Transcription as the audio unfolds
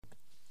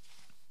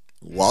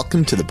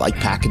Welcome to the Bike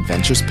Pack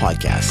Adventures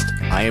podcast.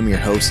 I am your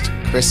host,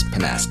 Chris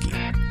Panaski.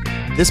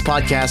 This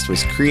podcast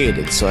was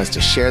created so as to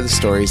share the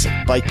stories of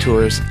bike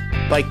tours,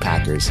 bike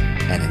packers,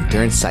 and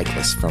endurance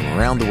cyclists from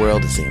around the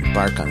world as they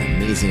embark on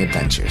amazing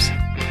adventures.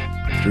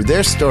 Through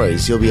their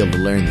stories, you'll be able to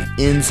learn the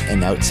ins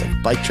and outs of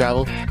bike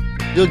travel.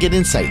 You'll get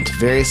insight into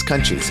various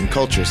countries and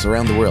cultures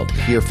around the world,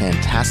 hear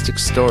fantastic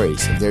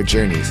stories of their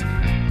journeys.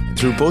 And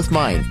through both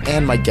mine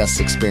and my guests'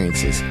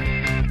 experiences,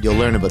 you'll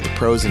learn about the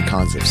pros and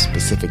cons of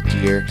specific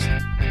gear,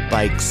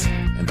 bikes,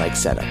 and bike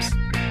setups.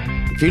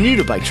 If you're new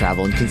to bike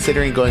travel and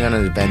considering going on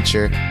an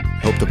adventure, I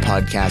hope the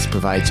podcast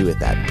provides you with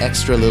that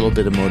extra little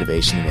bit of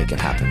motivation to make it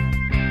happen.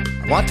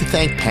 I want to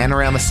thank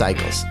Panorama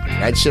Cycles,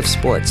 Redshift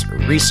Sports,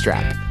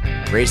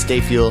 Restrap, Race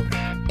Day Fuel,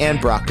 and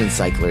Brockton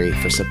Cyclery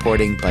for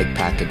supporting Bike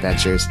Pack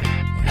Adventures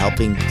and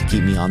helping to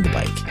keep me on the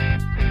bike.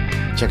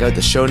 Check out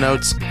the show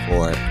notes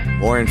for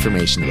more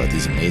information about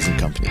these amazing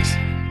companies.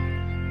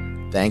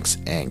 Thanks,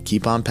 and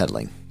keep on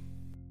pedaling.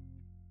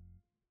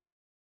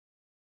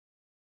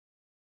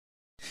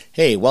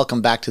 Hey,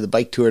 welcome back to the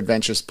Bike Tour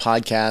Adventures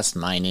podcast.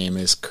 My name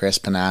is Chris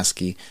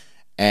Panaski,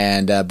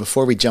 and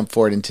before we jump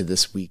forward into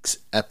this week's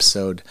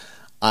episode,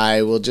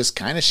 I will just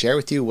kind of share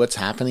with you what's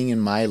happening in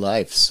my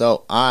life.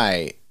 So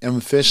I am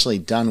officially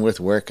done with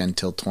work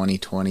until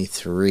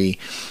 2023.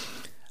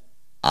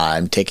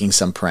 I'm taking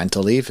some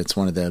parental leave. It's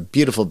one of the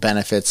beautiful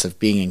benefits of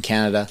being in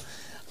Canada.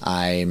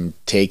 I'm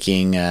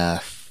taking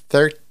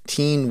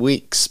 13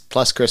 weeks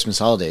plus Christmas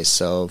holidays,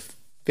 so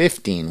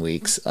 15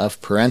 weeks of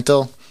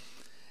parental.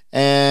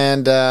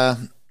 And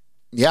I'm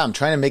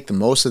trying to make the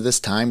most of this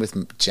time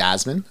with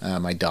Jasmine,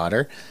 my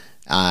daughter.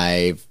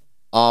 I've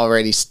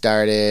already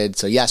started.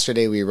 So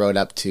yesterday we rode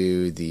up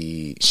to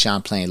the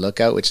Champlain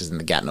Lookout, which is in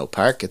the Gatineau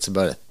Park. It's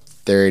about a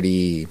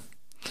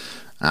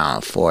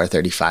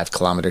 35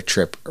 kilometer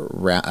trip,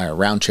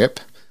 round trip.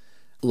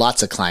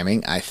 Lots of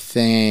climbing. I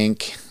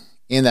think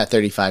in that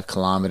 35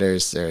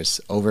 kilometers,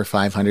 there's over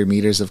 500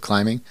 meters of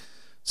climbing.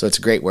 So it's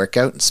a great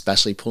workout,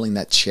 especially pulling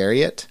that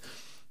chariot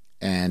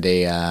and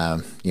a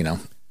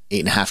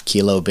 8.5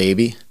 kilo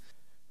baby.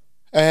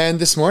 And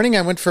this morning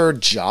I went for a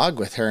jog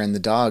with her and the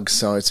dog.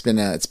 So it's been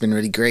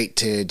really great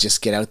to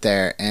just get out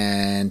there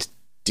and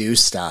do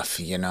stuff,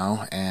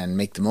 and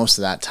make the most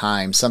of that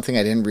time. Something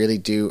I didn't really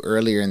do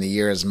earlier in the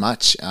year as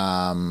much.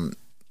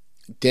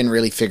 Didn't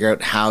really figure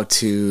out how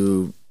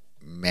to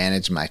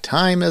manage my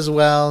time as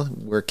well,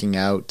 working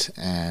out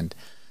and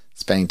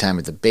spending time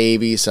with the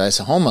baby. So I was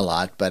home a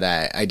lot, but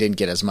I didn't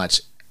get as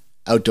much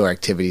outdoor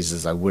activities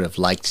as I would have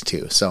liked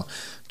to. So I'm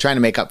trying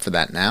to make up for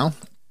that now.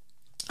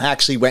 I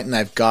actually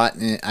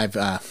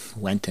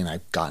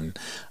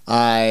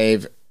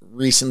I've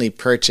recently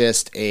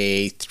purchased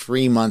a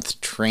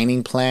 3-month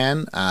training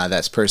plan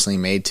that's personally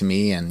made to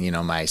me and,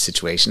 my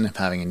situation of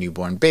having a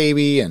newborn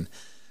baby and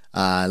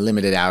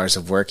limited hours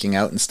of working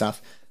out and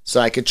stuff. So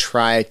I could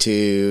try to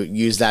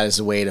use that as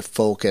a way to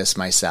focus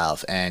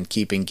myself and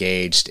keep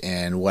engaged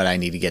in what I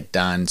need to get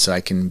done so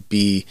I can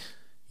be,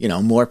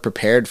 more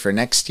prepared for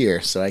next year.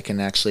 So I can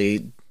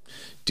actually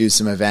do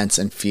some events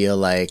and feel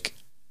like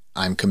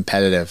I'm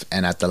competitive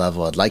and at the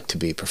level I'd like to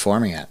be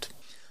performing at.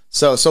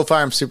 So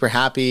far I'm super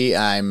happy.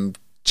 I'm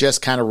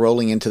just kind of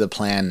rolling into the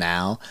plan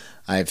now.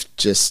 I've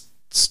just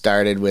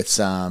started with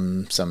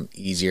some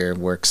easier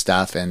work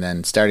stuff, and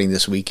then starting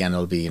this weekend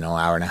it'll be,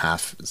 hour and a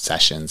half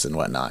sessions and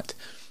whatnot.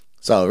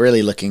 So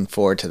really looking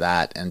forward to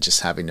that and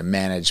just having to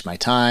manage my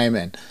time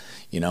and,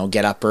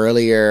 get up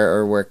earlier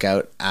or work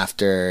out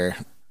after,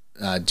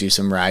 do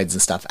some rides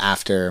and stuff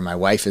after my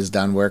wife is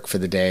done work for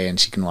the day and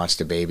she can watch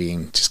the baby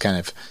and just kind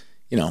of,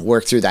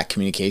 work through that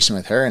communication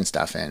with her and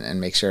stuff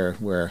and make sure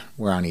we're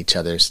on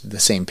the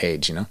same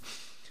page,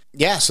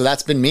 Yeah, so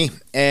that's been me.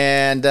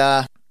 And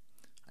I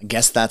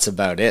guess that's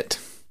about it.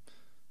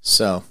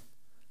 So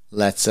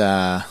let's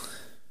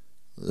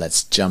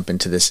jump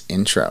into this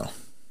intro.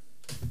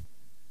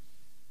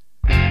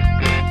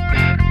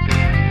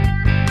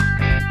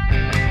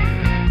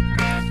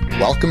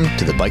 Welcome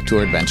to the Bike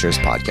Tour Adventures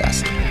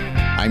podcast.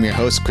 I'm your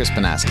host, Chris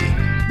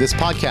Panaski. This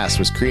podcast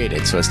was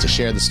created so as to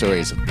share the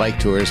stories of bike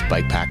tours,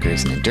 bike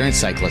packers, and endurance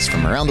cyclists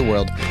from around the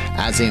world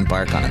as they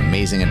embark on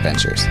amazing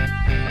adventures.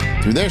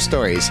 Through their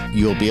stories,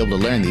 you will be able to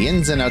learn the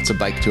ins and outs of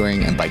bike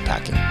touring and bike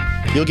packing.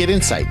 You'll get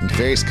insight into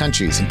various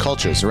countries and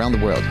cultures around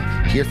the world,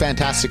 hear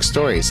fantastic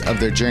stories of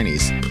their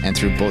journeys, and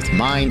through both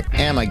mine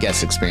and my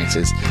guest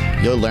experiences,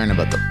 you'll learn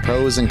about the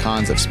pros and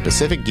cons of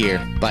specific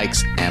gear,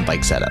 bikes, and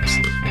bike setups.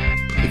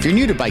 If you're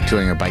new to bike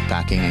touring or bike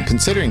packing and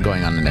considering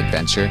going on an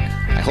adventure,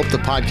 I hope the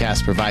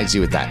podcast provides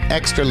you with that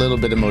extra little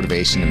bit of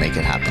motivation to make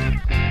it happen.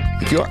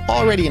 If you're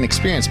already an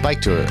experienced bike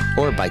tourer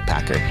or bike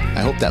packer,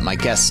 I hope that my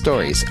guest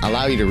stories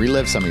allow you to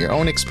relive some of your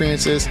own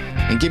experiences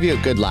and give you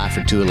a good laugh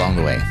or two along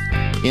the way.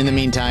 In the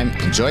meantime,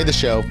 enjoy the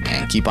show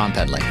and keep on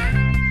pedaling.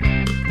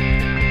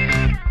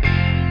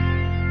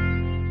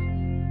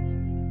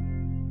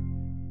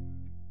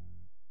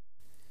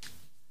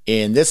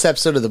 In this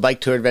episode of the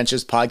Bike Tour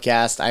Adventures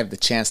podcast, I have the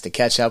chance to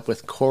catch up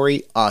with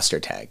Corey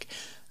Ostertag.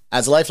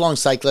 As a lifelong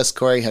cyclist,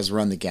 Corey has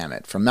run the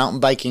gamut. From mountain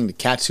biking to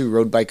Cat2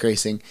 road bike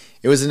racing,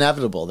 it was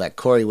inevitable that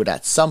Corey would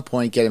at some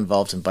point get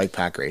involved in bike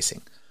pack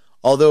racing.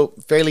 Although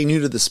fairly new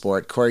to the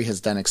sport, Corey has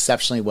done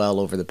exceptionally well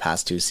over the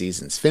past 2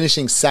 seasons,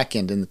 finishing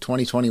second in the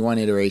 2021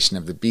 iteration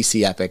of the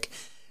BC Epic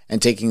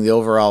and taking the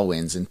overall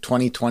wins in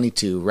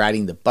 2022,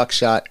 riding the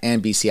Buckshot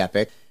and BC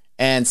Epic,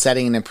 and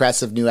setting an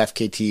impressive new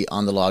FKT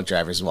on the Log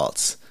Drivers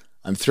Waltz.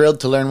 I'm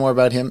thrilled to learn more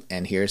about him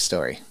and hear his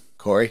story.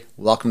 Corey,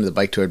 welcome to the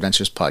Bike Tour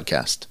Adventures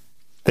podcast.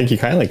 Thank you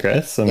kindly,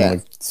 Chris.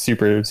 I'm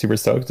super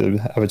stoked to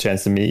have a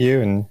chance to meet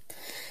you and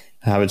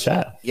have a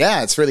chat.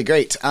 Yeah, it's really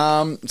great.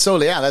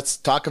 Let's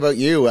talk about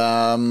you.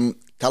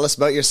 Tell us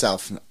about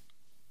yourself.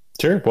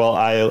 Sure. Well,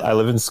 I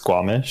live in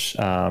Squamish,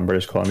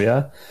 British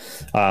Columbia.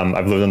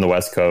 I've lived on the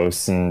West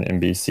Coast in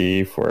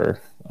BC for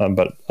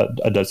about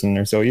a dozen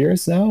or so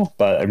years now,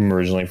 but I'm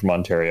originally from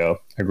Ontario.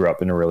 I grew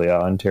up in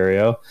Orillia,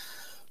 Ontario,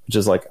 which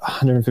is like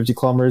 150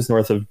 kilometers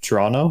north of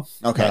Toronto.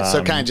 Okay,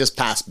 so kind of just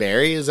past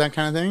Barrie, is that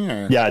kind of thing?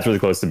 Or? Yeah, it's really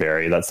close to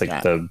Barrie. That's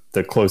like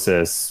the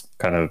closest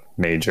kind of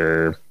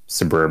major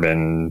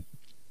suburban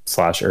 /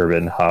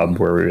 urban hub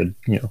where we would,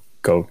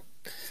 go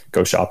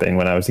shopping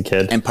when I was a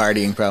kid. And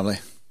partying, probably.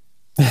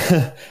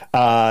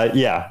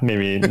 Yeah,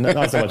 maybe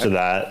not so much of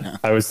that. No.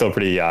 I was still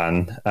pretty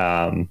young.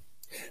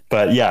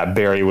 But yeah,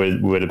 Barrie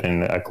would have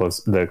been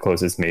the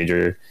closest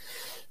major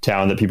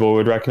town that people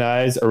would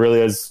recognize.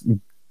 Orillia's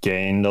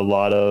gained a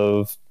lot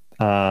of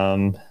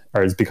or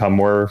has become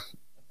more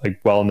like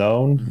well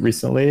known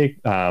recently.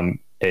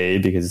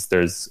 Because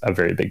there's a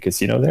very big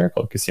casino there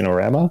called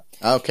Casino-Rama.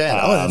 Okay.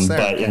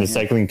 But in the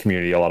cycling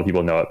community, a lot of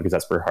people know it because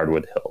that's where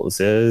Hardwood Hills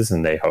is,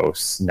 and they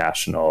host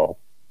national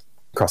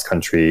cross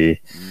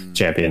country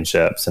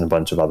championships and a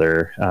bunch of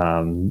other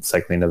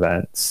cycling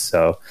events.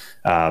 So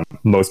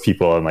most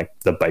people in like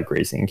the bike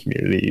racing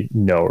community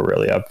know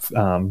Orillia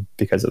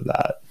because of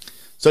that.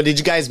 So did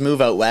you guys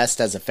move out west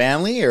as a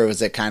family, or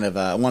was it kind of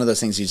one of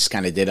those things you just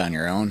kind of did on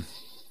your own?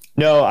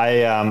 No,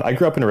 I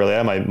grew up in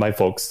Orillia. My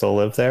folks still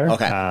live there.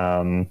 Okay.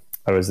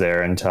 I was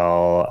there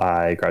until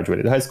I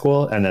graduated high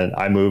school, and then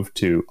I moved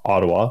to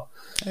Ottawa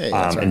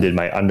and did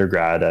my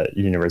undergrad at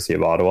University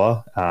of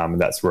Ottawa.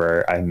 That's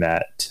where I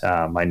met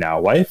my now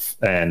wife.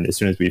 And as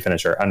soon as we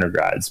finished our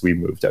undergrads, we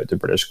moved out to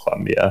British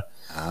Columbia.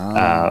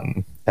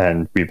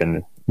 And we've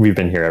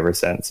been here ever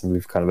since, and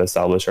we've kind of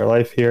established our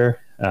life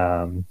here.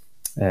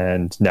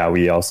 And now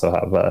we also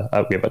have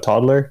a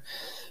toddler.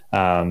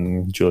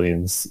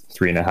 Julian's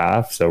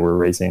 3.5, so we're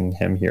raising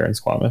him here in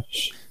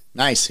Squamish.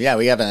 Nice. Yeah,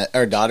 we have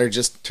our daughter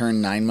just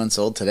turned 9 months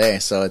old today,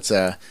 so it's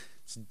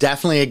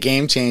definitely a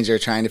game changer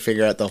trying to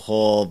figure out the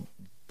whole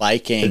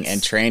biking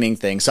and training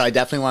thing. So I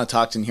definitely want to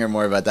talk to and hear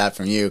more about that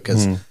from you,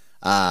 because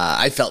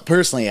I felt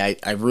personally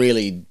I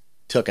really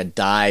took a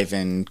dive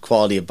in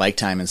quality of bike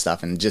time and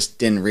stuff, and just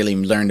didn't really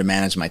learn to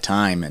manage my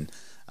time. And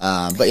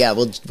but yeah,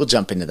 we'll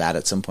jump into that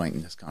at some point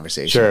in this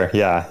conversation. Sure.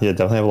 Yeah,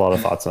 definitely have a lot of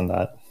thoughts on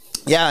that.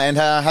 Yeah, and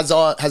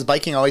has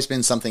biking always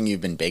been something you've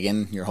been big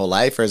in your whole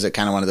life, or is it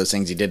kind of one of those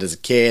things you did as a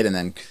kid and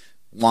then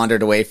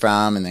wandered away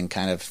from and then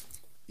kind of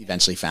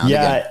eventually found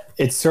again? Yeah,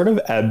 it's sort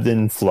of ebbed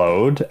and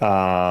flowed,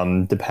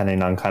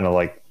 depending on kind of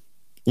like,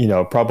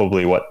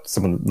 probably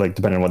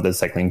depending on what the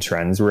cycling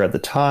trends were at the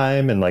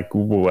time and like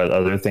what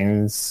other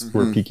things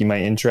were piquing my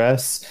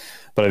interest.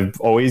 But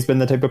I've always been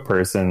the type of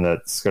person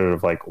that's sort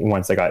of like,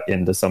 once I got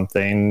into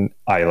something,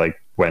 I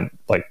like went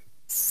like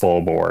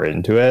full bore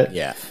into it.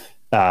 Yeah.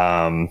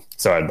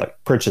 So I'd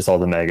like purchase all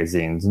the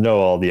magazines, know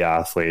all the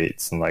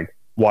athletes, and like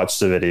watch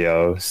the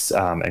videos,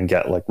 and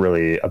get like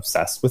really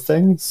obsessed with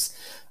things.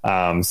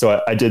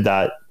 So I did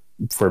that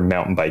for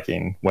mountain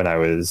biking when I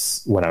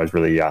was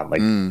really young,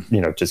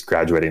 like, just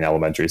graduating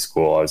elementary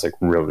school. I was like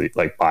really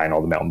like buying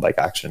all the mountain bike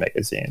action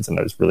magazines, and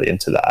I was really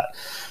into that.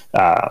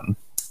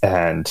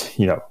 And,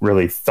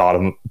 really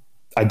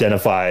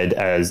identified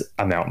as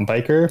a mountain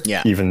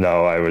biker, even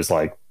though I was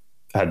like,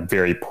 had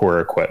very poor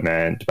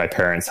equipment. My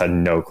parents had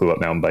no clue what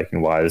mountain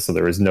biking was, so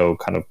there was no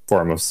kind of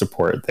form of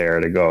support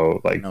there to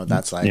go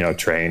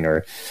train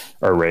or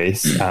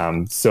race.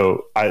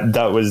 So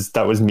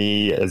that was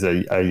me as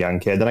a young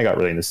kid. Then I got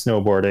really into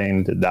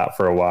snowboarding, did that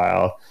for a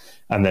while,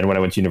 and then when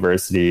I went to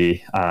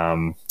university,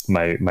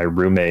 my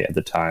roommate at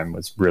the time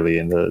was really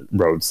into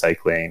road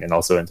cycling and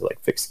also into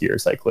like fixed gear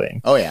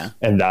cycling. Oh yeah,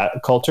 and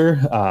that culture.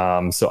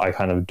 So I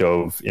kind of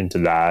dove into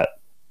that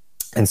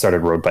and started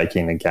road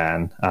biking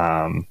again.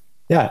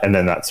 And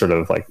then that sort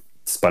of like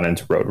spun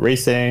into road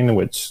racing,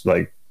 which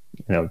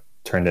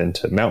turned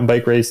into mountain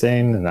bike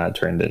racing, and that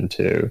turned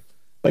into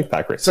bike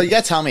pack racing. So you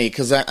gotta tell me,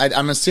 because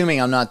I'm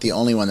assuming I'm not the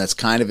only one that's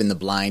kind of in the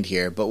blind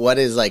here, but what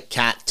is like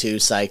Cat2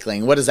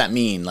 cycling? What does that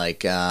mean?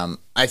 Like,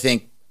 I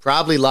think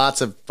probably lots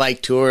of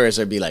bike tourers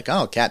would be like,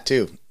 oh,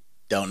 Cat2,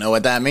 don't know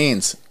what that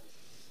means.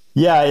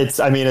 Yeah, it's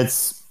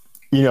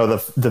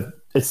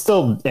it's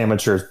still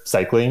amateur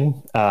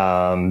cycling,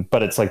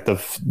 but it's like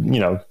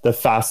the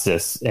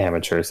fastest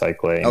amateur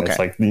cycling. Okay. It's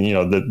like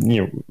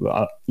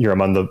you're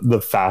among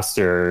the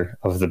faster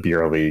of the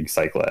beer league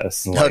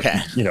cyclists. Like,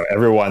 okay.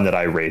 Everyone that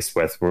I raced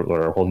with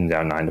were holding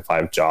down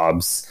 9-to-5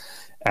 jobs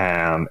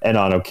And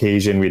on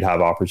occasion, we'd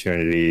have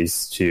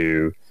opportunities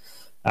to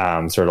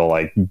sort of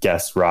like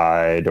guest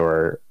ride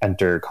or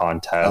enter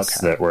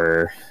contests that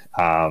were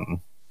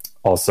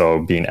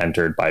also being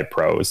entered by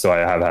pros. So I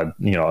have had,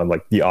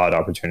 like the odd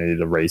opportunity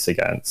to race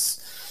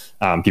against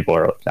people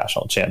who are like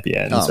national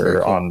champions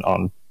or cool.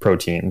 on pro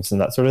teams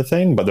and that sort of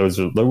thing. But those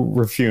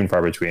were few and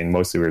far between.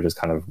 Mostly we were just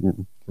kind of,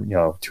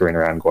 touring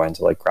around going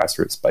to like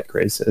grassroots bike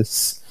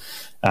races.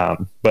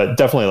 But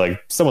definitely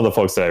like some of the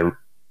folks that I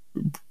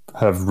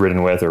have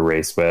ridden with or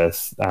raced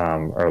with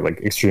are like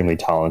extremely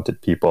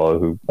talented people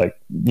who, like,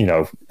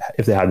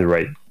 if they had the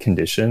right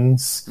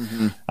conditions,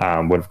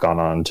 would have gone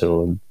on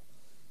to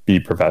be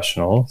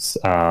professionals,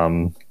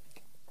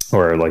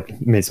 or like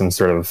made some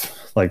sort of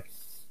like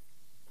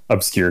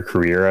obscure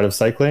career out of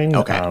cycling.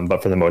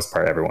 But for the most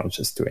part, everyone's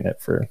just doing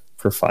it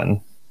for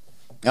fun.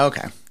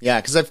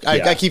 Yeah, because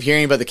I keep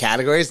hearing about the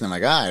categories and I'm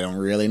like, I don't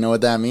really know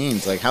what that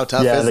means. Like, how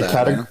tough is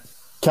that?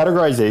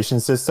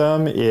 Categorization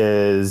system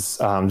is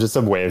just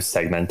a way of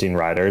segmenting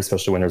riders,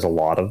 especially when there's a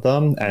lot of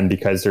them. And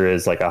because there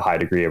is like a high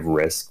degree of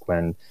risk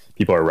when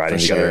people are riding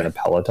together in a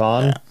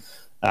peloton,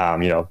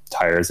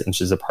 tires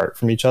inches apart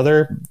from each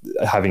other,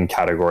 having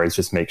categories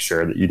just make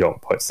sure that you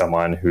don't put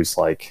someone who's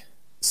like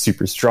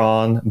super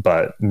strong,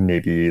 but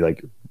maybe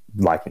like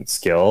lacking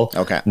skill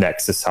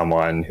next to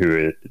someone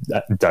who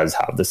does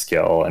have the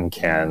skill and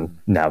can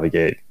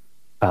navigate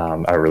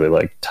a really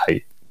like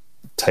tight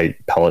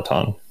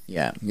peloton.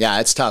 Yeah,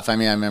 it's tough. I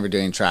mean, I remember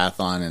doing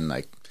triathlon and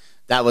like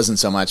that wasn't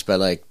so much, but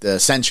like the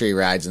century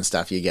rides and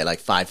stuff, you get like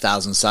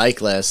 5,000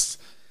 cyclists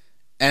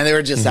and they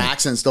were just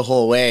accidents the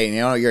whole way.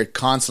 You're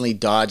constantly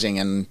dodging,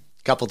 and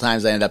a couple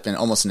times I ended up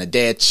almost in a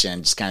ditch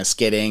and just kind of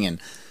skidding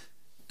and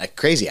like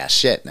crazy ass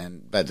shit.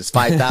 But it's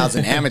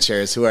 5,000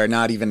 amateurs who are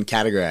not even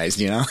categorized,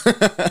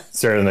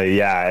 Certainly.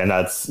 Yeah. And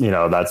that's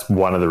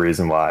one of the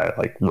reasons why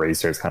like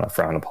racers kind of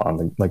frown upon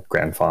the like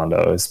Gran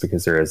Fondo, is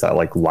because there is that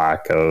like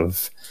lack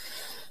of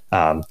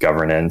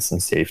governance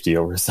and safety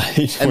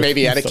oversight, and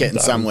maybe etiquette in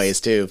some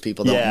ways too.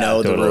 People don't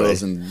know the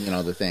rules and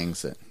the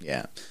things that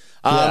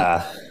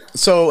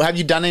So have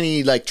you done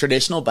any like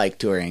traditional bike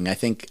touring? I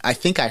think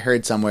I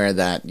heard somewhere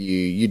that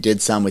you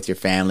did some with your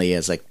family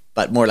as like,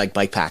 but more like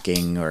bike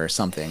packing or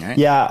something, right?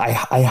 Yeah,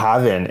 I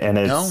haven't, and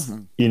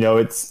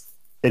it's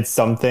it's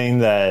something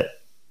that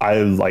I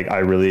like. I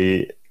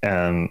really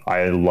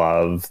I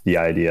love the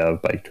idea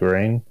of bike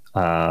touring,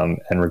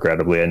 and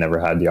regrettably I never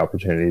had the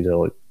opportunity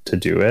to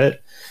do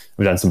it.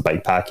 We've done some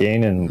bike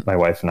packing, and my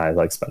wife and I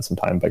like spent some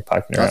time bike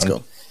packing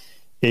around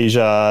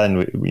Asia, and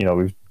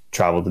we've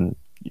traveled in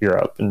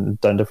Europe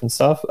and done different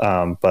stuff.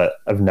 But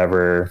I've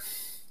never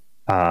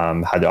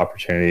had the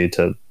opportunity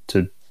to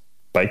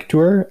bike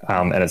tour,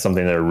 and it's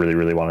something that I really,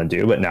 really want to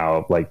do. But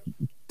now, like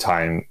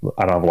I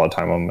don't have a lot of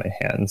time on my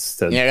hands.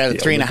 I got a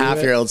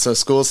 3.5-year-old, so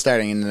school's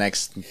starting in the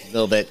next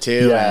little bit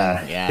too.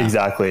 Yeah,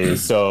 exactly.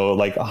 So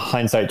like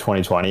hindsight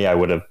 2020, I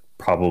would have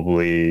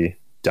probably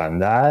done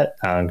that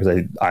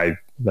because I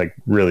like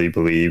really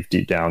believe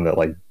deep down that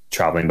like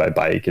traveling by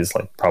bike is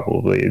like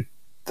probably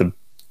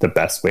the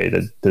best way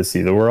to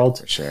see the world.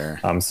 For sure.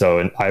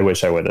 So I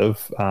wish I would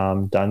have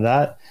done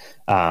that.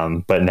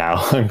 But now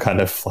I'm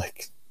kind of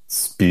like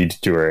speed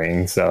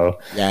touring. So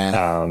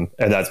and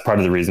that's part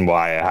of the reason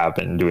why I have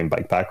been doing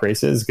bike pack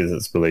races, because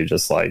it's really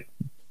just like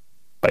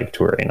bike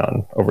touring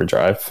on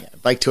overdrive.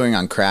 Bike touring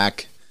on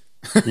crack.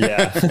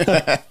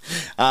 Yeah.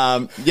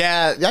 I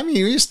mean,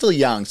 you're still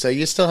young, so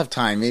you still have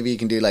time. Maybe you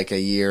can do like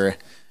a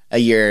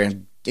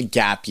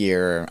gap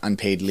year,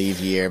 unpaid leave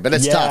year, but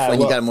it's tough when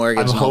you got a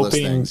mortgage and all those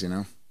things,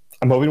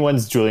 I'm hoping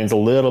once Julian's a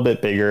little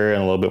bit bigger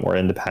and a little bit more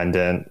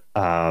independent,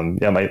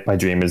 my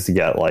dream is to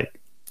get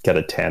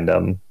a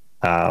tandem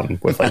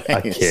with like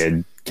a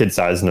kid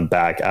size in the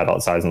back,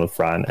 adult size in the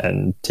front,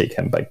 and take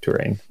him bike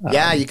touring.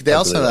 They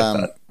also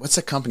like what's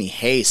the company,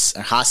 Hase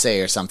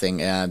or something,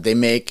 they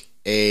make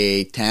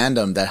a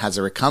tandem that has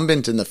a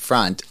recumbent in the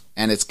front,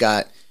 and it's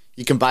got,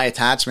 you can buy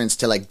attachments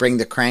to like bring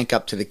the crank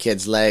up to the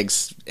kid's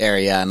legs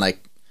area, and like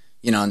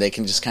and they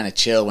can just kind of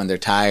chill when they're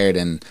tired,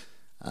 and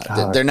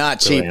they're not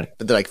cheap,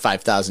 but they're like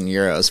 5,000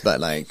 euros, but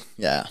like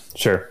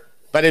sure,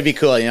 but it'd be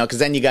cool, because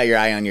then you got your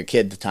eye on your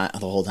kid the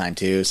whole time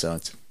too, so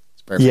it's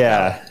perfect.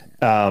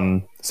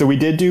 So we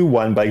did do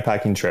one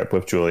bikepacking trip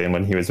with Julian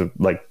when he was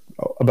like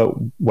about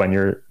 1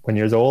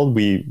 years old.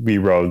 We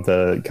rode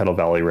the Kettle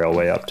Valley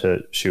Railway up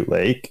to Chute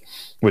Lake,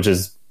 which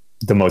is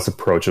the most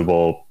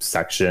approachable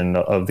section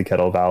of the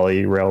Kettle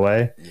Valley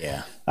Railway.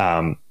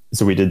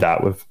 So we did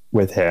that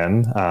with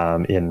him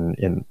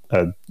in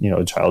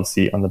a child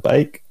seat on the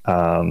bike.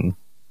 And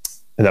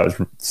that was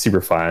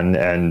super fun.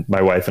 And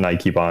my wife and I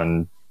keep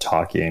on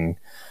talking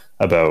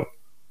about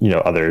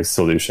other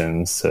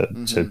solutions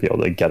to be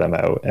able to get him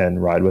out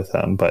and ride with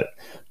him. But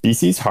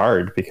BC's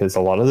hard because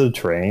a lot of the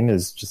terrain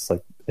is just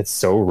like, it's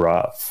so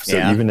rough. So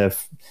even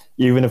if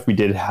we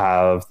did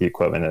have the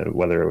equipment,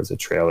 whether it was a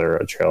trailer or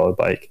a trailer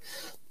bike,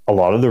 a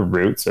lot of the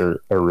routes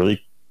are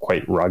really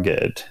quite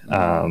rugged.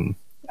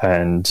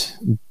 And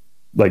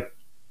like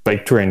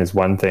bike touring is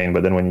one thing,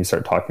 but then when you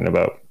start talking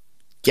about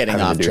getting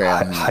having off to do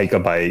trail, hike a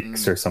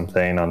bikes or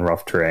something on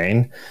rough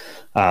terrain.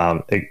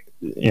 That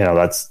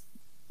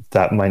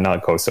might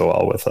not go so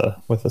well with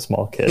a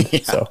small kid.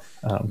 Yeah. So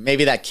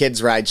maybe that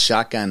kids ride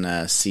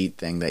shotgun seat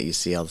thing that you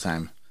see all the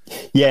time.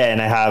 yeah,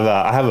 and I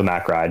have a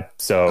Mac ride,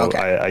 so Okay.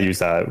 I use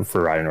that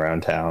for riding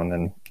around town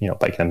and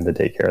biking him to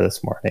daycare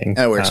this morning.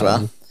 That works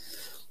well.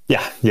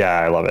 Yeah,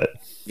 I love it.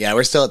 Yeah,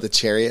 we're still at the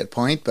Chariot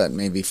point, but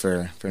maybe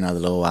for another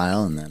little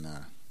while, and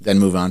then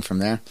move on from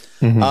there.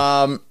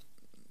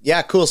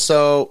 Yeah, cool.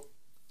 So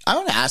I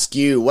want to ask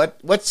you,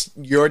 what's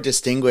your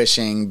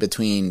distinguishing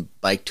between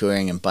bike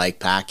touring and bike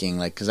packing?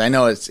 Like, because I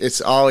know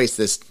it's always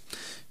this,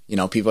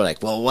 people are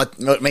like, well,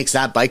 what makes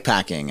that bike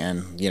packing,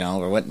 and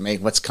or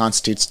what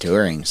constitutes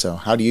touring? So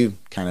how do you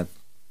kind of,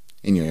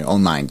 in your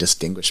own mind,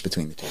 distinguish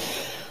between the two?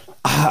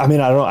 I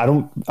mean, I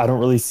don't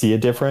really see a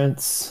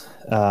difference.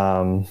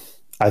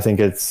 I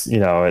think it's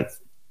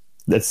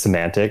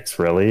semantics,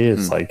 really.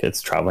 It's like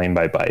it's traveling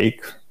by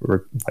bike,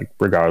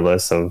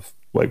 regardless of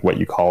like what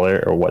you call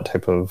it or what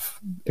type of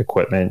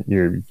equipment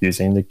you're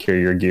using to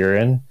carry your gear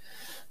in.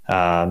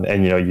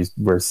 And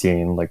we're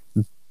seeing like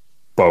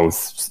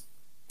both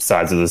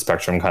sides of the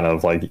spectrum kind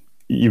of like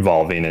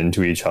evolving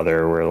into each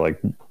other, where like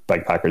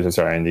bike packers are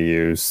starting to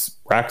use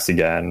racks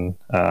again.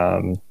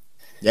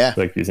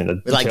 Like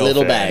using like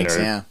little bags.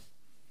 So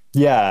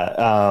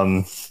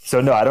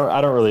no, I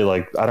don't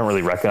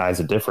really recognize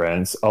a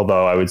difference.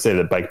 Although I would say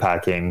that bike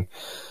packing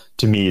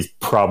to me is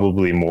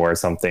probably more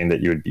something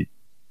that you would be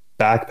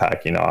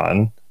backpacking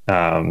on.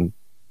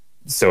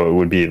 So it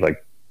would be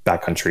like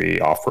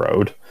backcountry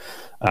off-road.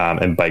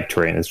 And bike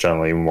touring is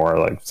generally more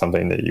like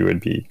something that you would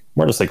be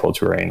motorcycle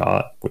touring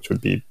on, which would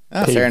be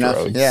fair enough.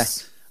 roads. Yeah.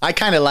 I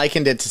kind of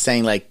likened it to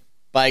saying like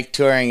bike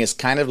touring is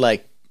kind of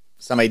like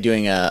somebody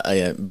doing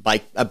a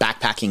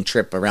backpacking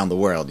trip around the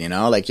world,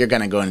 like you're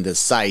going to go into the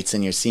sites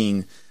and you're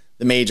seeing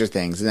the major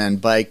things. And then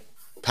bike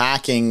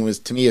packing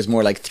to me is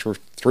more like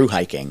through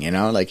hiking,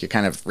 like you're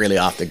kind of really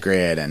off the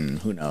grid and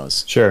who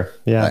knows. Sure.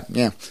 Yeah.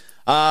 But,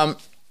 yeah.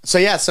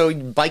 So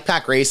bike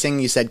pack racing,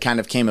 you said, kind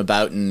of came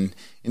about in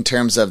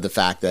terms of the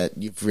fact that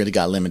you've really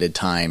got limited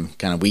time,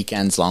 kind of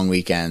weekends, long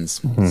weekends,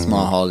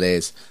 small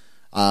holidays.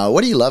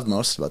 What do you love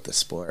most about this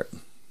sport?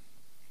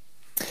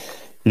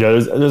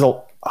 There's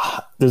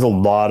a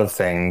lot of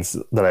things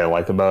that I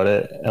like about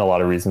it and a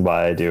lot of reasons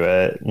why I do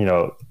it.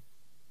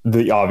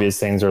 The obvious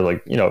things are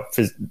like,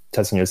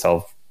 testing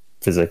yourself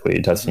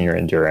physically, testing your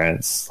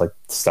endurance, like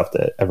stuff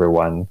that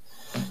everyone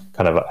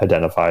kind of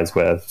identifies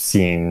with,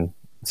 seeing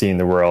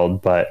the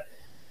world. But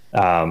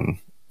I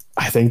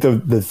think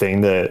the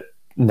thing that,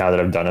 now that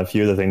I've done a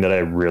few, the thing that I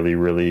really,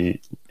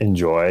 really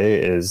enjoy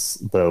is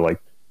the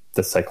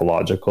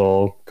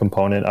psychological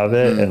component of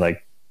it, and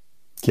like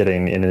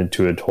getting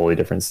into a totally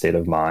different state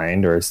of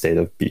mind or a state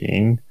of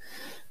being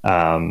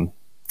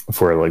for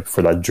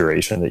that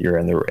duration that you're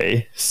in the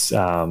race.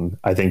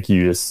 I think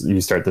you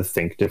start to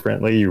think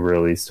differently. You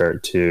really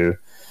start to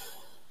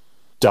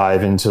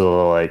dive into the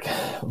like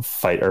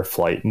fight or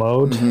flight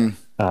mode.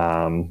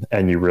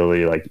 And you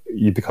really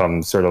you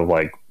become sort of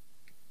like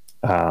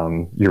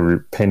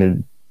you're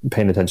paying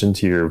attention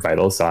to your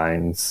vital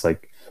signs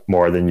like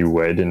more than you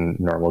would in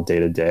normal day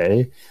to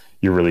day.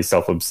 You're really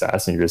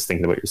self-obsessed and you're just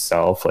thinking about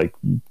yourself, like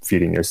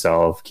feeding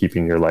yourself,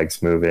 keeping your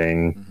legs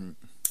moving.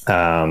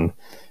 And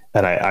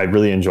I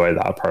really enjoy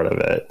that part of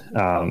it.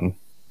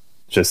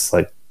 Just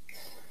like,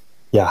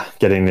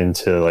 getting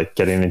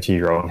into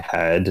your own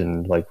head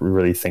and like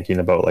really thinking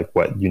about like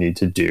what you need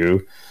to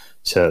do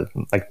to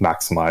like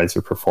maximize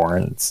your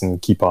performance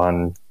and keep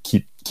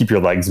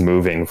your legs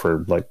moving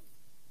for like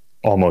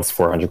almost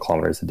 400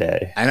 kilometers a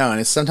day. I know.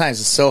 And sometimes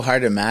it's so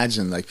hard to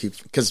imagine like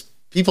because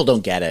people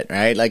don't get it,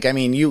 right? Like, I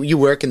mean, you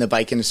work in the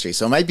bike industry,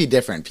 so it might be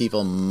different.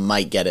 People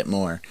might get it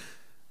more.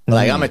 But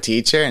like, I'm a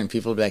teacher and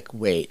people will be like,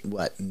 wait,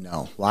 what?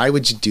 No. Why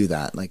would you do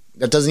that? Like,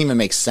 that doesn't even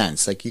make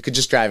sense. Like, you could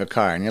just drive a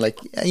car. And you're like,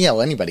 yeah,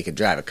 well, anybody could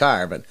drive a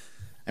car. But,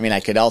 I mean, I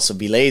could also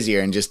be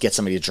lazier and just get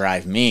somebody to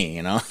drive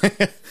me,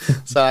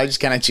 So I just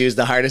kind of choose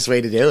the hardest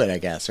way to do it, I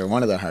guess, or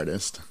one of the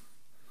hardest.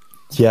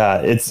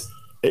 Yeah,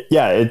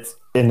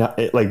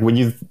 like when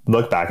you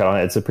look back on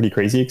it, it's a pretty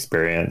crazy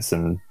experience.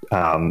 And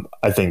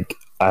I think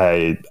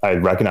I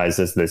recognized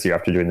this year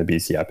after doing the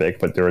BC Epic,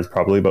 but there was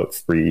probably about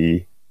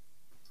three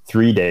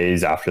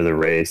days after the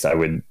race, I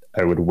would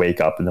wake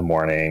up in the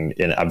morning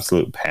in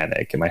absolute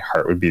panic and my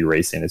heart would be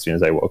racing as soon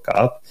as I woke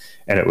up.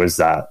 And it was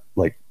that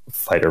like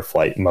fight or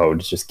flight mode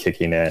just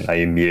kicking in. I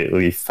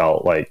immediately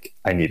felt like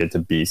I needed to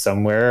be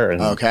somewhere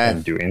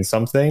and doing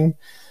something.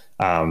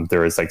 There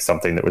was like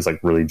something that was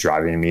like really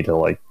driving me to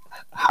like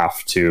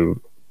have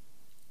to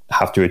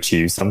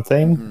achieve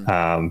something.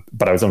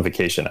 But I was on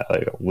vacation.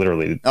 I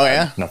literally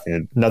had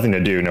nothing to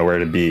do, nowhere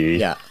to be.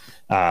 Yeah.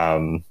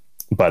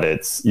 But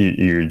it's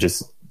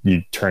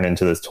you turn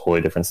into this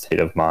totally different state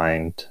of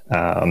mind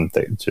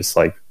that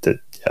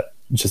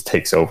just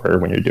takes over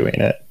when you're doing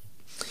it.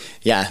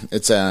 Yeah,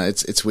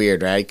 it's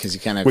weird, right? Because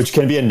you kind of, which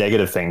can be a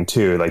negative thing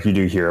too. Like you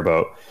do hear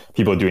about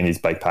people doing these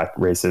bike pack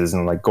races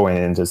and like going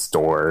into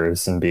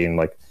stores and being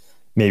like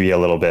maybe a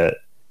little bit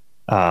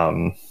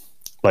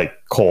like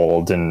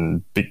cold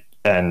and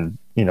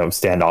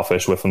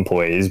standoffish with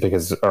employees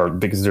because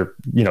they're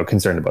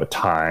concerned about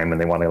time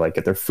and they want to like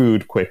get their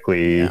food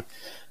quickly. Yeah.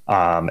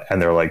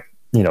 And they're like,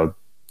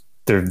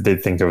 they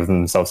think of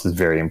themselves as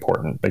very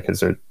important because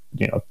they're,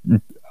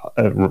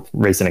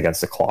 racing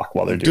against the clock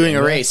while they're doing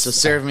a race. So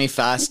serve me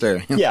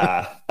faster.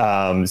 Yeah.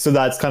 So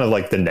that's kind of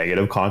like the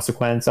negative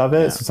consequence of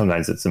it. Yeah. So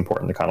sometimes it's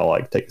important to kind of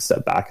like take a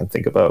step back and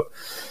think about,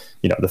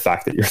 the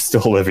fact that you're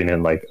still living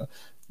in like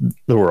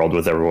the world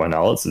with everyone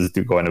else is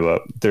going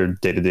about their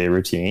day-to-day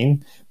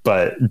routine.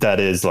 But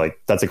that's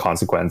a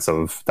consequence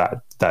of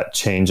that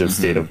change of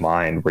state of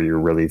mind where you're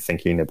really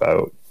thinking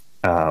about,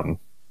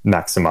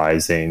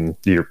 maximizing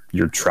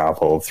your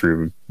travel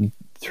through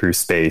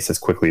space as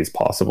quickly as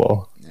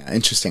possible. Yeah,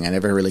 interesting. I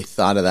never really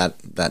thought of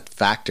that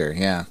factor.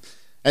 Yeah.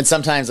 And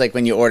sometimes like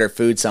when you order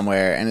food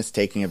somewhere and it's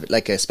taking a bit,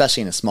 like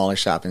especially in a smaller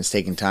shop and it's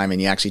taking time and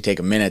you actually take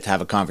a minute to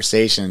have a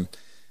conversation,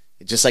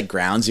 it just like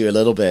grounds you a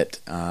little bit,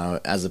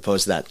 as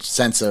opposed to that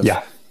sense of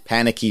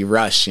panicky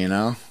rush,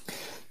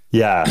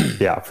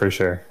 Yeah, for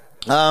sure.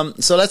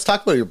 So let's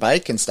talk about your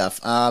bike and stuff.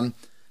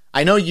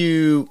 I know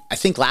I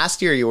think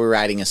last year you were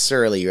riding a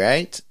Surly,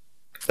 right?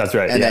 That's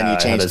right. And then you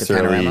changed to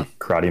Surly Panorama.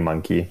 Karate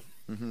Monkey.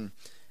 Mm-hmm.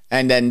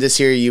 And then this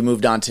year you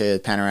moved on to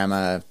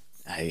Panorama.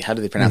 How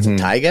do they pronounce it?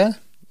 Taiga?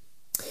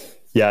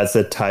 Yeah, it's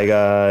a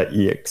Taiga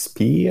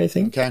EXP, I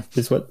think. Okay.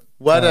 Is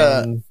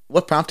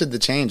what prompted the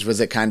change? Was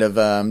it kind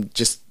of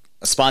just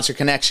a sponsor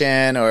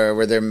connection, or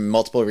were there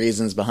multiple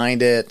reasons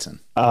behind it?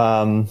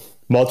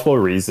 Multiple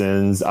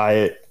reasons.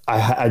 I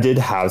did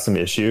have some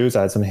issues.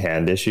 I had some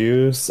hand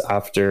issues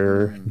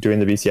after doing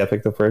the BC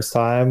Epic the first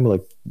time,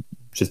 like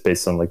just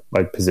based on like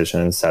my position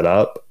and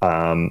setup.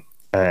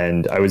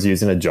 And I was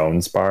using a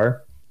Jones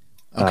bar.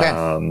 Okay.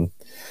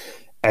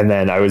 And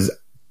then I was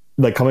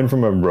like, coming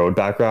from a road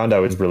background, I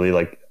was really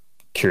like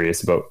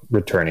curious about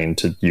returning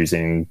to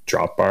using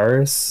drop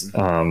bars.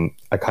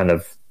 I kind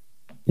of,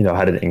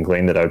 had an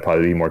inkling that I would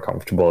probably be more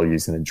comfortable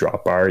using a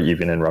drop bar,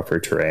 even in rougher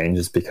terrain,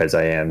 just because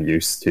I am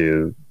used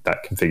to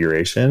that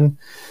configuration.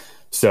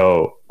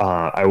 So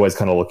I was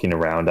kind of looking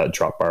around at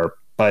drop bar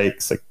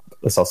bikes, like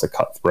let's also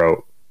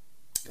Cutthroat,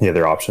 the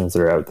other options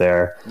that are out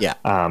there. Yeah.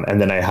 And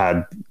then I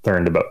had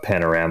learned about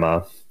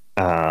Panorama,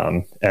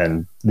 and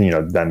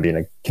them being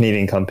a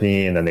Canadian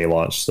company, and then they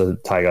launched the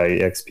Taiga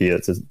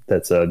EXP.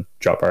 That's a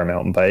drop bar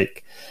mountain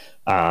bike.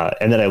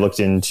 And then I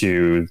looked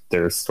into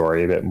their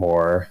story a bit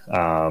more,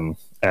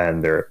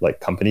 and their like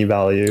company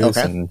values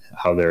and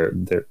how they're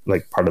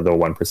like part of the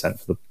 1%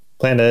 for the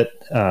planet,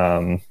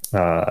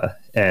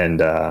 and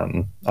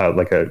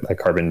like a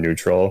carbon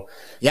neutral.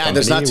 Yeah, company,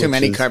 there's not too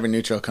many carbon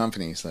neutral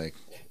companies. Like,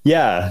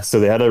 yeah, so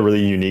they had a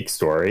really unique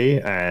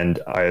story, and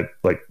I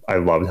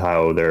loved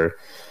how their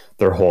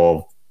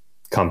whole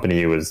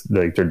company was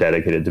like they're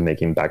dedicated to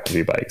making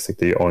backcountry bikes. Like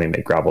they only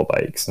make gravel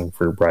bikes and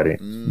for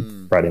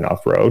riding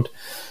off road.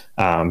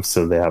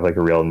 So they have like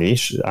a real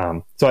niche.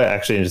 So I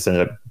actually just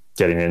ended up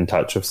getting in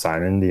touch with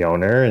Simon, the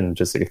owner, and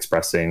just like,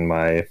 expressing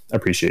my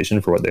appreciation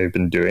for what they've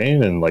been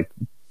doing, and like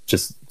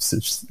just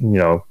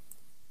kind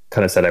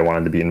of said I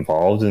wanted to be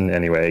involved in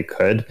any way I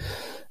could.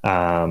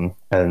 And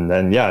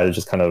then it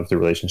just kind of the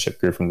relationship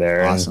grew from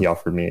there. Awesome. And he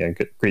offered me a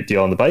great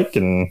deal on the bike,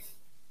 and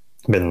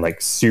been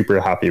like super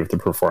happy with the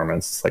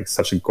performance. It's like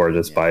such a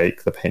gorgeous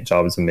bike. The paint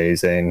job is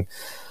amazing.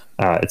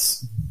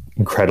 It's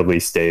incredibly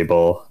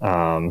stable,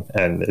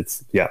 and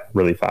it's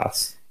really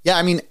fast. Yeah,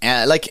 I mean,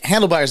 like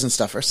handlebars and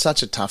stuff are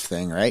such a tough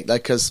thing, right?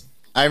 Like, because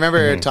I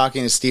remember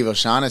talking to Steve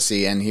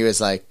O'Shaughnessy, and he was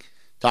like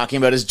talking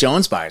about his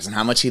Jones bars and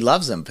how much he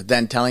loves them, but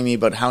then telling me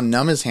about how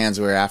numb his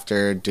hands were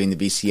after doing the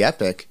BC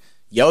Epic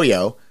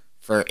yo-yo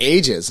for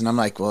ages. And I'm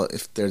like, well,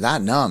 if they're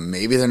that numb,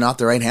 maybe they're not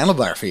the right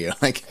handlebar for you.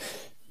 Like,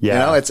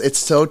 it's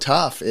so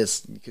tough.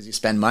 It's because you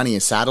spend money,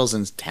 and saddles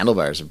and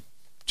handlebars are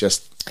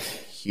just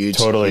huge.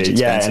 Totally. Huge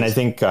expenses. And I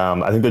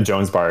think the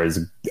Jones bar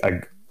is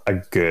a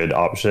good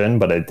option,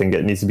 but I think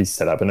it needs to be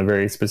set up in a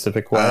very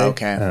specific way.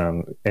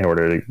 In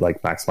order to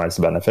like maximize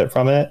the benefit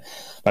from it.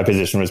 My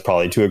position was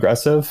probably too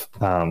aggressive.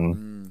 I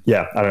don't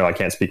know. I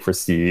can't speak for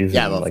Steve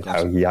and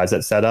how he has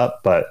it set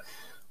up, but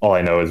all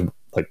I know is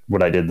like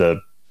when I did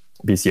the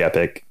BC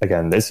Epic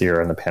again this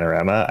year on the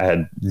Panorama, I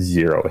had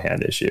zero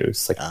hand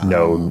issues, like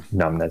no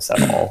numbness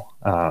at all.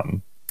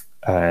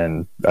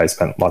 And I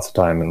spent lots of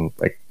time in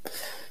like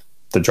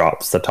the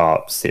drops, the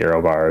tops, the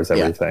aero bars,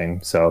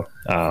 everything. So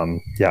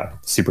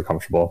super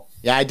comfortable.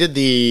 Yeah, I did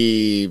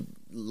the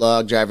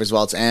log drivers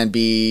waltz and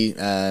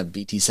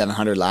BT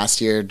 700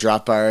 last year,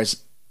 drop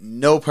bars,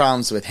 no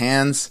problems with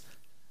hands.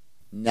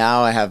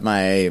 Now I have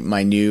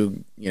my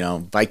new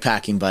bike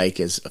packing bike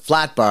is a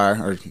flat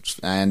bar,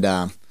 and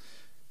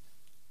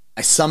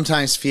I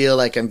sometimes feel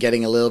like I'm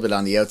getting a little bit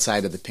on the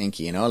outside of the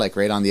pinky, like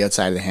right on the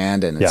outside of the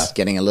hand, and it's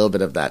getting a little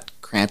bit of that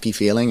crampy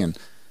feeling, and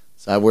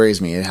so that worries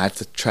me. I have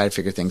to try to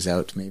figure things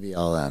out. Maybe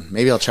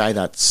I'll try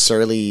that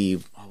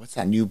Surly. What's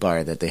that new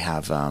bar that they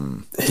have? I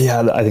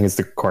think it's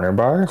the corner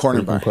bar.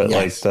 Corner bar. Put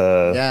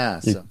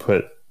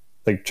put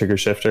like trigger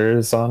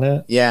shifters on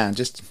it. Yeah,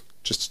 just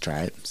to try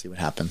it, see what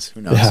happens.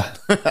 Who knows?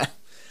 Yeah.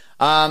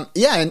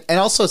 Yeah, and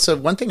also, so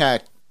one thing I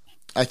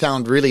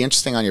found really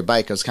interesting on your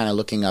bike, I was kind of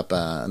looking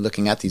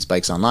at these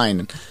bikes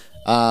online,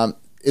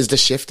 is the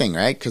shifting,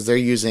 right? Because they're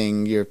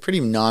using your pretty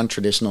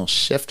non-traditional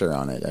shifter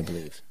on it, I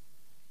believe.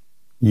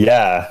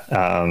 Yeah.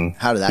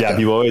 How did that go?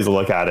 People always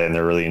look at it and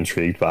they're really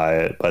intrigued by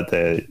it, but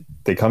they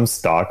come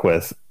stock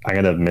with, I'm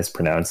going to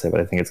mispronounce it, but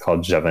I think it's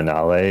called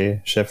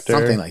Giovanale shifter.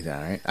 Something like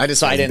that, right? I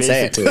didn't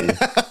say it.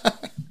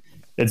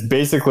 It's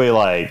basically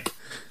like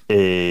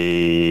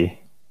a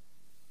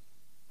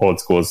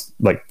old school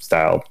like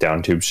style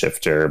down tube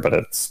shifter, but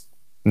it's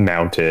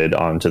mounted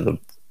onto the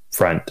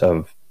front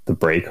of the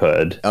brake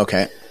hood.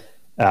 Okay.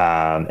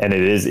 And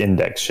it is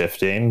index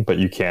shifting, but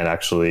you can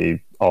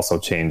actually also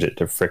change it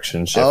to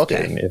friction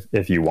shifting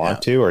if you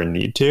want to or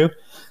need to.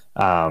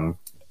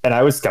 And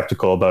I was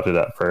skeptical about it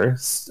at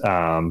first,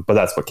 but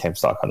that's what came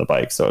stock on the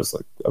bike. So I was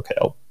like, okay,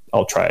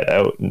 I'll try it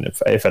out, and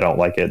if I don't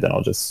like it, then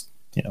I'll just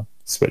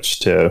switch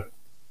to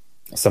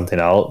something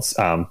else.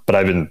 But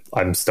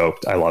I'm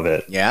stoked. I love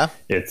it. Yeah,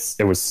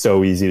 it was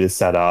so easy to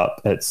set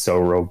up. It's so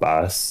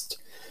robust.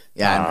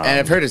 Yeah, and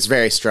I've heard it's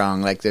very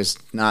strong. Like, there's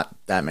not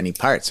that many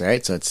parts,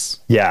 right? So it's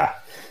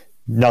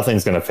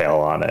nothing's going to fail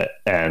on it.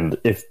 And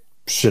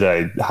should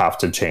I have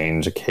to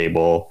change a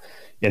cable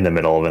in the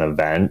middle of an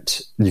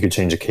event, you could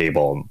change a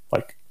cable in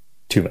like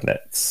 2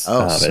 minutes.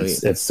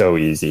 Sweet. It's so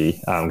easy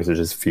because it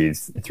just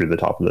feeds through the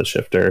top of the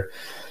shifter.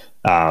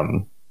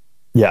 So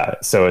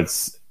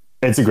it's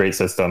a great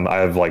system. I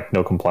have like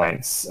no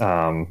complaints.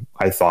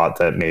 I thought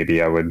that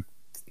maybe I would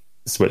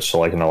switch to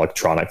like an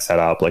electronic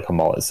setup, like a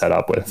mullet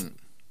setup with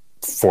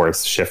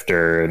force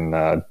shifter and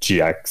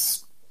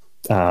GX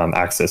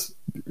axis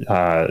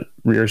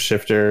rear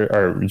shifter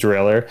or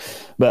derailleur,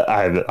 but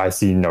I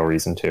see no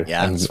reason to.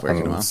 I'm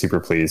well. Super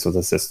pleased with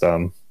the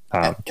system.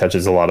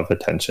 Catches a lot of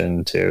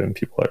attention too, and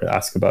people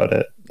ask about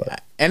it.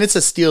 And it's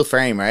a steel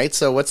frame, right?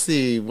 So what's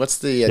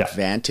the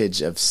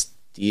advantage of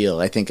steel?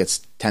 I think it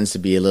tends to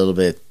be a little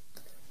bit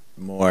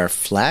more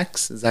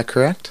flex. Is that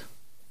correct?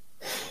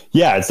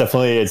 Yeah, it's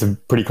a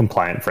pretty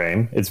compliant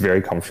frame. It's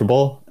very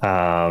comfortable.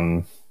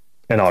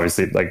 And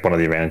obviously, like, one of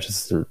the advantages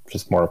is they're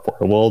just more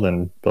affordable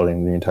than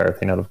building the entire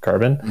thing out of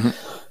carbon.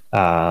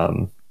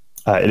 Mm-hmm.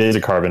 It is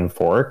a carbon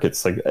fork.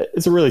 It's a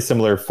really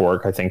similar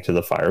fork, I think, to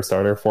the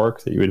Firestarter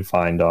fork that you would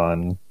find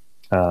on,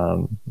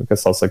 I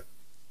guess, also like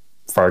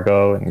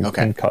Fargo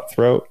and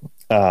Cutthroat.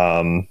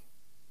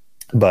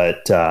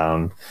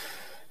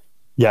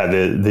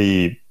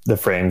 The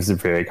frames are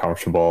very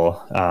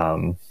comfortable,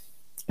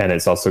 and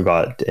it's also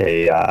got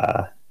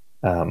a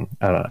I'm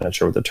not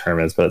sure what the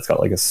term is, but it's got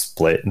like a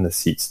split in the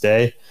seat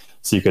stay,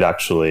 so you could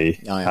actually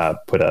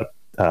put a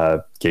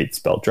Gates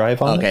belt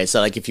drive on. Okay, so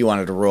like if you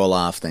wanted to roll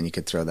off, then you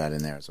could throw that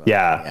in there as well.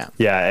 Yeah.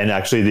 And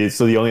actually,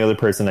 the only other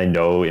person I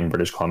know in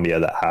British Columbia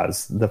that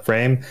has the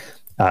frame,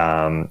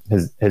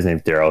 his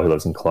name's Daryl, who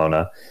lives in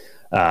Kelowna.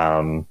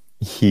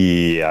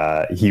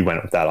 He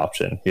went with that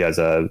option. He has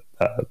a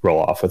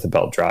roll off with a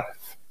belt drive.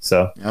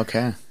 So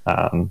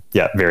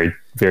very,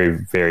 very,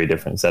 very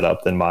different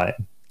setup than mine.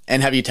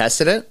 And have you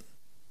tested it?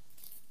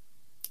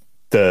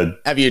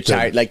 Have you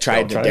tried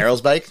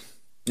Daryl's bike?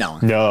 No.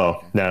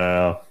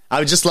 I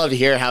would just love to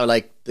hear how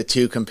like the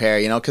two compare,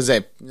 because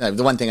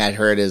the one thing I'd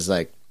heard is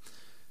like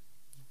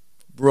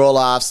roll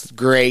offs,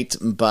 great,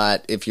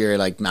 but if you're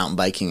like mountain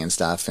biking and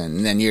stuff,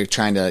 and then you're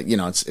trying to,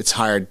 it's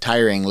hard,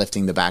 tiring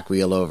lifting the back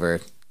wheel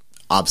over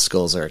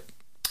obstacles or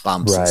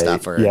bumps and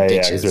stuff, or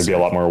ditches. Because there'd be a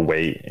lot more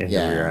weight in the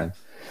rear end.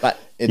 But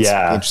it's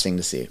interesting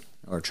to see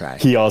or try.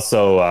 He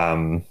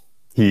also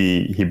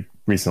he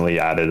recently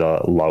added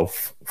a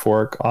loaf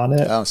fork on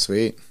it. Oh,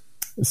 sweet.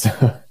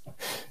 So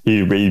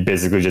he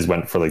basically just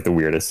went for like the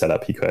weirdest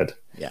setup he could.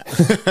 Yeah.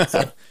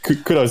 So,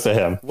 kudos to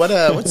him.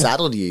 What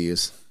saddle do you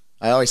use?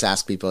 I always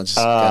ask people. Just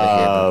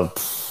gotta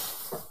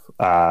hear.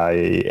 I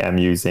am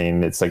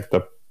using, it's like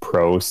the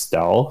Pro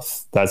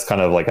Stealth. That's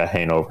kind of like a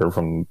hangover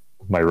from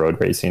my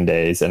road racing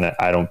days, and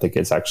I don't think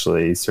it's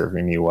actually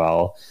serving me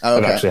well. Oh,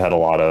 okay. I've actually had a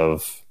lot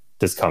of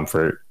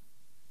discomfort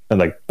and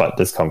like butt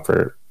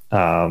discomfort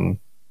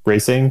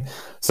racing,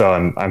 so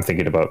I'm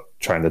thinking about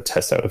trying to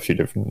test out a few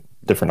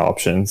different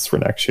options for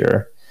next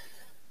year.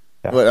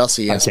 What else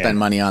are you gonna spend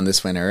money on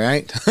this winter,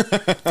 right?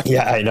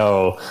 Yeah, I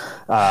know.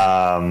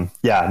 I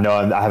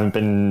haven't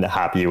been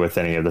happy with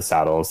any of the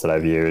saddles that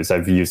I've used.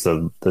 I've used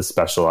the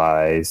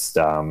Specialized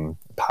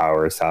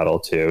power saddle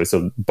too,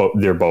 so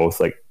they're both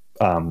like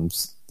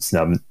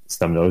snub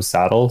nose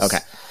saddles. Okay.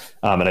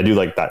 And I do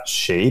like that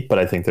shape, but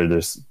I think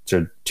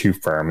they're too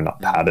firm and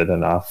not padded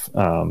enough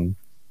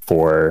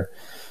for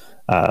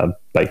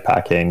bike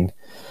packing.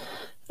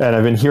 And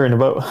I've been hearing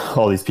about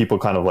all these people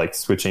kind of like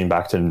switching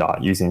back to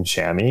not using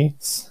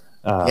chamois,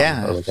 or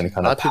like any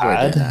kind of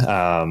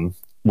pad,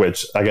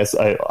 which I guess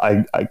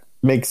I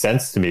makes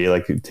sense to me.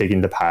 Like,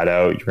 taking the pad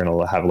out, you're going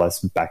to have less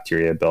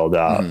bacteria build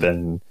up,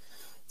 and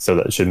so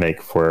that should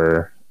make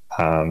for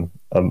a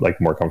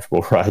like more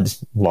comfortable ride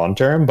long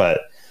term.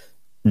 But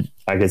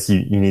I guess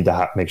you need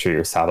to make sure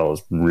your saddle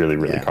is really,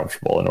 really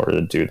comfortable in order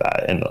to do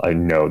that. And I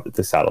know that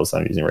the saddles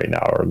I'm using right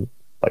now are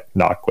like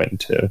not going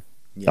to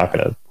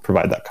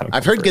provide that kind of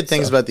I've heard good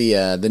things about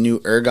the new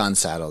Ergon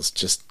saddles,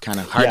 just kind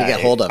of hard to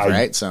get hold of,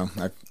 right? So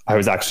I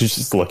was actually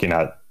just looking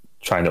at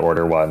trying to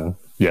order one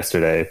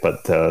yesterday,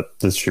 but the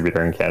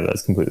distributor in Canada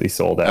is completely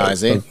sold out. Oh,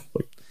 is he?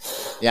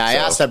 I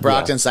asked at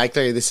Brockton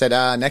Cycler. They said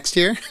next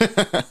year.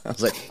 I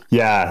was like,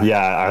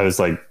 yeah. I was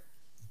like,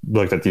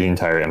 looked at the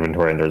entire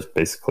inventory, and there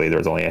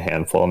was only a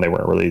handful, and they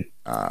weren't really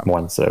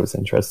ones that I was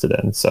interested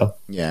in. So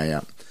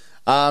yeah.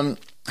 How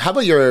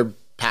about your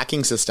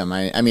packing system?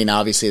 I mean,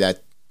 obviously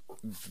that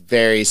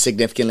varies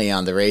significantly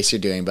on the race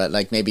you're doing, but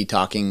like maybe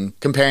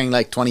comparing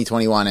like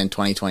 2021 and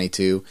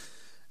 2022.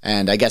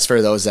 And I guess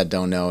for those that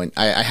don't know, and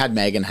I had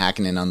Megan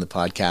Hakkinen on the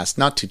podcast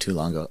not too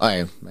long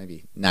ago,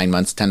 maybe 10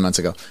 months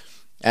ago.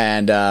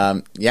 And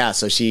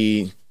so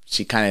she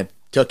kind of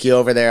took you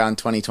over there on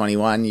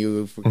 2021.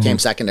 You came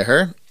second to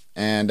her.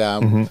 And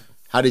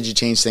how did you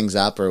change things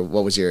up, or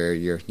what was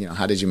your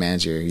how did you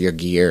manage your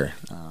gear?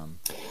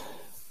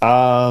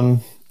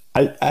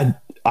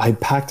 I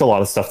packed a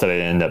lot of stuff that I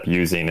ended up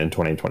using in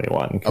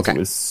 2021 because it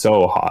was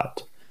so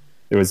hot.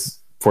 It was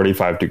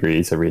 45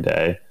 degrees every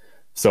day.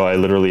 So I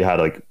literally had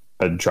like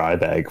a dry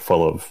bag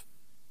full of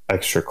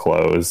extra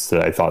clothes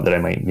that I thought that I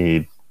might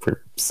need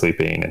for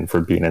sleeping and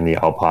for being in the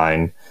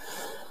Alpine.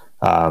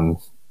 And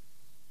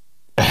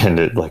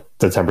it, like,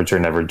 the temperature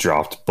never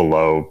dropped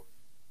below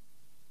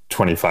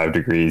 25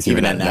 degrees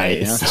even at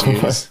night.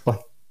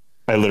 So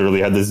I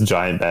literally had this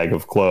giant bag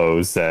of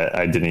clothes that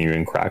I didn't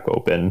even crack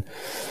open.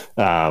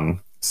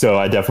 So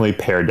I definitely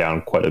pared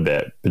down quite a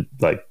bit,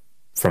 like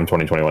from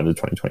 2021 to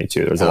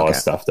 2022. There's a lot of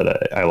stuff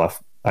that I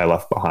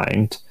left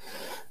behind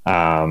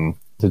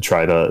to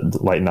try to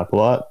lighten up a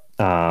lot.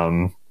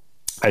 I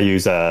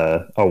use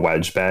a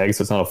wedge bag,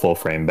 so it's not a full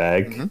frame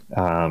bag.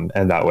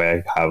 And that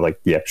way I have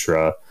like the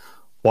extra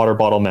water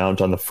bottle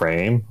mount on the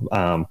frame,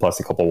 plus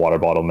a couple water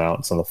bottle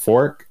mounts on the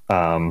fork.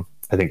 I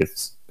think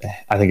it's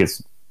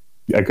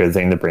a good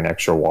thing to bring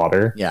extra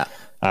water. Yeah.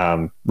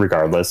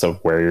 Regardless of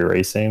where you're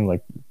racing,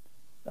 like,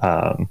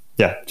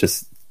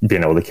 just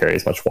being able to carry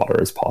as much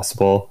water as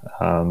possible.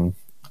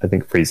 I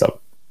think frees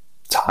up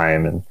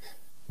time, and,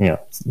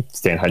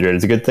 staying hydrated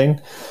is a good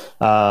thing.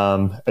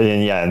 And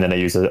then I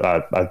use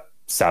a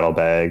saddle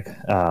bag,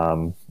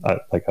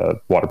 like a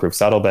waterproof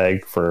saddle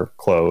bag for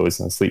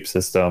clothes and sleep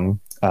system.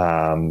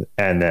 And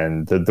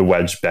then the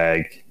wedge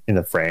bag in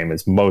the frame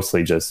is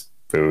mostly just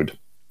food.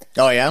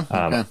 Oh yeah.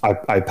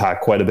 I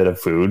pack quite a bit of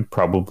food,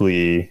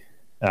 probably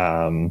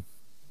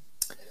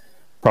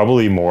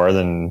more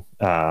than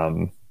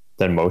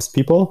most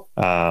people.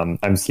 I'm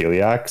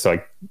celiac, so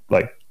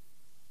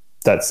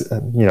that's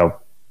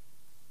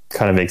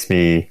kind of makes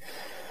me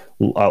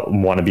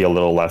want to be a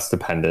little less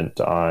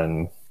dependent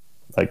on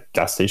like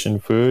gas station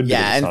food.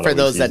 Yeah, and for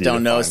those that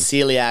don't know,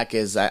 celiac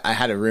is, I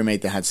had a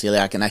roommate that had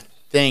celiac, and I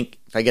think,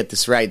 if I get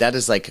this right, that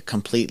is like a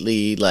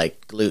completely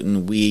like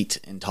gluten, wheat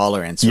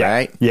intolerance,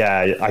 right?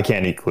 Yeah, I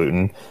can't eat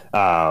gluten.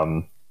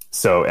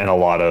 So, and a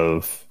lot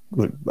of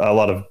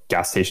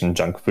gas station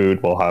junk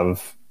food will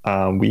have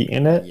wheat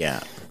in it.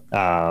 Yeah.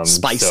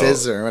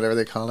 Spices or whatever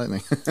they call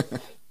it.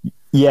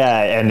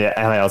 Yeah, and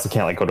I also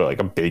can't like go to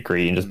like a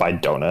bakery and just buy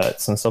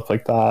donuts and stuff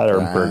like that, or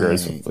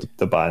burgers with like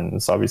the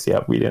buns obviously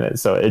have wheat in it.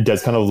 So it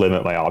does kind of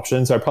limit my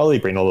options. So I probably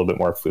bring a little bit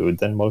more food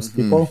than most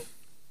people.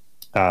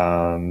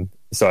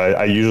 So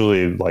I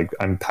usually, like,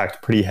 I'm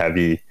packed pretty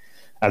heavy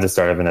at the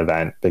start of an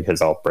event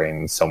because I'll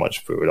bring so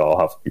much food. I'll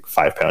have like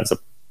 5 pounds of,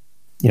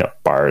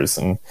 bars,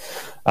 and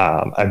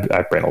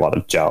I bring a lot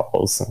of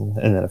gels and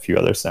then a few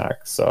other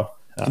snacks. So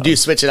do you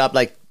switch it up?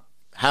 Like,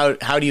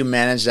 how do you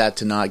manage that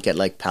to not get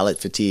like palate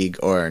fatigue,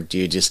 or do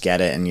you just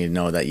get it and you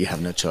know that you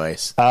have no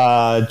choice?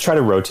 Try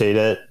to rotate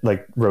it,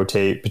 like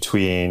rotate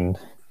between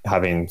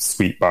having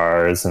sweet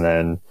bars and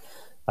then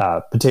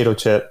potato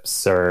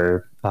chips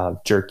or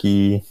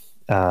jerky,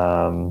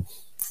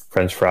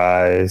 French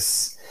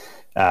fries,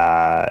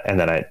 and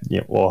then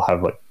we'll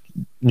have like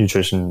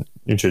nutritional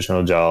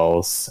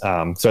gels.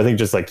 So I think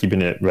just like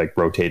keeping it like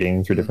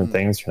rotating through different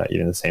things, you're not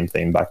eating the same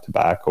thing back to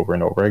back over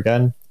and over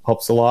again,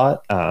 helps a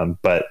lot.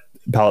 But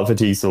palate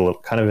fatigue is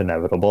kind of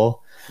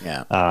inevitable.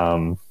 Yeah.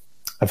 I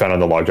found on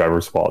the log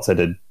drivers waltz,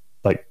 that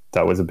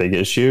was a big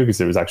issue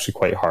because it was actually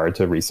quite hard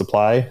to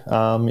resupply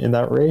in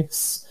that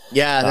race.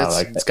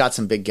 Yeah, it's got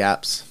some big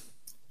gaps.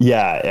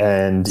 Yeah,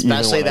 and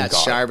especially that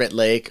Charbet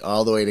Lake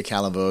all the way to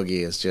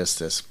Calabogie is just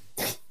this.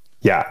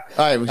 Yeah.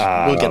 All right,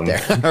 we'll get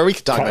there. Or we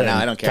can talk about it now.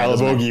 I don't care.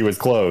 Calabogie was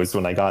closed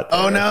when I got there.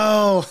 Oh,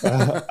 no.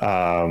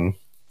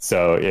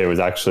 So it was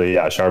actually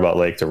Charbet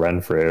Lake to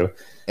Renfrew.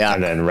 Yeah.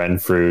 And then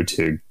Renfrew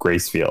to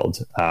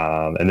Gracefield.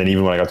 And then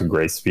even when I got to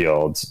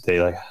Gracefield, they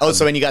like... Oh,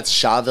 so when you got to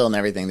Shawville and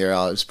everything, it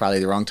was probably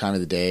the wrong time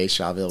of the day.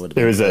 Shawville would have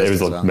been... It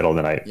was like middle of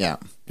the night. Yeah.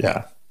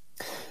 Yeah.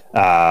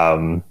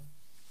 And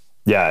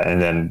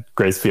then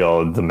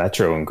Gracefield, the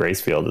Metro in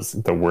Gracefield is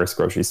the worst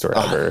grocery store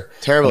ever.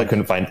 Terrible. And I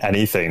couldn't find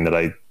anything that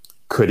I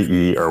could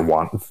eat or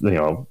want,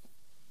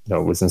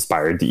 was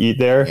inspired to eat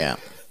there. Yeah.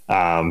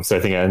 So I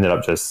think I ended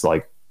up just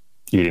like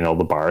eating all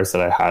the bars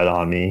that I had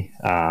on me.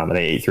 And I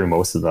ate through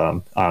most of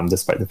them,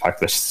 despite the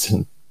fact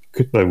that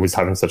I was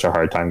having such a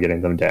hard time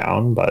getting them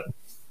down. But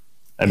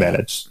I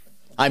managed.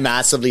 I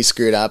massively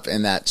screwed up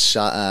in that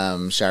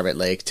Sharbot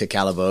Lake to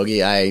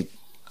Calabogie.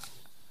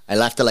 I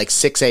left at like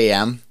 6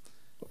 a.m.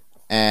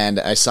 and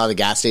I saw the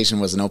gas station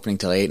wasn't opening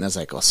till 8, and I was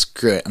like, well,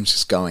 screw it, I'm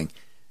just going.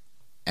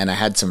 And I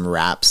had some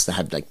wraps that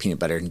had like peanut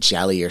butter and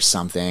jelly or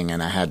something,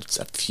 and I had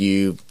a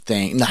few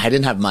things. No, I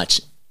didn't have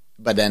much,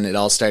 but then it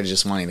all started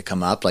just wanting to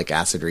come up, like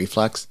acid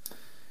reflux.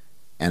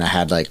 And I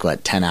had like,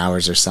 10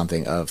 hours or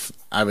something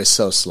I was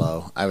so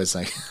slow. I was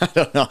like, I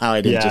don't know how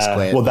I didn't just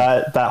quit. Well,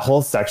 that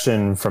whole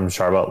section from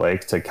Sharbot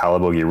Lake to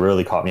Calabogie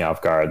really caught me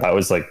off guard. That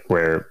was like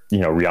where,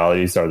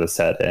 reality started to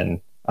set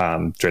in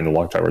during the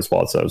long drive as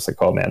well. So I was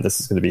like, oh man, this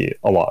is going to be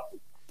a lot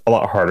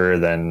harder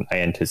than I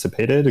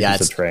anticipated, because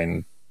the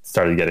terrain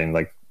started getting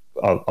like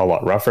a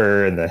lot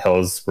rougher, and the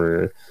hills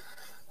were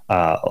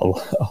a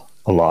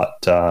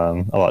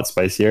lot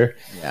spicier.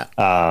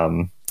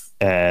 Yeah.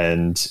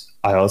 And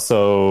I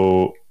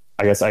also,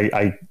 I guess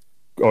I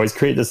always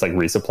create this like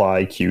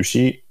resupply queue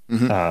sheet,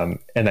 and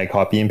I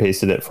copy and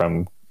pasted it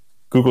from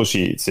Google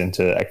Sheets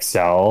into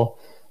Excel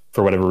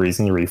for whatever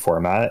reason to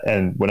reformat.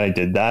 And when I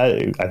did that,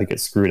 I think it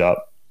screwed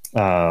up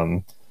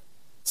some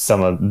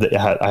of the,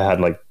 I had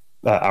like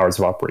hours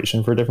of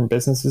operation for different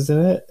businesses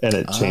in it, and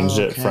it changed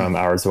it from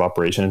hours of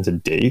operation into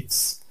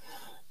dates.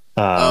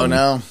 Oh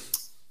no.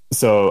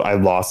 So I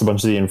lost a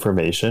bunch of the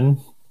information.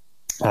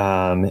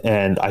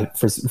 And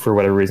for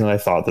whatever reason, I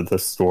thought that the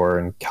store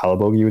in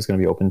Calabogie was going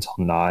to be open till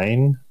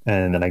 9.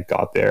 And then I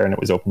got there and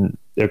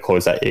it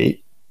closed at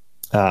 8.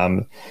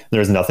 There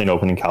was nothing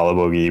open in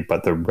Calabogie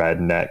but the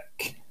Redneck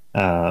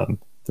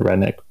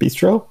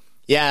Bistro.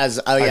 Yeah.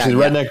 The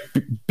Redneck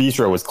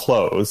Bistro was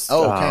closed.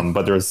 Oh, okay.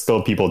 But there was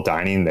still people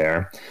dining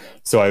there.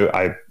 So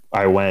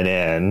I went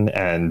in,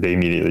 and they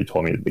immediately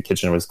told me that the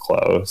kitchen was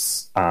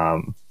closed.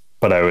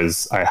 But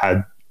I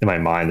had in my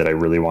mind that I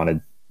really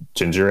wanted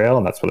ginger ale,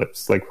 and that's what I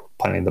was like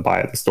planning to buy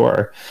at the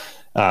store.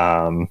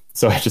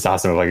 So I just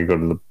asked them if I could go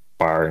to the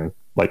bar and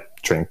like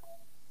drink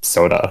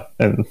soda,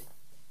 and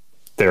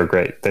they were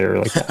great. They were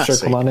like, yeah, sure,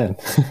 come on in.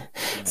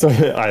 So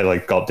I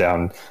like gulped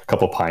down a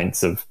couple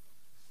pints of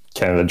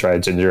Canada Dry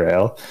ginger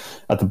ale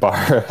at the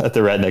bar at the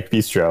Redneck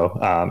Bistro,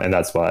 and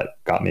that's what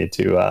got me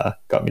to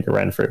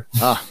Renfrew.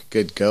 Oh,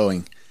 good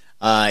going.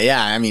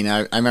 I mean,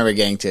 I remember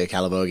getting to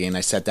Calabogie, and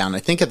I sat down, I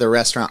think, at the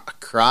restaurant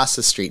across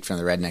the street from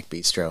the Redneck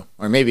Bistro,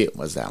 or maybe it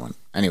was that one.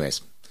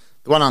 Anyways,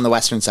 the one on the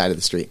western side of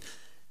the street.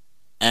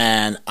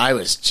 And I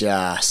was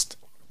just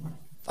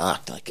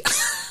fucked. Like,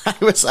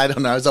 I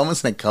don't know, I was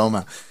almost in a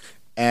coma.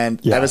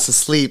 And I was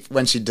asleep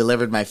when she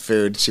delivered my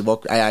food. She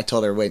woke. I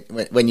told her, wait,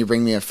 when you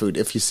bring me a food,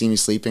 if you see me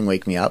sleeping,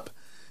 wake me up.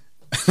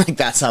 Like,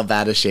 that's how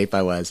bad a shape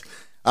I was.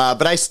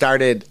 But I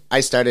started in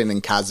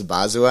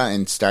Casabazua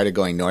and started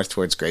going north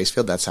towards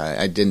Gracefield. That's how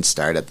I didn't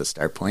start at the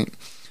start point.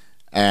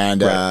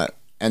 And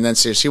and then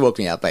so she woke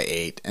me up by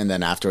 8, and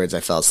then afterwards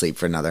I fell asleep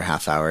for another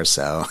half hour.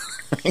 So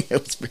it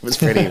was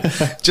pretty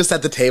just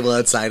at the table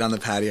outside on the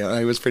patio.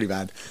 It was pretty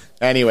bad.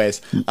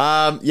 Anyways,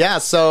 I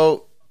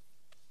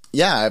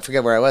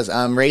forget where I was.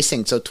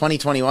 Racing. So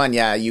 2021,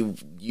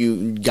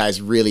 you guys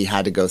really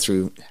had to go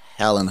through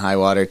hell and high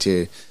water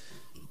to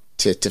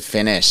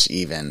finish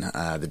even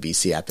the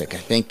BC Epic. I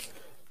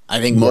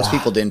think most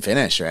people didn't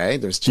finish,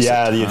 right? There's just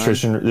the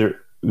attrition there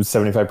was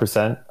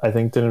 75%, I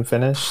think, didn't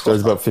finish. There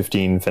was about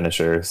 15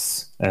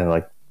 finishers and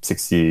like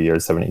 60 or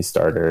 70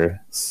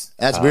 starters.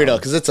 That's brutal,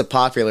 because it's a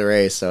popular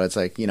race, so it's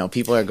like,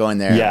 people are going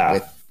there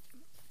with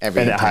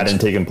every intention. It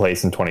hadn't taken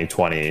place in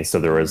 2020, so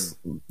there was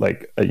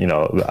like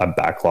a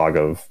backlog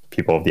of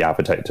people with the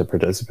appetite to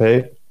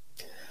participate.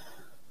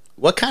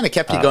 What kind of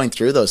kept you going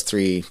through those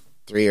three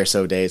or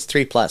so days?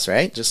 3+,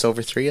 right? Just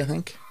over 3, I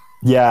think.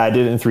 Yeah, I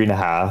did it in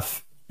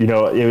 3.5.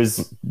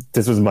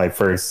 This was my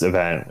first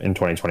event in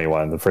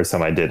 2021, the first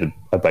time I did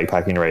a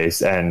bikepacking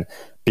race, and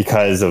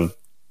because of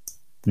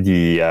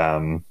the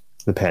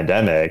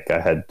pandemic, I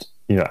had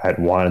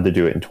wanted to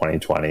do it in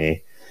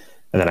 2020,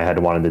 and then I had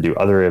wanted to do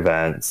other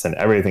events, and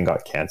everything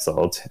got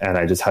canceled, and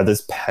I just had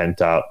this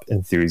pent up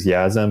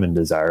enthusiasm and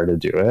desire to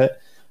do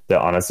it that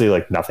honestly,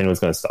 like, nothing was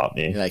going to stop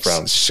me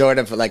from short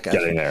of like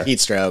a heat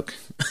stroke.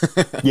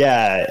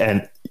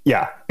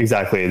 Yeah,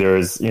 exactly. There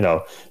was,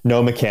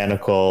 no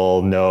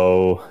mechanical,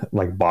 no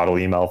like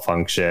bodily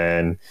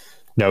malfunction,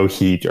 no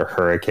heat or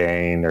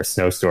hurricane or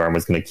snowstorm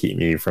was going to keep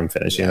me from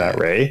finishing that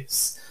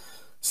race.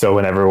 So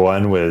when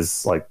everyone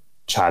was like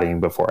chatting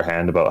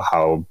beforehand about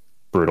how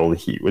brutal the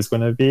heat was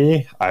going to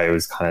be, I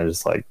was kind of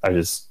just like, I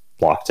just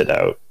blocked it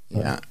out.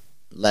 Yeah.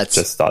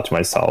 Just thought to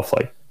myself,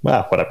 like,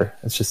 well, whatever.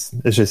 It's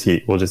just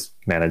heat. We'll just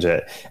manage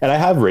it. And I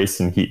have raced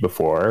in heat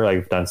before.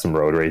 I've done some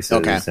road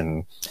races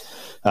in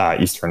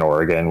Eastern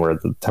Oregon where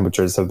the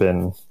temperatures have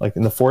been like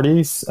in the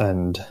 40s,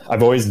 and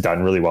I've always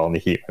done really well in the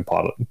heat.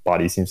 My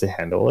body seems to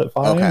handle it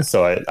fine. Okay.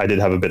 So I did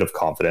have a bit of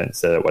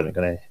confidence that it wasn't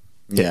going to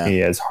hit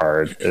me as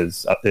hard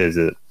as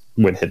it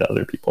would hit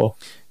other people.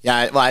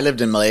 Yeah. Well, I lived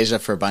in Malaysia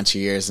for a bunch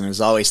of years, and it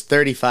was always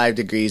 35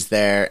 degrees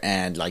there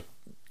and like,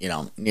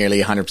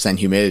 nearly 100%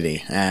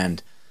 humidity.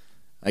 And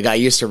I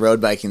got used to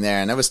road biking there,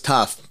 and it was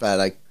tough, but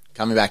like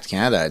coming back to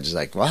Canada, just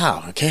like,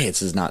 wow, okay,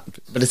 this is not,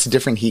 but it's a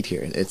different heat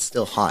here. It's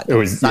still hot. It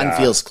was, the sun yeah.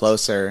 feels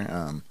closer.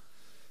 So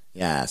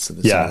there's some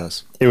of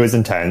those. It was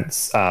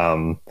intense.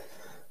 I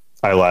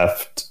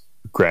left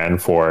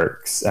Grand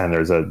Forks, and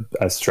there's a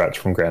stretch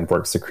from Grand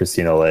Forks to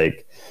Christina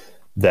Lake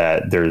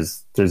that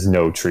there's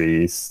no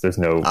trees, there's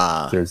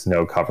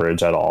no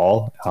coverage at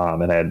all.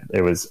 And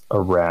it was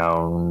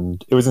in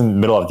the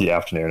middle of the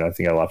afternoon. I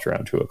think I left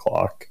around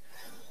 2:00.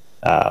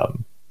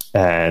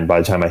 And by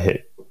the time I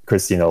hit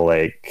Christina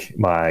Lake,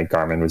 my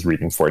Garmin was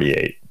reading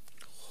 48.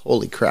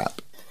 Holy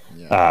crap.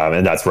 Yeah.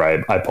 And that's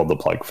where I pulled the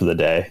plug for the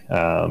day.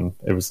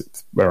 It was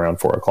around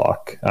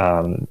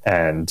 4:00.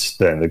 And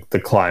then the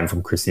climb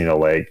from Christina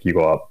Lake, you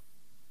go up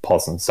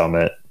Paulson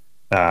Summit,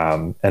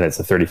 and it's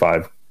a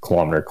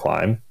 35-kilometer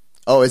climb.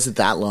 Oh, is it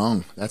that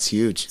long? That's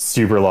huge.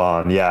 Super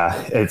long.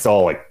 Yeah. It's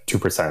all like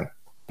 2%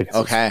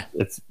 because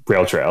it's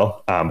rail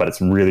trail, but it's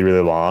really,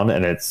 really long.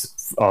 And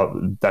it's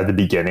at the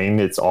beginning,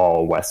 it's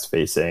all west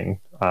facing,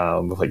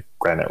 with like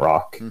granite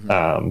rock.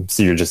 Mm-hmm.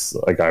 So you're just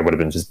like, I would have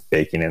been just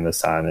baking in the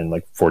sun in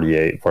like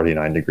 48,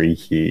 49 degree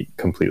heat,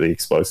 completely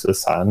exposed to the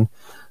sun.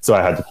 So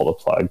I had to pull the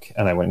plug,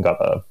 and I went and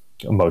got a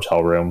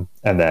motel room,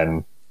 and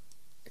then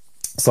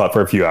slept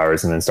for a few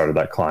hours, and then started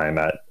that climb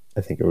at,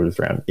 I think it was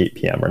around 8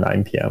 p.m. or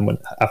 9 p.m.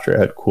 after it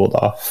had cooled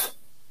off.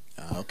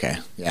 Okay.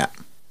 Yeah.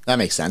 That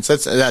makes sense.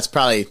 That's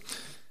probably,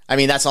 I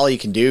mean, that's all you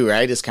can do,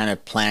 right? Is kind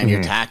of plan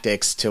your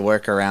tactics to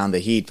work around the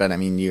heat. But I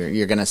mean,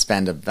 you're going to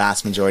spend a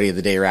vast majority of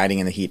the day riding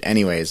in the heat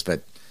anyways,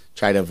 but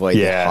try to avoid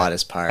the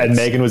hottest parts. And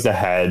Megan was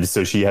ahead,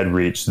 so she had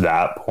reached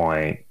that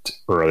point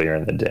earlier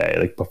in the day,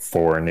 like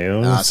before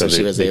noon. So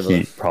she was able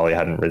heat probably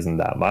hadn't risen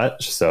that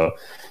much. So,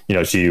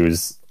 she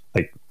was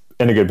like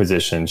in a good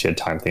position. She had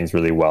timed things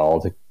really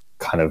well to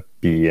kind of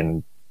be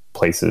in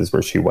places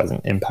where she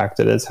wasn't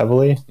impacted as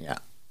heavily. Yeah.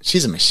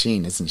 She's a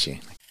machine, isn't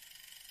she?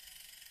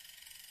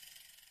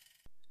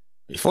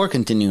 Before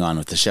continuing on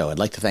with the show, I'd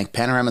like to thank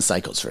Panorama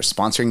Cycles for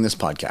sponsoring this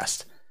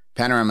podcast.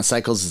 Panorama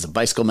Cycles is a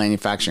bicycle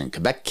manufacturer in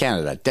Quebec,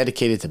 Canada,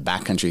 dedicated to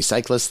backcountry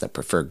cyclists that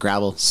prefer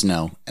gravel,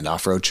 snow, and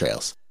off-road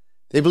trails.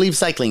 They believe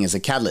cycling is a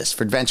catalyst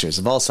for adventures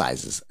of all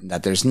sizes, and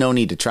that there's no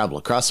need to travel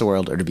across the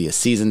world or to be a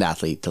seasoned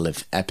athlete to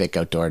live epic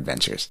outdoor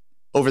adventures.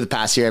 Over the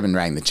past year, I've been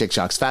riding the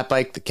Chick-Shox Fat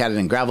Bike, the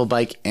Katahdin Gravel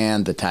Bike,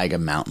 and the Taiga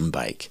Mountain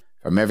Bike.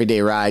 From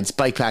everyday rides,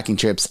 bikepacking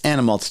trips, and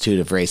a multitude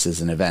of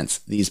races and events,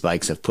 these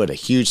bikes have put a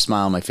huge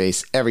smile on my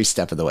face every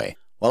step of the way,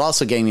 while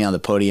also getting me on the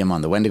podium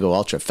on the Wendigo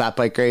Ultra Fat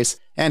Bike Race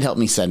and helped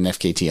me set an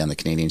FKT on the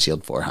Canadian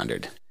Shield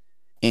 400.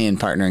 In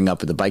partnering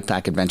up with the Bike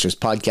Pack Adventures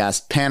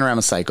podcast,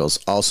 Panorama Cycles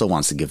also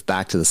wants to give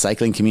back to the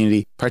cycling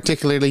community,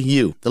 particularly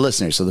you, the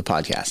listeners of the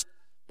podcast.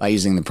 By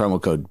using the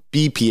promo code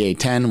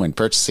BPA10 when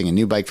purchasing a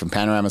new bike from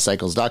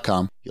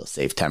panoramacycles.com, you'll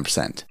save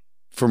 10%.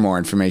 For more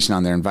information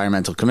on their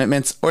environmental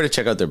commitments or to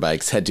check out their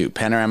bikes, head to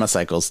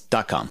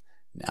panoramacycles.com.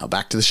 Now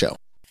back to the show.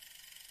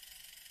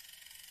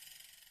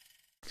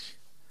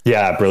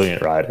 Yeah,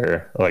 brilliant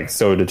rider. Like,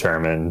 so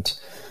determined.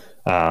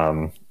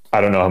 I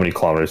don't know how many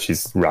kilometers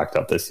she's racked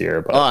up this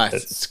year, but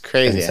it's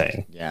crazy.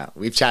 Insane. Yeah,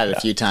 we've chatted a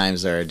few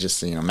times or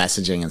just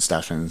messaging and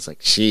stuff, and it's like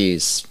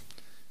she's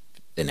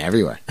been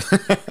everywhere.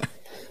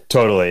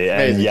 Totally.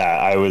 And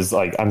I was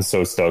like, I'm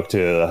so stoked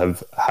to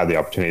have had the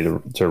opportunity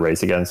to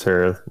race against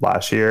her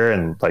last year,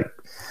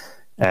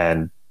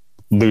 and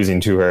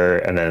losing to her,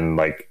 and then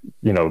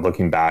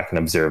looking back and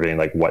observing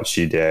like what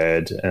she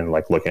did, and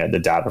like looking at the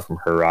data from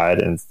her ride,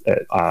 and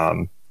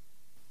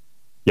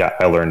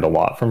I learned a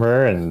lot from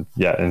her, and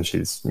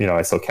she's,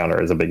 I still count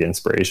her as a big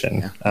inspiration.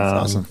 Yeah,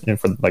 that's awesome. And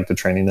for like the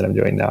training that I'm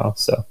doing now.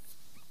 So,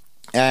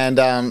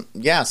 and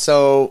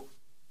so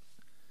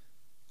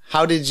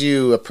how did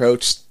you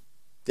approach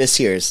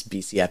this year's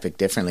BC Epic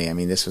differently? I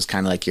mean, this was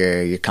kind of like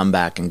your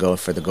comeback and go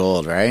for the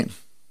gold, right?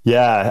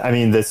 Yeah. I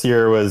mean, this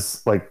year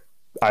was like,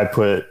 I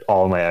put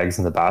all my eggs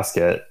in the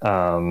basket,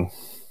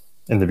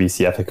 in the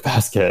BC Epic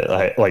basket.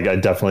 I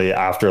definitely,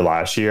 after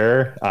last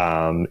year,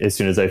 as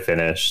soon as I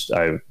finished,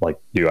 I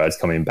knew I was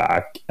coming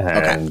back,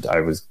 and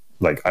I was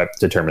I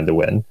determined to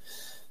win.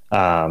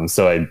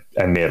 So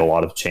I made a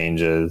lot of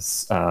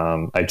changes.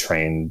 I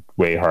trained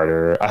way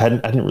harder. I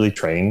didn't really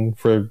train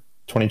for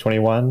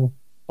 2021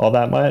 all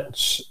that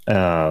much.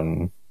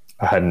 I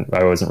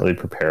wasn't really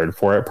prepared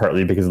for it,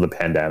 partly because of the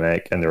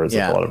pandemic, and there was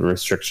a lot of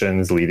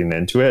restrictions leading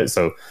into it.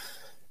 So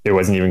it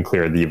wasn't even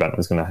clear the event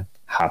was going to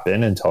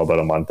happen until about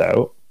a month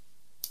out.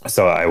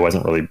 So I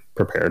wasn't really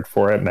prepared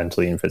for it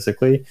mentally and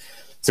physically.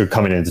 So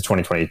coming into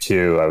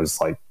 2022, I was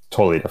like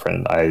totally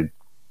different. I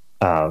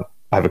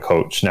have a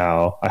coach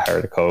now. I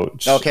hired a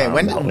coach. Okay.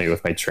 When help me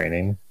with my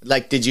training.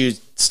 Like, did you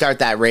start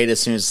that right as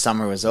soon as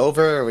summer was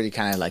over, or were you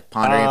kind of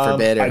pondering for a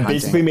bit? Or I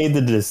basically made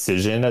the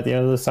decision at the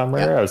end of the summer.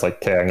 Yep. I was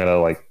like, okay, I'm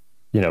going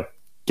to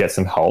get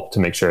some help to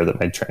make sure that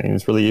my training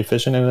is really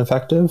efficient and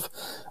effective.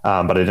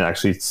 But I didn't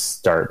actually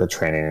start the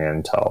training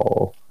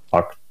until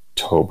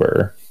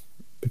October,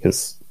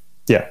 because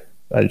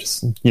I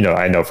just,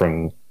 I know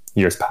from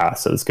years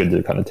past that it's good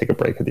to kind of take a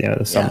break at the end of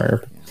the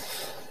summer.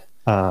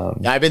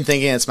 I've been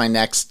thinking it's my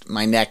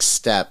next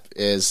step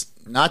is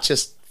not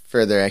just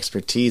further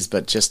expertise,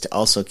 but just to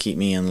also keep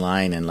me in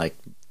line and like,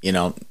 you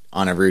know,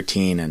 on a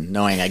routine and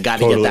knowing I got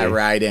to get that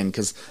ride in.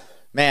 Cause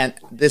man,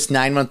 this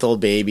 9-month-old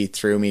baby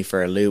threw me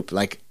for a loop.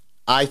 Like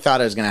I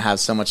thought I was going to have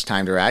so much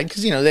time to ride.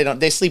 Cause you know,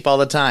 they sleep all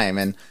the time.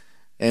 And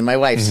my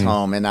wife's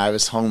home and I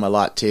was home a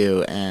lot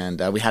too.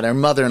 And we had our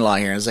mother-in-law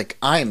here and I was like,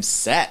 I am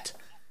set.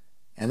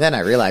 And then I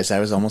realized I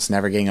was almost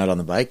never getting out on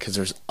the bike because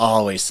there's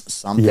always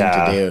something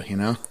to do, you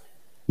know?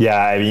 Yeah,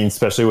 I mean,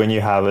 especially when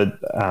you have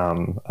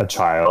a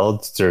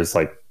child, there's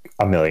like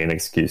a million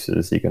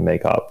excuses you can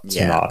make up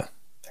to not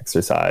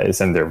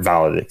exercise, and they're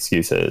valid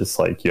excuses.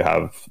 Like you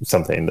have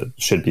something that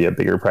should be a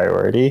bigger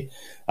priority.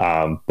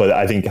 But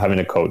I think having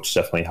a coach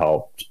definitely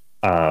helped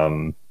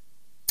me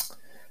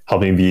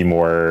be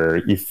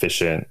more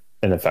efficient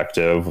and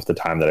effective with the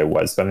time that I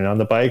was spending on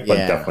the bike.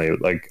 But definitely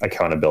like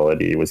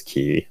accountability was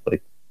key.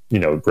 Like, you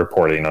know,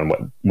 reporting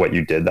on what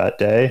you did that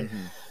day.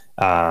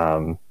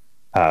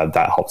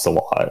 That helps a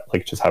lot.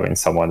 Like just having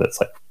someone that's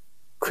like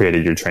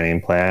created your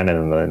training plan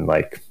and then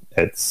like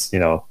it's, you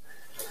know,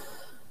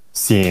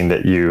 seeing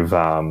that you've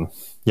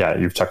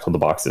checked all the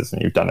boxes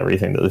and you've done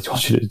everything that they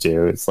told you to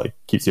do. It's like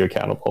keeps you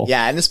accountable.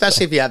 Yeah. And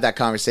especially if you have that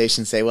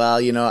conversation, say, well,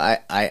 you know,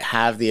 I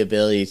have the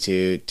ability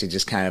to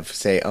just kind of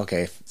say,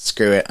 okay,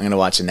 screw it. I'm going to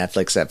watch a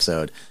Netflix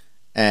episode,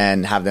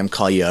 and have them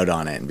call you out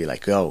on it and be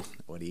like, oh,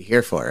 what are you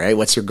here for? Right.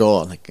 What's your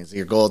goal? Like, is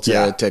your goal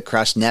to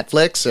crush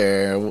Netflix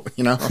or,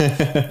 you know,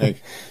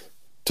 like,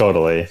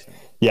 totally.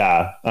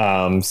 Yeah.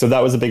 So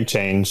that was a big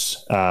change.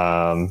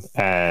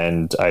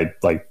 And I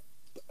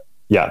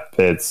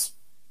it's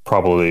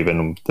probably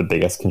been the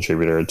biggest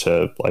contributor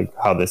to like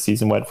how this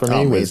season went for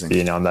me was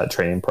being on that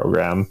training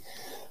program.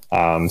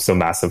 So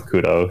massive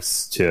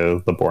kudos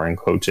to LeBoring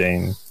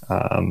Coaching.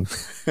 Who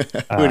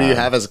do you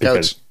have as a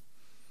coach?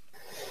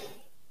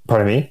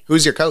 Pardon me?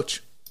 Who's your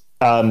coach?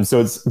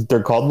 So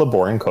they're called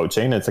LeBoring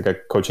Coaching. It's like a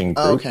coaching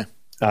group. Oh, okay.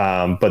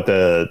 But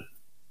the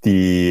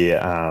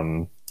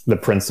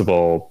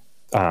principal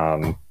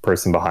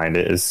person behind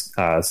it is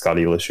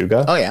Scotty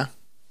Lashuga. Oh yeah.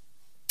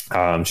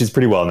 She's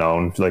pretty well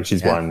known. Like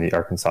she's won the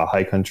Arkansas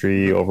High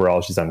Country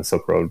overall. She's done the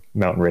Silk Road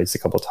Mountain Race a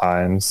couple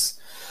times.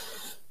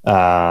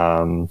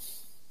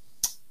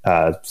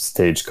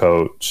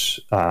 Stagecoach.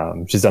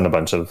 She's done a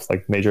bunch of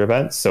like major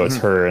events. So it's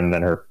her and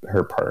then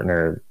her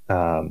partner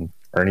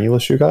Ernie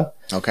Lashuga.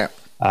 Okay.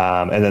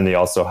 And then they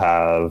also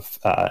have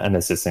an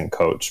assistant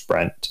coach,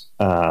 Brent.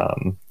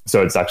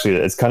 So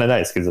it's kind of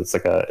nice because it's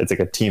like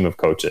a team of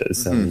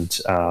coaches, and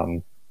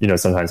you know,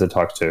 sometimes I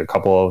talk to a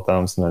couple of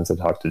them, sometimes I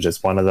talk to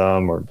just one of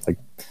them, or like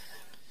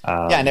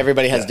and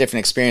everybody has different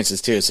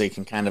experiences too, so you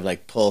can kind of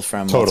like pull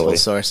from multiple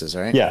sources,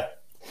 right? Yeah,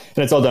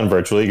 and it's all done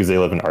virtually because they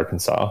live in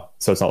Arkansas,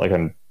 so it's not like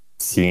I'm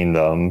seeing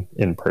them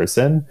in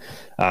person.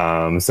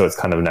 So it's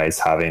kind of nice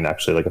having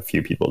actually like a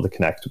few people to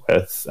connect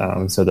with,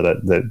 so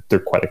that they're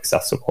quite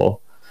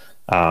accessible.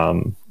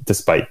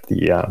 Despite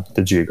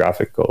the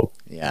geographical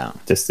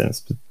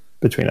distance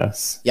between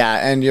us.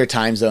 Yeah, and your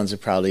time zones are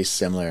probably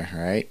similar,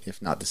 right?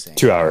 If not the same.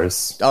 2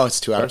 hours. Oh, it's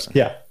 2 hours.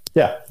 Yeah.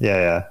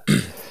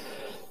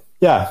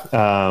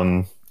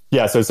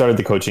 So I started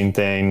the coaching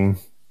thing.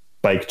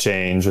 Bike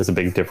change was a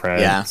big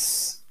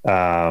difference.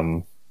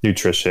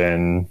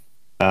 Nutrition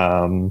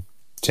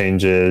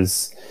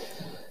changes.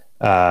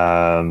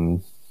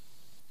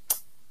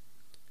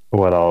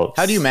 What else?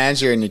 How do you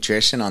manage your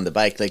nutrition on the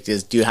bike? Like,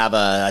 do you have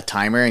a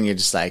timer and you're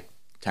just like,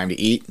 time to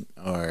eat?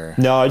 Or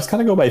no, I just kind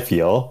of go by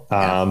feel.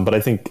 But I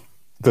think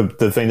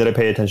the thing that I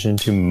pay attention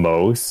to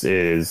most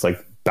is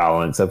like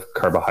balance of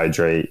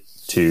carbohydrate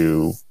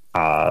to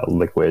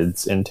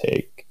liquids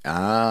intake.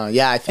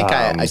 I think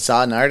I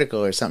saw an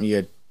article or something you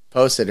had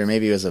posted, or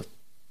maybe it was a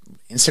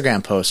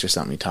Instagram post or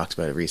something. You talked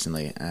about it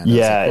recently. And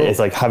it's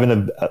like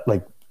having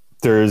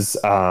there's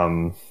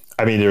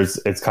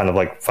it's kind of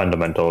like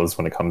fundamentals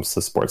when it comes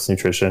to sports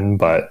nutrition,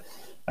 but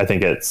I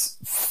think it's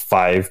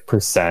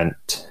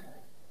 5%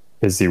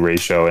 is the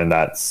ratio, and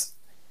that's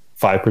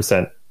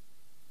 5%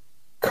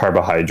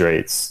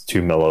 carbohydrates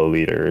to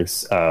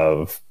milliliters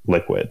of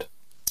liquid.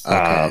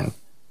 Okay.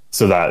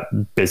 So that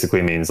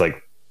basically means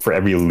like for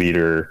every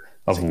liter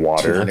of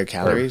water, 200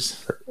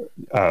 calories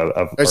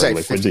of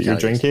liquid that you're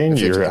drinking,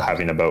 you're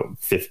having about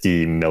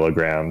 50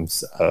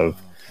 milligrams of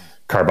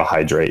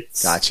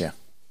carbohydrates. Gotcha.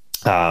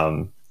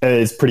 And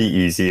it's pretty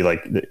easy.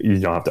 Like you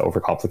don't have to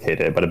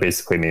overcomplicate it, but it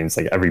basically means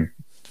like every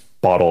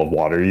bottle of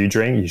water you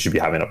drink, you should be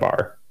having a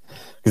bar,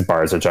 because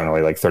bars are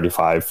generally like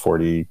 35,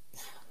 40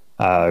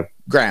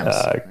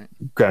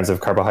 grams of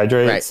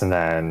carbohydrates. Right. And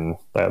then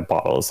the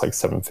bottle is like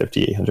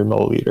 750, 800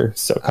 milliliters.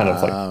 So it kind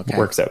of like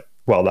works out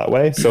well that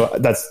way. So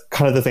that's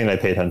kind of the thing I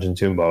pay attention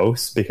to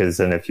most, because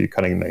then if you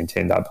kind of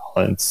maintain that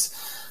balance,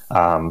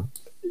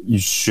 you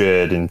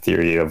should, in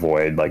theory,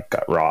 avoid like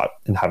gut rot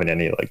and having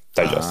any like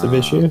digestive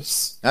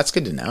issues. That's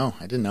good to know.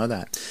 I didn't know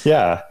that.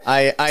 Yeah.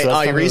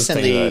 I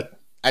recently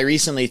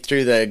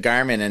threw the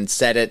Garmin and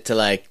set it to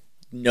like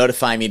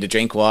notify me to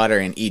drink water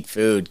and eat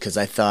food, because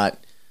I thought,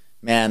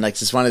 man,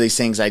 like it's one of these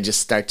things I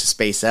just start to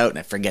space out and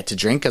I forget to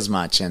drink as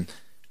much.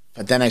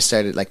 But then I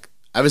started like,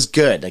 I was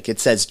good. Like it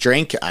says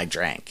drink, I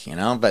drank,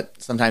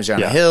 but sometimes you're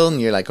on a hill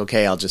and you're like,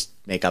 okay, I'll just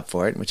make up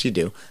for it, which you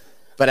do.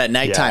 But at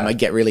nighttime, I'd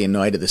get really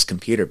annoyed at this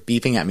computer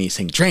beeping at me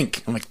saying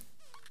drink. I'm like,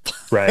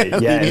 right. Yeah.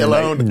 Leave me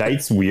alone.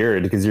 Night's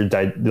weird because you're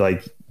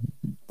like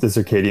the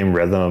circadian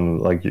rhythm,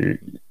 like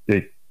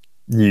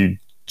you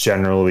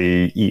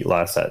generally eat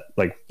less at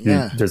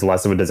there's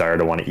less of a desire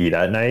to want to eat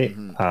at night.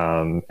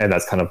 And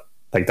that's kind of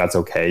like, that's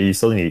okay. You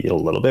still need to eat a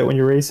little bit when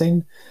you're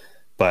racing,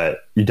 but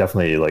you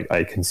definitely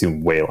I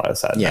consume way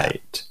less at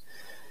night.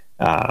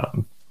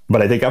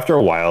 But I think after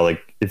a while,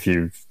 like if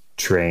you've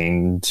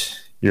trained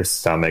your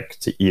stomach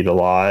to eat a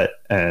lot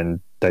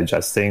and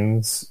digest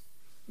things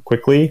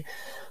quickly,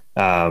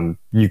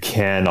 you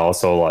can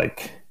also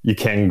you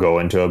can go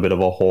into a bit of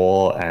a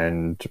hole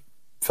and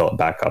fill it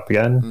back up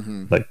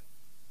again. Like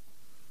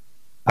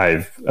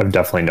I've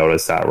definitely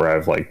noticed that where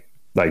I've like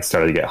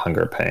started to get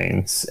hunger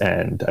pains,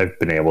 and I've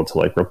been able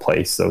to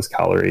replace those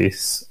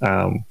calories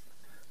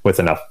with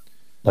enough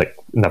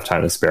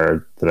time to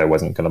spare that I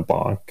wasn't going to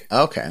bonk.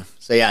 Okay.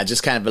 So yeah,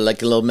 just kind of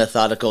like a little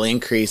methodical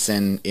increase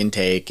in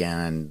intake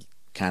and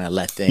kind of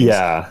let things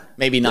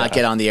maybe not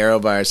get on the aero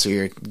bar, so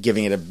you're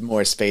giving it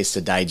more space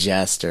to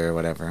digest or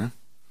whatever.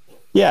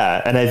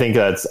 Yeah, and I think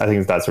that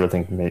sort of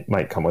thing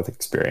might come with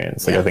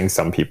experience. I think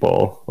some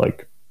people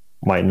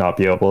might not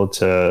be able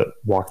to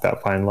walk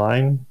that fine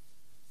line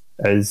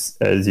as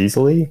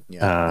easily.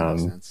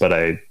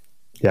 But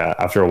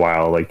after a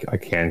while, I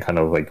can kind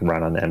of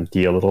run on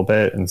empty a little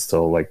bit and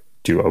still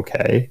do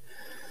okay.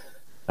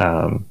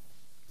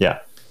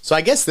 So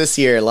I guess this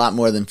year a lot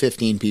more than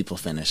 15 people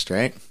finished,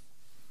 right?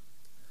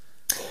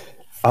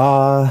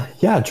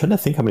 I'm trying to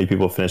think how many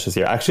people finished this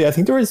year. Actually, I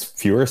think there was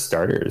fewer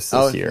starters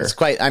this year. It's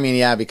quite,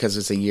 because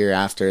it's a year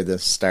after the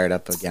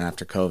startup again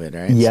after COVID,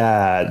 right?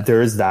 Yeah,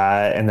 there's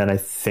that. And then I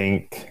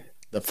think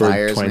the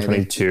fires,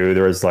 2022, maybe?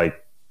 There was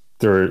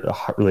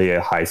really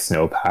a high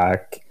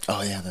snowpack.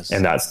 Oh yeah.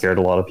 And that scared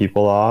a lot of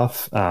people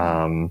off.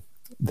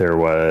 There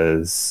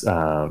was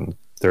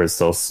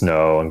still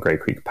snow on Grey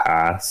Creek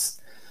Pass.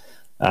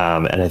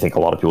 And I think a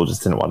lot of people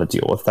just didn't want to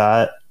deal with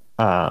that.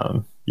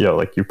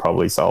 You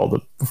probably saw all the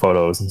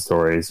photos and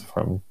stories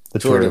from the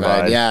Tour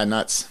Divide. Yeah,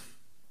 nuts.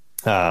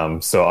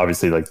 So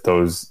obviously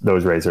those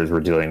racers were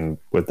dealing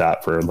with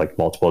that for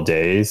multiple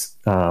days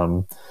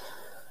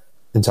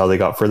until they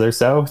got further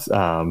south.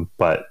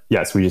 But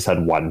yes, we just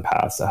had one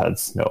pass that had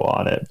snow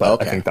on it.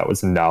 But I think that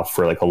was enough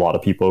for a lot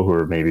of people who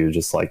were maybe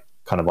just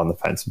kind of on the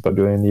fence about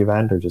doing the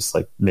event, or just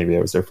maybe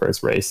it was their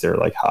first race. They're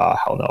like,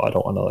 hell no, I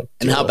don't want to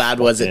And how bad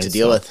was it to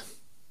deal with?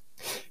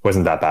 It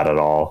wasn't that bad at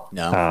all.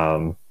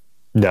 No.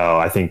 No,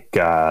 I think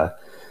going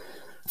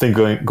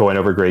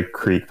over Great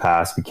Creek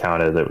Pass, we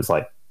counted it was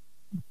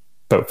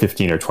about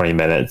 15 or 20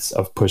 minutes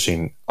of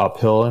pushing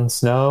uphill in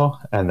snow,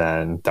 and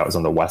then that was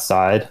on the west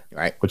side,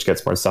 right, which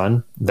gets more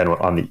sun. Then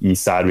on the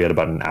east side, we had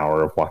about an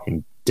hour of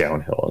walking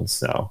downhill in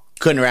snow.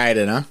 Couldn't ride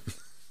it, huh?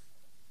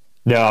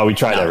 No, we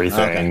tried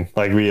everything.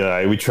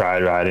 Okay. We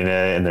tried riding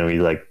it, and then we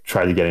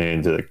tried to get it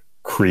into the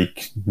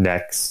creek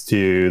next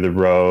to the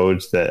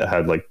road that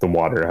had the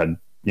water had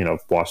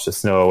washed the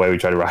snow away. We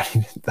tried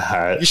riding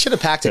that. You should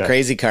have packed a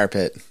crazy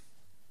carpet.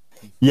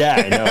 Yeah,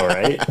 I know,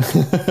 right?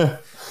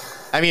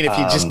 If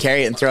you just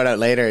carry it and throw it out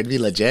later, it'd be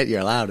legit.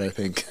 You're allowed, I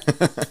think.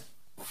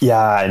 Yeah,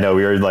 I know.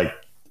 We were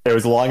it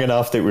was long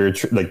enough that we were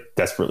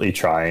desperately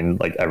trying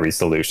every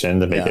solution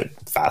to make it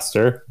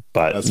faster,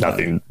 but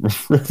nothing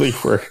really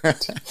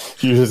worked.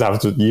 You just have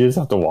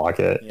to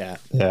walk it.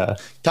 Yeah.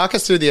 Talk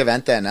us through the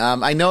event then.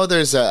 I know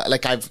there's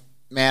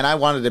I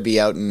wanted to be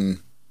out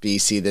in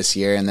BC this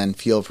year, and then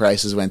fuel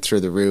prices went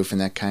through the roof,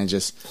 and that kind of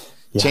just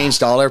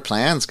changed all our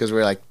plans, because we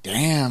were like,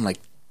 damn,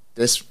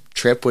 this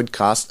trip would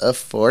cost a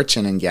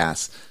fortune in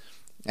gas.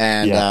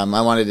 And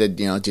I wanted to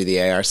do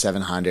the AR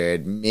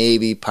 700,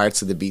 maybe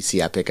parts of the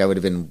BC Epic. I would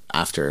have been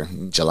after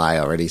July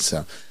already,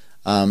 so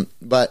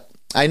but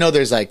I know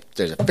there's a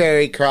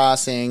ferry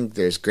crossing,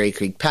 there's Grey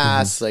Creek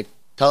Pass.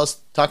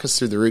 Talk us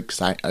through the route,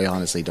 because I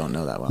honestly don't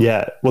know that well.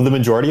 Yeah, well, the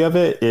majority of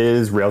it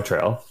is rail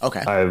trail. Okay.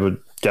 I would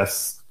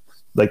guess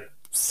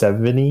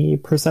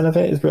 70% of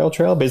it is rail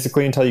trail,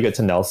 basically, until you get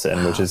to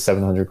Nelson, which is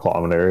 700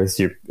 kilometers.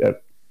 You're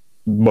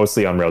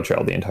mostly on rail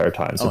trail the entire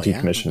time. So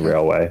decommissioned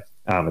railway.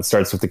 It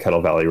starts with the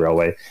Kettle Valley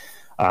Railway.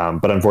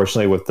 But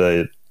unfortunately, with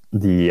the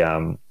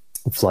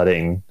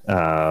flooding,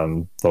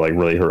 the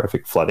really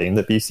horrific flooding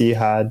that BC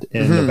had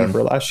in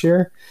November last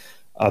year,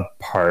 a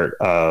part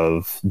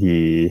of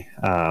the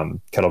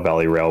Kettle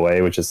Valley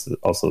Railway, which is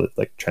also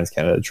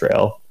Trans-Canada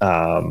Trail,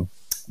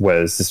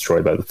 was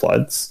destroyed by the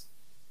floods.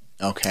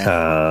 Okay.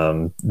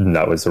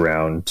 That was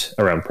around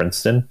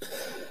Princeton.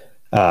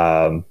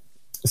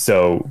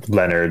 So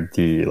Leonard,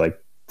 the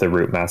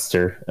route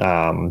master,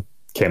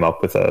 came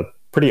up with a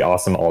pretty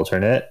awesome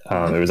alternate.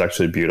 It was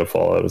actually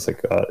beautiful. It was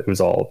it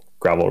was all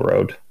gravel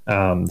road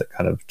that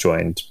kind of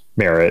joined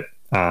Merritt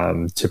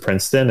to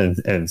Princeton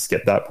and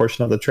skipped that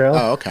portion of the trail.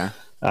 Oh, okay.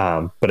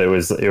 But it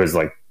was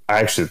I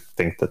actually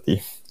think that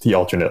the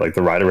alternate,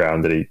 the ride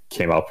around that he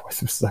came up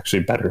with, was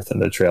actually better than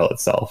the trail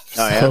itself.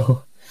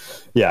 Oh,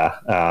 yeah.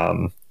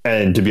 Yeah.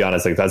 And to be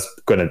honest, like that's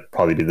going to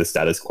probably be the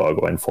status quo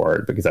going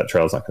forward because that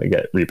trail is not going to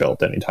get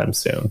rebuilt anytime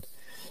soon,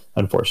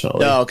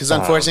 unfortunately. No, because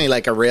unfortunately,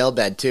 like a rail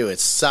bed too,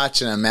 it's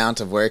such an amount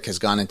of work has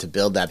gone into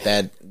build that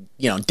bed,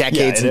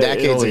 decades and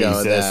decades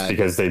ago.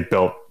 Because they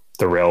built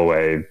the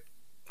railway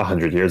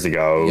 100 years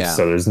ago,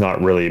 so there's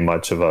not really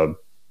much of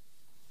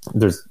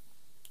there's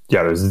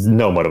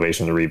no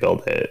motivation to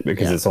rebuild it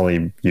because it's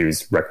only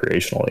used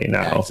recreationally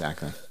now. Yeah,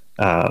 exactly.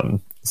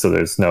 So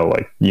there's no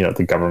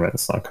the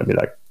government's not going to be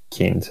that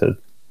keen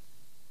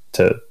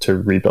to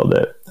rebuild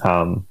it.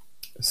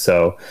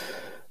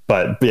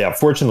 But yeah,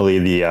 fortunately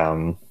the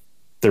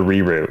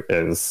reroute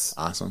is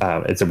awesome.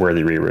 It's a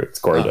worthy reroute. It's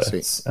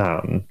gorgeous.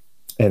 And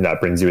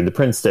that brings you into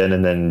Princeton,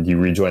 and then you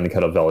rejoin the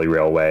Kettle Valley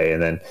Railway,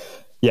 and then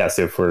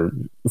so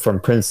from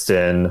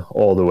Princeton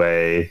all the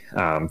way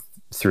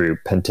through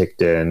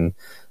Penticton,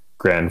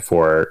 Grand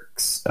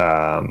Forks,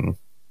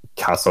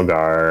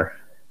 Castlegar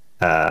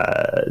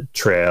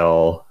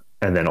Trail,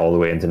 and then all the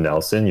way into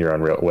Nelson, you're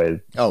on railway.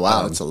 Oh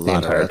wow, that's a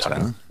lot of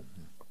time.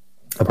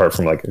 Apart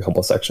from like a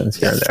couple sections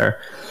here and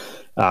there.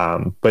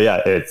 But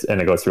yeah,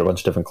 it goes through a bunch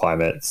of different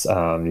climates.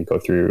 You go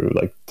through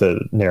like the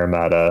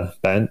Naramata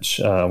Bench,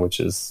 which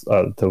is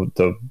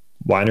the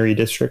winery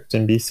district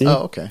in BC.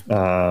 Oh, okay.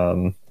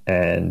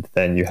 And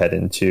then you head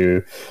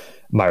into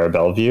Myra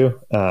Bellevue,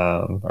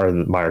 or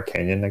the Myra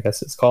Canyon, I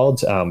guess it's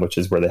called, which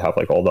is where they have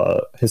like all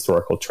the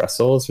historical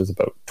trestles. There's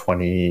about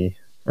 20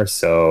 or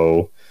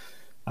so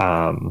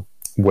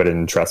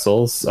wooden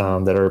trestles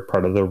that are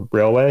part of the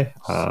railway,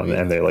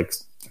 and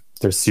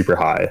they're super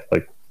high,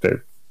 like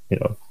they're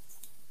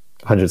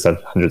hundreds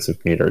of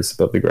meters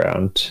above the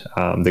ground.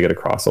 They get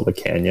across all the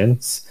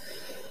canyons.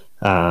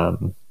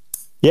 Then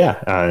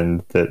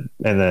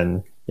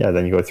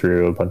you go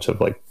through a bunch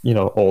of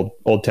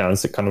old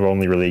towns that kind of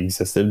only really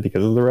existed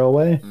because of the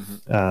railway.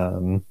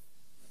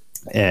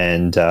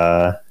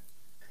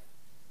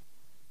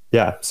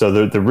 So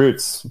the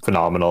route's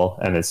phenomenal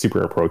and it's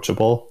super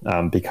approachable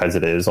because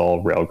it is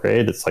all rail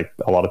grade. It's like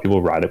a lot of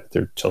people ride it with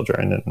their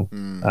children,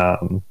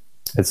 and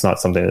it's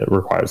not something that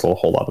requires a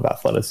whole lot of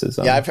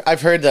athleticism. Yeah,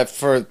 I've heard that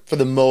for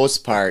the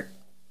most part,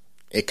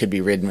 it could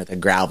be ridden with a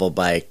gravel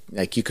bike.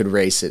 Like you could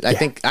race it. I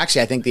think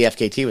the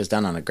FKT was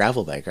done on a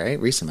gravel bike, right?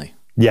 Recently.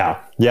 Yeah.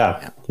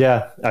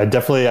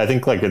 I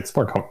think like it's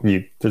more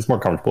there's more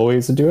comfortable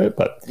ways to do it,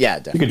 but you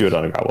could do it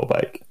on a gravel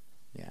bike.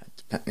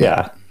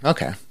 Yeah.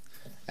 Okay.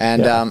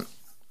 And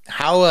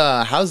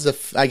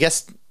how's I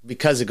guess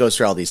because it goes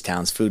through all these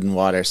towns, food and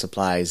water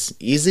supplies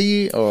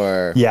easy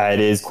or? Yeah, it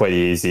is quite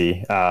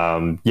easy.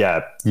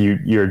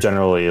 You're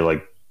generally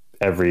like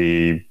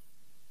every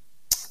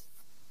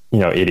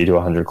 80 to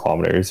 100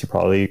 kilometers, you're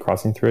probably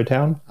crossing through a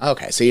town.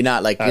 Okay, so you're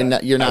not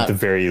at the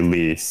very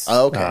least.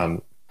 Oh, okay.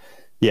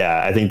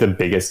 I think the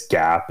biggest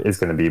gap is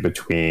going to be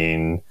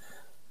between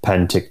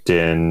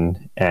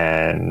Penticton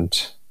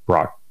and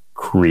Rock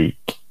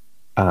Creek.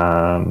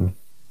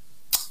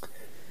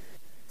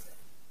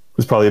 It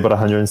was probably about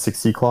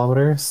 160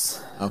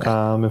 kilometers, if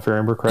I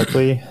remember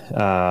correctly,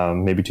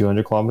 maybe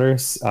 200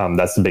 kilometers.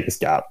 That's the biggest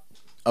gap.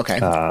 Okay.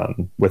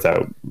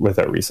 Without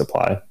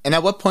resupply. And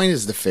at what point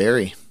is the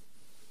ferry?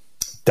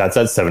 That's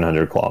at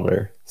 700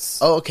 kilometers.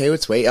 Oh, okay.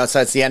 Let's wait. Oh,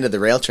 so it's the end of the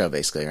rail trail,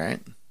 basically, right?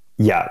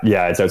 Yeah.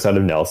 It's outside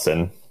of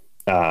Nelson.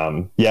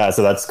 So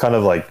that's kind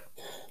of like,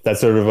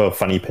 that's sort of a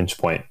funny pinch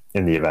point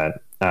in the event.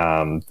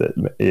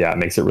 It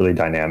makes it really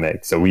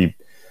dynamic. So we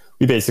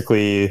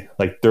basically,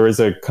 like, there is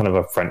a kind of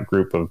a front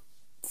group of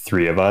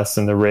 3 of us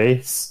in the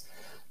race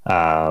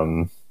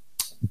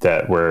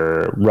that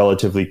were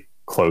relatively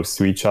close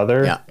to each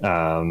other. Yeah.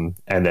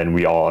 And then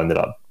we all ended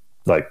up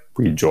like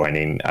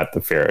rejoining at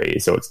the ferry.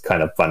 So it's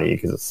kind of funny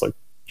because it's like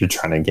you're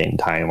trying to gain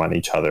time on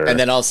each other. And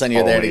then all of a sudden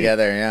you're there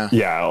together. Yeah.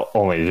 Yeah.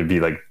 Only to be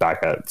like back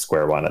at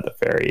square one at the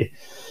ferry.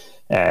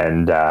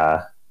 And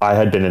I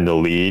had been in the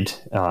lead.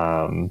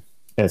 And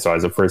so I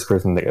was the first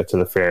person to get to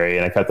the ferry,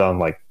 and I kept on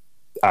like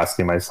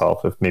asking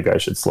myself if maybe I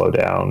should slow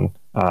down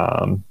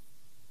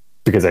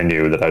because I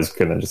knew that I was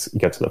going to just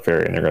get to the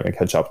ferry and they're going to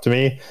catch up to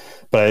me.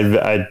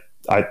 But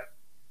I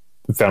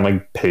found my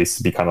pace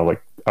to be kind of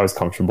like, I was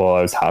comfortable.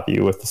 I was happy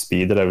with the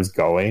speed that I was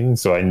going.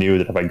 So I knew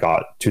that if I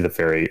got to the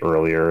ferry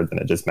earlier, then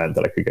it just meant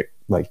that I could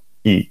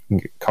eat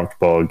and get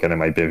comfortable, get in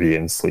my bivvy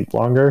and sleep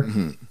longer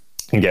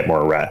and get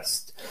more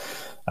rest,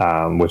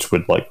 which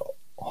would like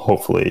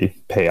hopefully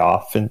pay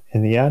off in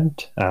the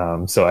end.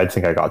 So I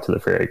think I got to the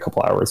ferry a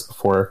couple hours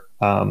before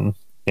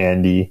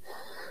Andy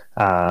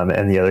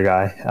and the other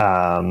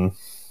guy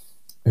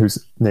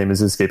whose name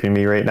is escaping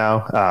me right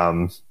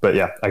now. But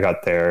yeah, I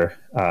got there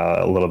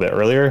a little bit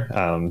earlier.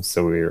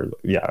 So I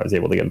was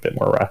able to get a bit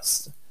more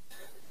rest.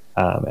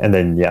 And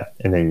then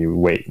you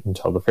wait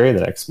until the ferry the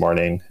next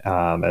morning.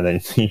 And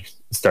then you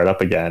start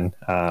up again.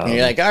 And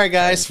you're like, all right,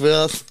 guys,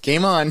 well,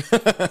 game on.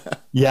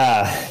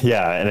 Yeah.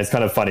 And it's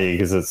kind of funny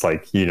because it's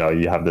like, you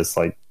have this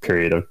like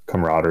period of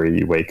camaraderie.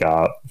 You wake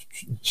up,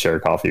 share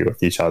coffee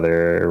with each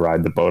other,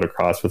 ride the boat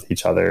across with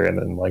each other, and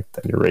then then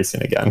you're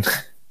racing again.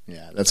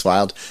 Yeah, that's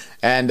wild.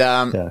 And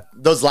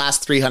those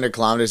last 300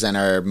 kilometers then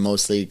are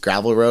mostly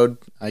gravel road,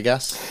 I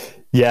guess?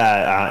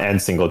 Yeah,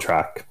 and single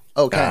track.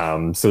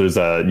 Okay. So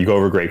you go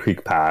over Great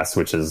Creek Pass,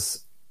 which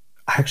is,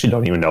 I actually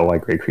don't even know why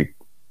Great Creek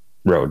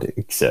Road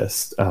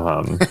exists.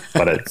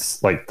 But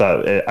it's like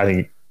I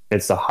think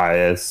it's the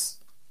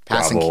highest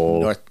Passing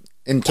gravel north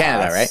in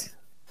Canada, right? pass.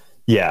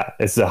 Yeah,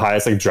 it's the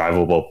highest like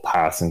drivable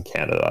pass in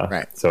Canada.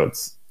 Right. So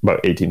it's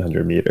about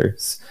 1,800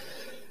 meters.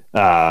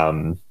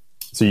 Um,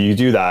 so you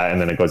do that,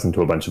 and then it goes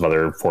into a bunch of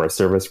other Forest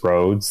Service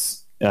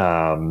roads.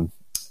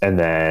 And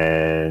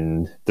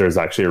then there's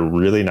actually a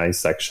really nice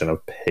section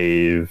of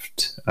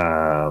paved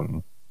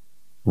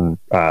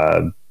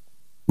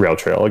rail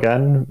trail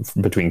again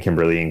between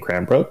Kimberley and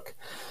Cranbrook,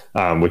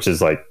 which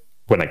is like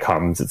when it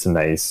comes, it's a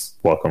nice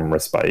welcome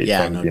respite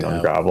from being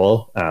on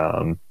gravel.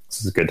 So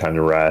it's a good time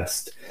to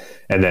rest.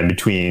 And then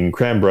between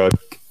Cranbrook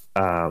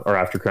or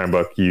after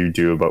Cranbrook, you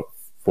do about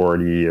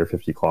 40 or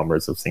 50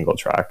 kilometers of single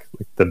track,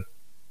 like the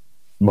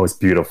most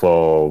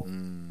beautiful,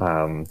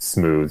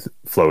 smooth,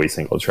 flowy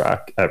single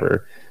track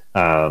ever.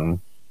 So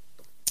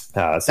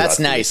that's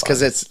nice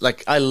because it's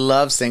like I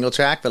love single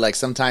track, but like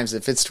sometimes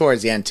if it's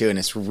towards the end too and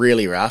it's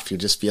really rough, you're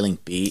just feeling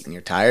beat and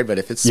you're tired. But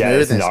if it's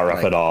smooth, it's not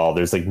rough at all.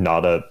 There's like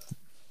not a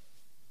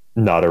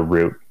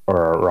root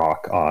or a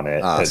rock on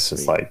it. It's sweet.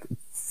 Just like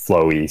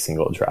flowy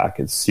single track.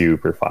 It's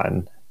super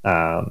fun.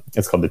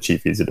 It's called the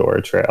Chief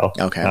Isidore Trail.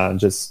 Okay,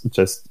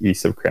 just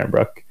east of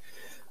Cranbrook.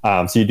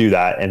 So you do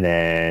that, and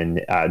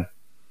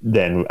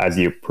then as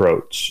you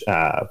approach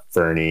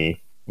Fernie,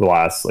 the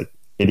last like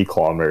 80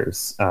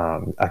 kilometers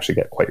actually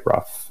get quite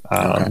rough.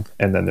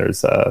 And then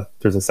there's a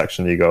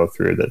section that you go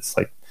through that's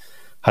like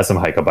has some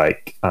hike a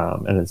bike,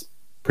 and it's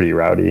pretty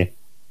rowdy.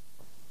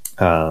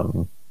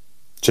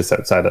 Just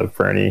outside of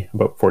Fernie,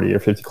 about 40 or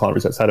 50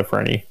 kilometers outside of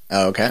Fernie.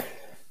 Oh, okay.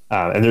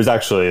 And there's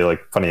actually,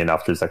 like, funny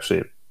enough, there's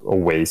actually a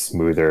way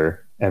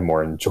smoother and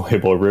more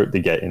enjoyable route to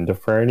get into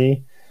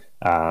Fernie.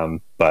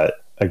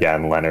 But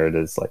again, Leonard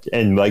is like,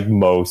 and like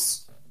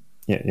most,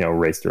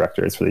 race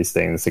directors for these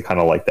things, they kind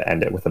of like to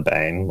end it with a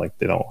bang. Like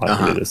they don't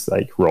want you to just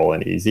like roll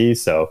in easy.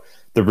 So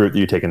the route that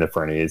you take into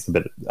Fernie is a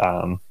bit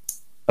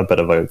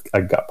of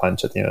a gut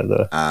punch at the end of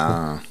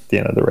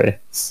the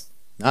race.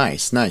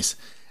 Nice.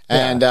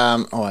 And I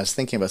was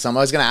thinking about something.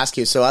 I was going to ask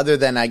you. So other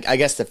than I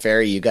guess the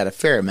ferry, you got a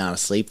fair amount of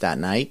sleep that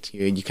night.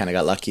 You kind of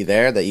got lucky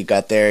there that you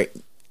got there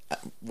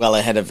well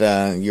ahead of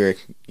your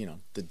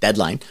the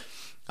deadline.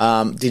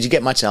 Did you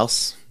get much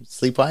else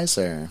sleep wise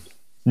or?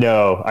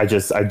 No, I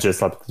just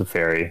slept at the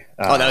ferry.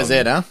 That was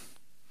it, huh?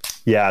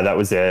 Yeah, that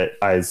was it.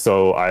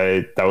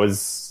 That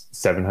was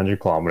 700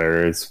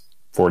 kilometers,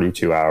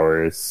 42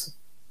 hours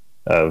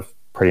of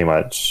pretty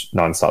much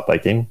nonstop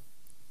biking,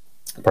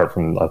 apart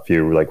from a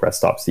few like rest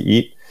stops to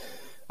eat.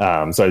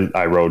 So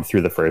I rode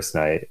through the first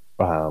night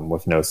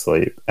with no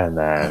sleep, and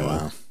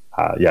then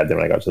then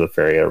when I got to the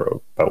ferry, I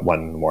rode about 1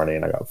 in the morning,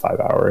 and I got 5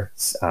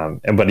 hours.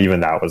 But even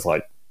that was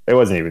like, it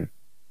wasn't even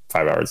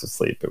 5 hours of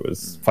sleep. It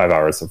was 5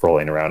 hours of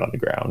rolling around on the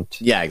ground.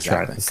 Yeah,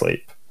 exactly. Trying to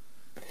sleep.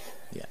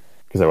 Yeah,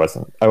 because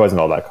I wasn't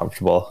all that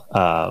comfortable.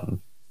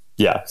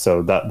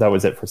 So that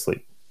was it for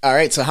sleep. All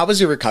right. So how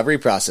was your recovery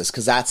process?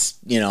 Because that's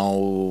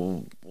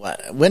BC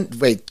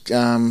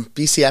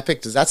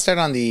Epic, does that start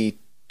on the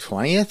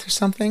 20th or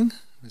something?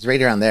 It was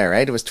right around there,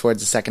 right? It was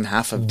towards the second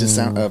half of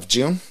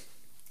June.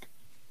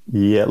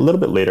 Yeah, a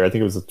little bit later. I think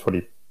it was the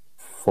 24th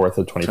or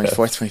 25th.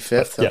 24th,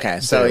 25th. Okay.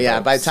 So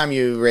by the time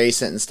you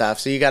race it and stuff,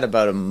 so you got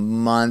about a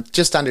month,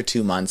 just under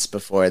 2 months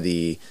before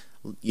you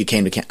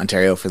came to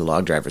Ontario for the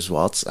Log Drivers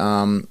Waltz.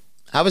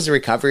 How was the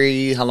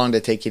recovery? How long did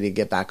it take you to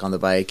get back on the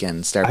bike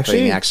and start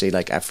putting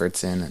like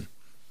efforts in?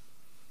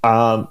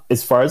 And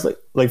as far as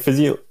like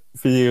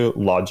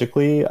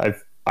physiologically,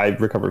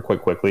 I've recovered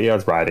quite quickly. I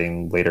was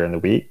riding later in the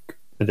week.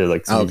 I did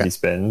like some easy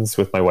spins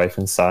with my wife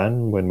and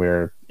son when we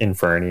were in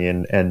Fernie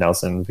and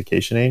Nelson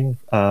vacationing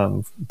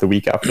the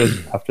week after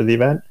the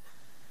event.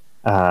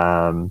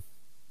 And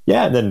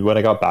then when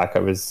I got back, I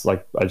just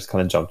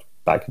kind of jumped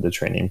back into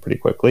training pretty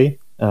quickly.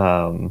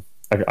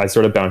 I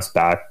sort of bounced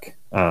back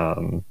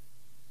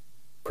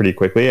pretty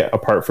quickly,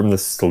 apart from the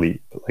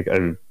sleep. Like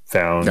I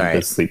found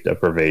the sleep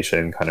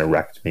deprivation kind of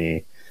wrecked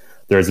me.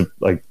 There's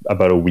like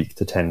about a week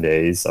to 10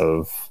 days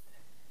of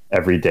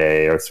every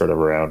day or sort of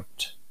around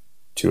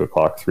 2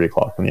 o'clock, 3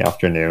 o'clock in the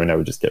afternoon, I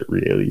would just get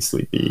really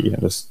sleepy and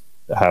just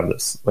have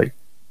this like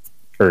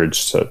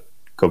urge to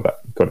go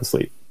to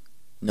sleep.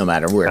 No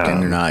matter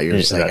working or not, you're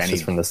just like, that's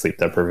just from the sleep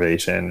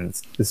deprivation.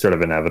 It's sort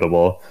of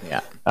inevitable. Yeah.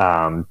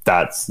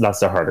 That's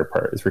the harder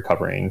part, is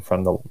recovering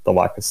from the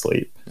lack of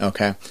sleep.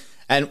 Okay.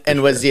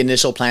 And was the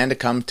initial plan to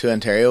come to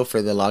Ontario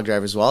for the Log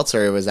Drivers Waltz,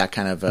 or was that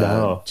kind of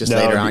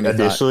later on?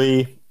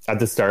 Initially, at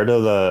the start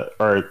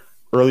of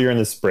earlier in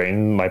the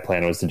spring, my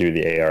plan was to do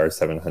the AR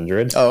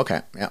 700. Oh,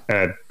 okay. Yeah. And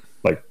I'd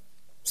like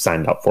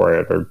signed up for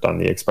it or done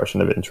the expression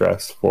of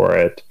interest for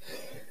it.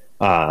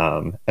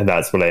 And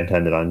that's what I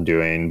intended on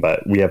doing.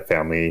 But we have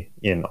family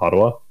in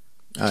Ottawa.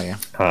 Oh, yeah.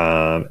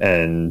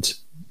 And,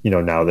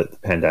 now that the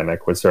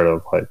pandemic was sort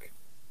of like,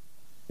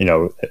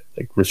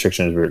 like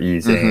restrictions were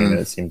easing, and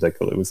it seems like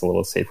it was a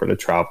little safer to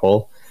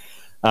travel.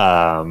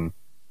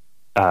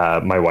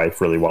 my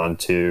wife really wanted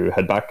to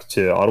head back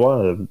to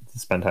Ottawa to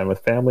spend time with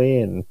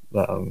family and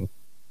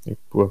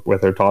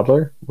with her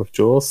toddler, with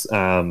Jules.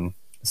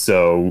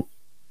 So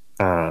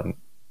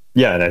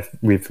yeah, and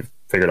we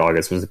figured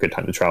August was a good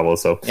time to travel,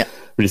 so Yeah.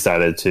 we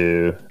decided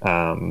to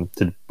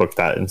book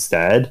that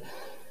instead.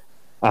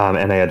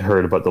 And I had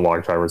heard about the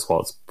log drivers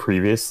waltz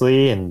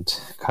previously, and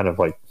kind of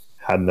like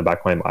had in the back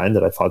of my mind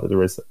that I thought that there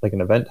was like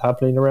an event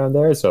happening around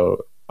there.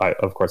 So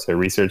of course, I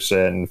researched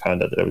it and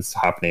found out that it was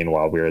happening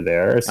while we were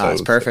there. So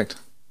it's perfect.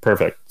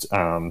 Perfect. So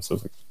I was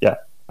like, yeah,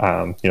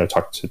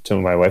 talked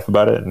to my wife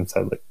about it and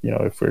said, like,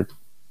 if we're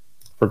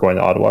going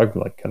to Ottawa,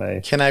 like,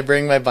 can I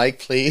bring my bike,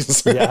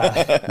 please?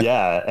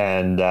 yeah.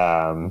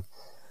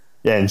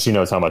 And she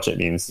knows how much it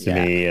means to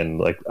me. And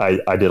like,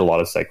 I did a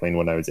lot of cycling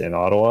when I was in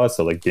Ottawa.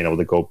 So like being able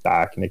to go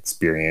back and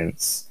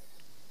experience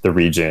the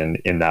region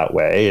in that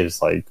way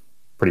is like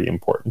pretty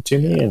important to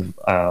me. And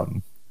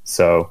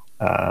so.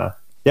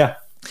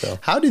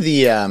 How do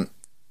the,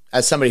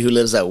 as somebody who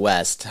lives out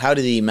west, how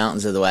do the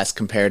mountains of the west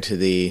compare to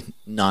the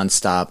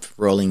nonstop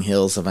rolling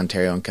hills of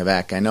Ontario and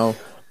Quebec? I know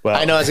I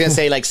was going to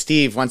say, like,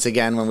 Steve, once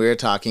again, when we were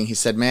talking, he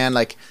said, man,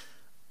 like,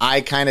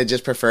 I kind of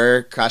just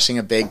prefer crushing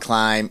a big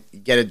climb,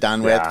 get it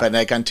done with. But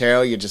like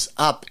Ontario, you're just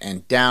up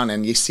and down,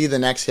 and you see the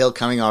next hill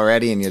coming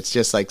already, and it's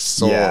just like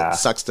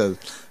sucks the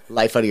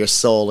life out of your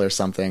soul or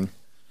something.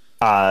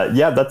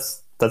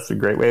 That's a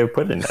great way of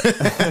putting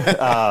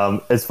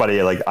it. It's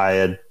funny, like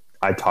I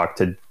talked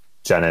to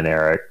Jen and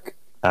Eric,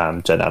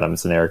 Jen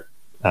Adams and Eric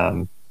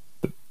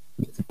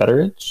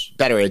Betteridge.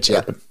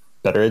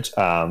 Betteridge.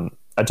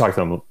 I talked to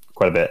them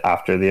quite a bit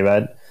after the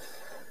event.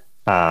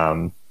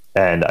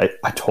 And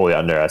I totally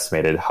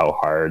underestimated how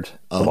hard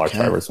the log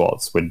drivers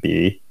waltz would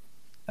be.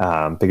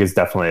 Because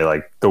definitely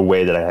like the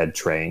way that I had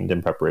trained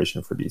in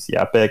preparation for BC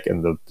Epic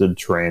and the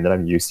terrain that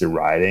I'm used to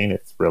riding,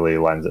 it really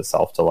lends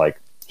itself to like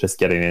just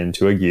getting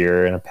into a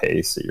gear and a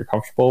pace that you're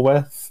comfortable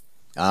with.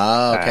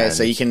 Oh, okay. And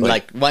so you can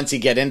like once you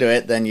get into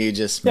it, then you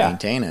just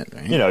maintain it,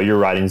 right? You're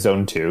riding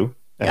zone 2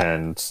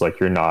 and like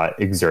you're not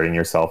exerting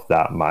yourself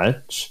that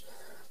much.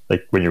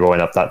 Like when you're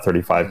going up that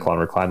 35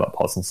 kilometer climb up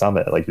Paulson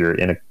Summit, like you're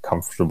in a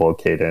comfortable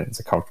cadence,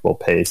 a comfortable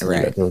pace, and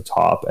you get to the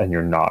top and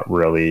you're not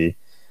really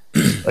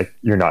like,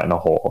 you're not in a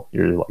hole.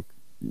 You're like,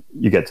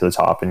 you get to the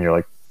top and you're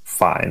like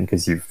fine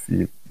because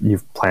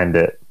you've planned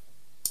it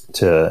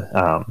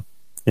to,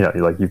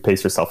 you've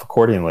paced yourself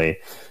accordingly.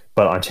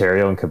 But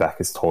Ontario and Quebec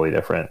is totally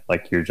different.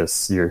 Like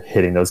you're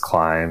hitting those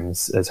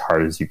climbs as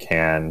hard as you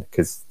can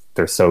because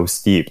they're so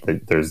steep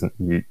that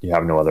you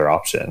have no other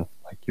option.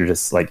 Like you're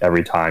just like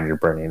every time you're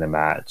burning a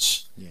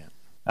match. Yeah.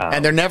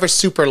 And they're never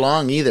super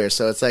long either.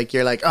 So it's like,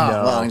 you're like,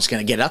 I'm just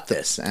going to get up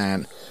this.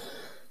 And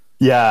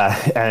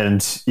yeah.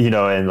 And,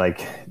 and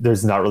like,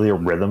 there's not really a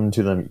rhythm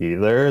to them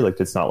either. Like,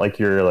 it's not like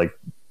you're like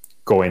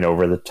going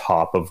over the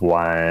top of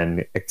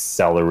one,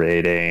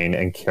 accelerating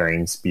and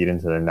carrying speed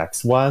into the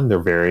next one. They're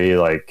very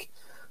like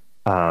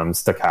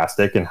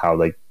stochastic in how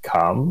they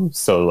come.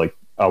 So like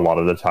a lot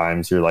of the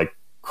times you're like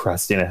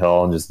cresting a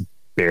hill and just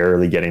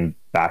barely getting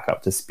back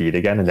up to speed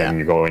again, and then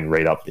you're going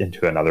right up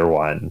into another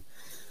one.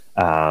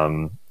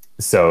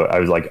 So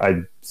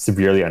I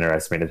severely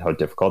underestimated how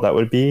difficult that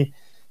would be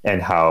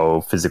and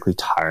how physically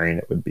tiring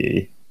it would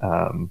be.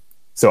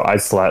 So I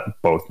slept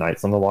both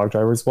nights on the log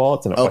driver's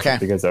waltz, and it wasn't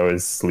because I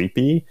was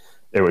sleepy.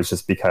 It was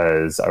just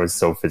because I was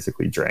so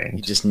physically drained.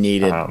 You just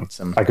needed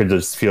I could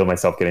just feel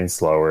myself getting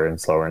slower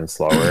and slower and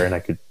slower, and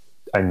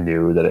I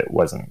knew that it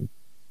wasn't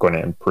going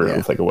to improve.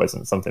 Yeah. Like it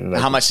wasn't something that.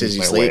 How much did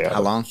you sleep?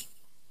 How long?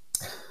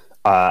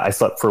 I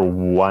slept for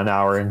 1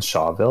 hour in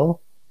Shawville,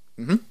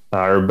 or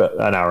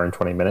an hour and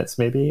 20 minutes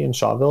maybe in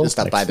Shawville. Just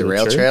up by the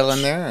rail trail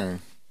in there?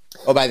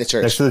 Or by the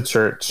church? Next to the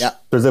church. Yeah.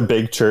 There's a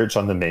big church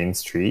on the main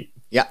street.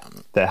 Yeah.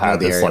 That had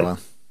this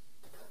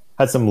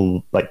had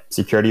some like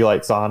security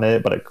lights on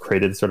it, but it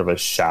created sort of a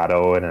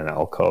shadow in an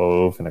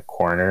alcove in a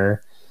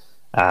corner.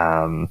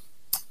 And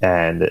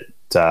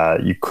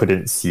you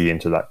couldn't see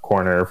into that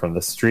corner from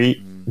the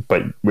street,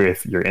 but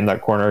if you're in that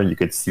corner, you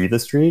could see the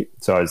street.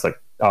 So I was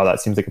like, oh,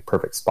 that seems like a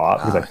perfect spot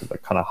because I could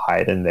like kind of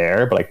hide in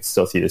there, but I could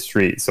still see the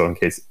street. So in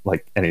case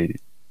like any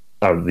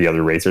of the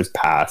other racers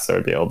pass, I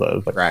would be able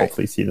to like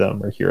hopefully see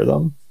them or hear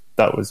them.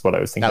 That was what I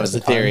was thinking. That was the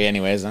theory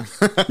anyways. Huh?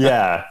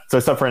 Yeah. So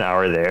I slept for an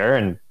hour there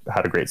and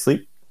had a great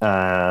sleep.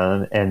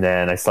 And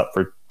then I slept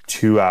for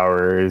 2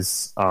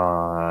 hours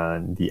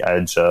on the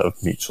edge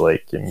of Meech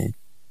Lake in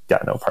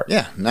Gatineau Park.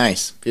 Yeah.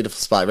 Nice. Beautiful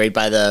spot. Right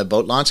by the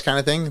boat launch kind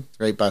of thing?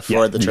 Right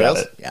before the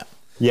trails?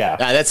 Yeah.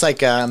 That's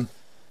like,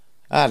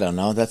 I don't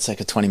know. That's like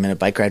a 20-minute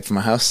bike ride from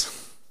my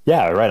house.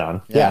 Yeah, right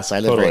on. Yeah, so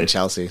I live right in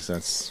Chelsea, so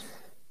it's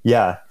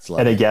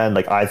and again,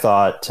 like I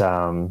thought,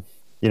 when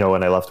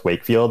I left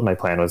Wakefield, my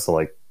plan was to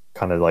like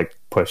kind of like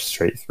push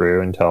straight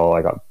through until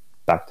I got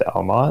back to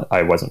Almont.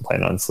 I wasn't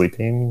planning on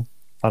sleeping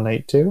on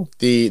night 2.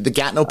 The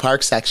Gatineau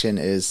Park section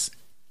it's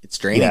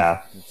draining.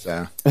 Yeah,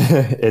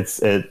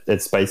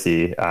 it's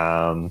spicy.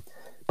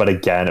 But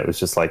again, it was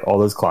just like all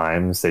those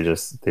climbs,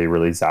 they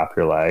really zap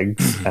your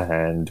legs.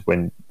 And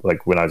when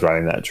I was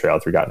riding that trail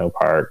through Gatineau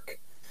Park,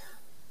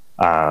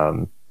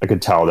 I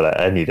could tell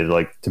that I needed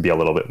like to be a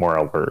little bit more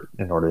alert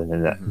in order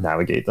to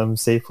navigate them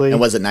safely. And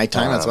was it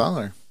nighttime as well?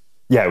 Or?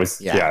 Yeah, it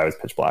was. Yeah, it was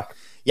pitch black.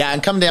 Yeah,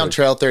 and come down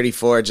Trail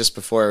 34 just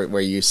before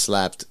where you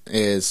slept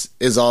is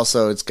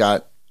also it's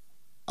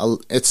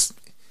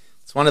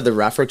one of the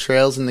rougher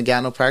trails in the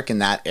Gatineau Park in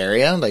that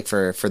area. Like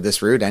for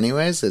this route,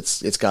 anyways,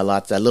 it's got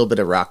a little bit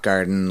of rock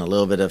garden, a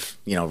little bit of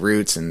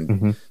roots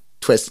and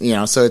twists.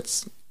 So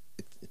it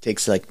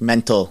takes like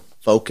mental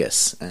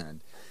focus, and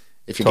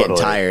if you're getting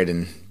tired,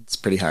 and it's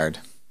pretty hard.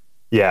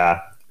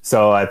 Yeah.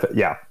 So I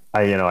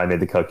made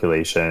the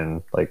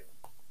calculation like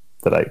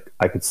that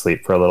I could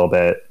sleep for a little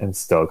bit and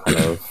still kind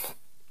of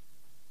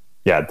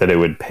that it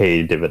would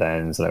pay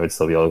dividends, and I would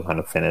still be able to kind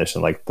of finish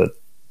in like the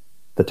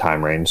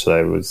time range that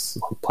I was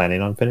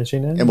planning on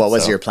finishing in. And what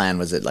was your plan?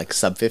 Was it like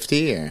sub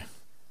 50 or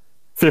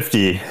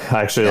 50?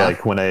 Actually,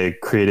 like when I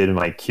created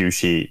my cue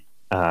sheet,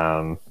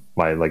 my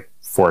like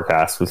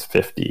forecast was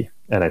 50,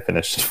 and I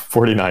finished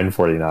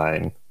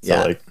 49.49. So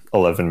like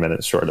 11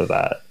 minutes short of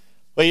that.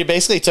 Well, you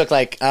basically took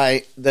like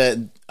a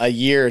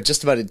year,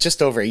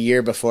 just over a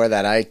year before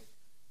that. I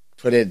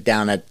put it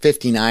down at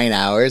 59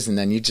 hours, and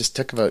then you just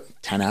took about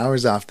 10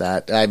 hours off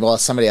that.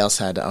 Somebody else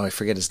had, I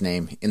forget his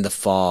name, in the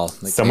fall.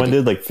 Like someone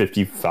did like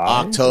 55?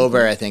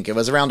 October, I think. It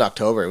was around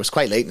October. It was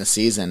quite late in the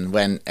season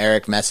when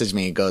Eric messaged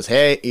me and goes,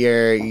 hey,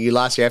 you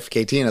lost your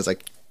FKT. And I was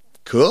like,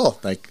 cool.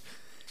 Like,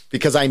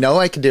 because I know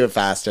I can do it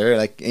faster.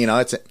 Like,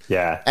 it's...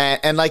 Yeah.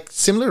 And like,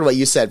 similar to what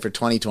you said for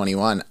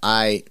 2021,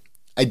 I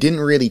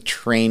didn't really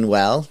train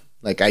well.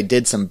 Like, I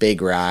did some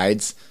big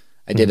rides.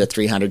 I did a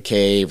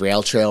 300K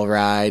rail trail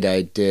ride.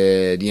 I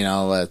did, a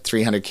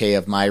 300K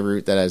of my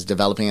route that I was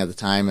developing at the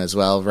time as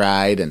well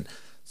ride, and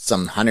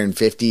some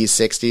 150s,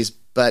 60s,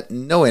 but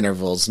no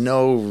intervals,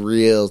 no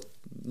real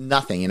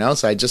nothing,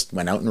 So I just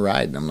went out and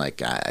ride, and I'm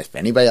like, if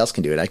anybody else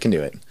can do it, I can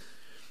do it.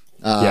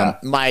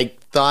 My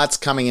thoughts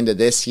coming into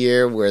this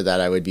year were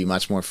that I would be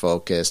much more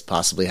focused,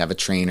 possibly have a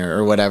trainer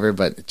or whatever,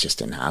 but it just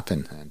didn't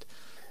happen. And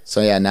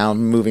so now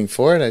moving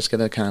forward, I just got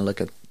to kind of look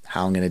at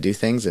how I'm going to do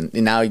things. And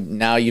now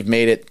you've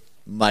made it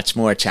much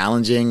more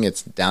challenging.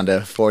 It's down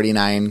to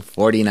 49,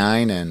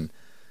 and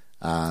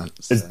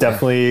it's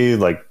definitely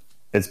like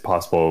it's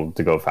possible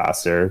to go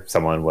faster.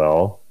 Someone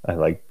will. I'm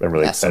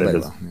really excited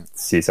to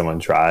see someone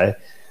try.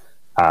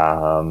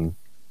 Like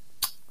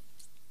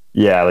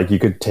you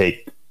could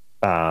take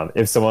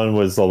if someone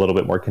was a little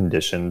bit more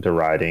conditioned to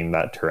riding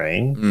that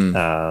terrain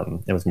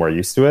and was more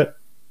used to it.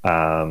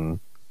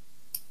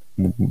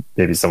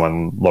 Maybe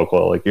someone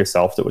local like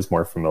yourself that was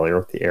more familiar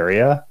with the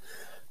area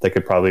that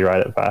could probably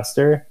ride it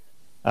faster.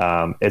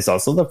 It's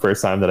also the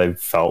first time that I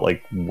felt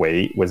like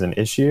weight was an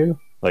issue.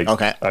 Like,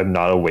 I'm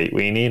not a weight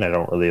weenie. I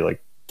don't really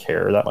like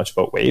care that much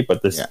about weight,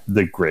 but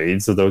the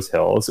grades of those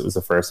hills, it was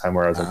the first time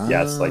where I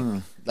was like,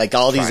 like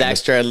all these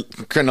extra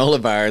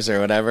granola bars or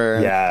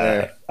whatever.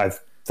 Yeah. I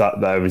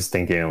thought that I was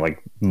thinking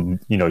like,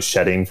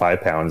 shedding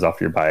 5 pounds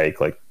off your bike,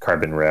 like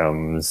carbon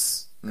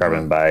rims,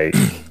 carbon bike,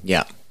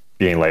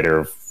 being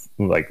lighter,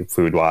 like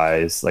food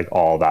wise, like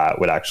all that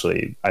would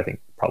actually, I think,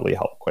 probably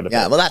help quite a bit.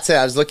 Yeah, well, that's it.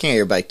 I was looking at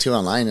your bike too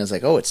online. I was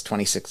like, it's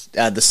 26.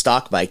 The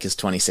stock bike is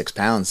 26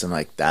 pounds. I'm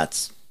like,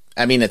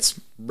 it's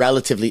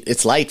relatively,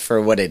 it's light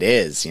for what it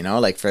is,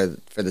 like for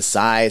the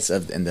size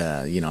of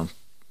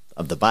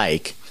of the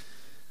bike.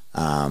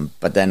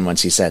 But then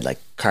once you said like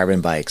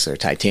carbon bikes or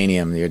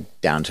titanium, you're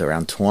down to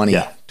around 20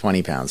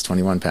 pounds,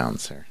 21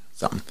 pounds or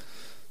something.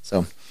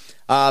 So,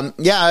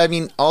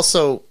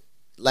 also,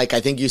 like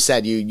I think you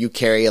said, you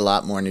carry a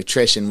lot more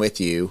nutrition with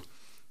you.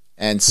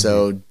 And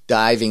so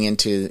diving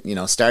into,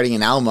 starting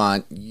in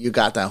Almont, you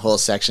got that whole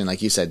section,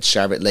 like you said,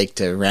 Charlotte Lake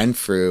to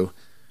Renfrew,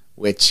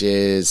 which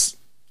is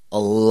a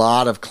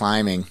lot of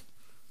climbing,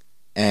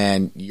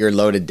 and you're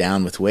loaded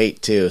down with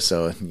weight too.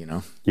 So,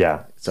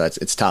 so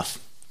it's tough.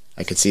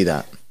 I could see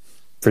that.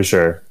 For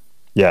sure.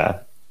 Yeah.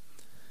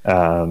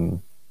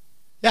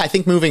 I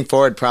think moving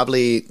forward,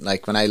 probably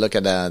like when I look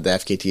at the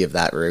FKT of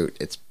that route,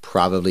 it's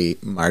probably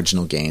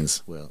marginal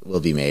gains will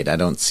be made. I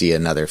don't see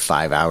another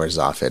 5 hours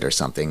off it or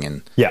something.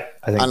 And I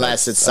think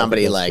unless it's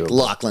somebody like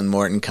Lachlan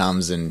Morton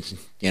comes and,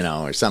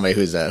 or somebody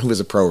who's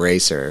a pro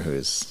racer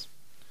who's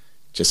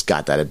just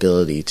got that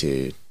ability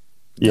to.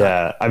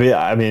 Yeah. I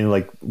mean,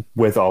 like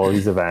with all of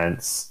these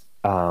events,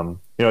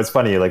 it's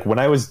funny, like when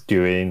I was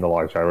doing the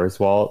log drivers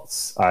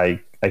waltz, I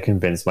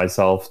convinced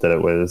myself that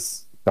it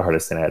was the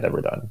hardest thing I had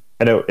ever done.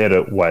 And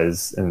it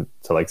was, and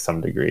to like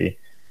some degree,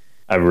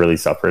 I really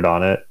suffered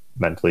on it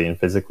mentally and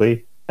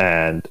physically.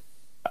 And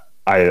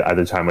I at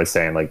the time was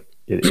saying like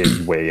it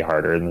is way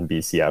harder than the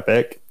BC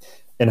Epic.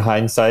 In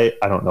hindsight,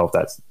 I don't know if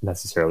that's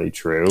necessarily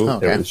true.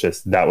 It was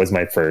just, that was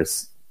my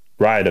first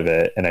ride of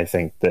it, and I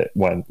think that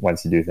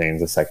once you do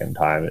things a second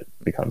time, it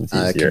becomes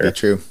easier. That could be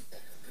true.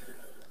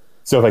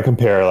 So if I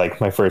compare like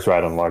my first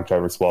ride on Log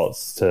Drivers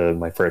Waltz to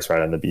my first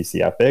ride on the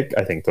BC Epic,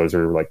 I think those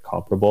are like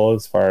comparable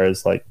as far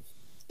as like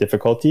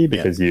difficulty,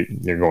 because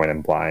you're going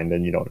in blind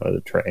and you don't know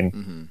the terrain.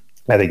 Mm-hmm.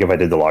 I think if I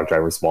did the Log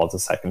Drivers Waltz a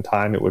second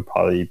time, it would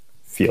probably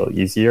feel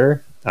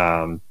easier,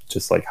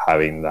 just like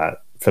having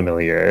that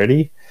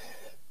familiarity.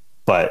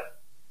 But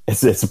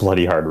it's a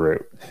bloody hard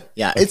route.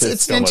 Yeah, Like, it's there's an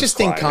so much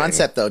interesting climbing.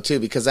 concept though too,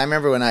 because I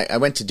remember when I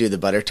went to do the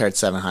Butter Tart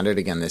 700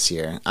 again this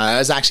year. I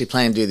was actually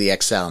planning to do the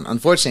XL, and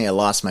unfortunately, I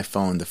lost my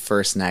phone the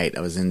first night.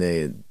 I was in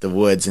the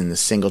woods in the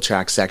single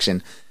track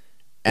section,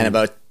 and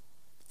about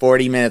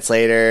 40 minutes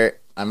later,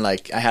 I'm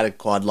like, I had a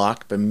quad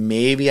lock, but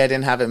maybe I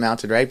didn't have it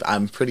mounted right. But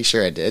I'm pretty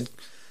sure I did.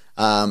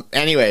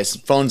 Anyways,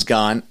 phone's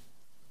gone.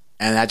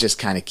 And that just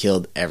kind of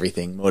killed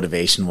everything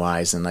motivation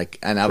wise. And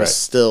I was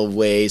still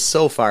way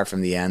so far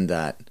from the end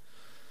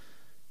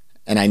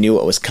and I knew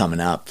what was coming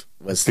up.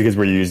 Was because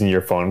we're using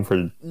your phone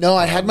for no,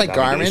 I had my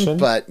navigation? Garmin,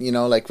 but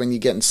like when you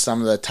get in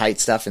some of the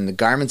tight stuff, and the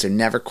Garmins are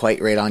never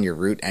quite right on your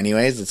route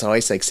anyways. It's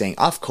always like saying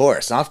off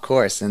course,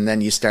 and then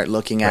you start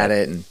looking at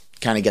it and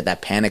kind of get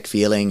that panic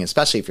feeling,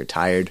 especially if you're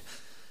tired.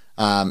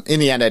 In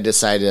the end, I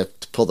decided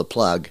to pull the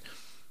plug,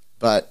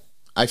 but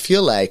I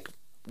feel like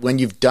when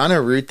you've done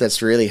a route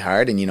that's really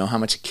hard and you know how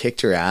much it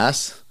kicked your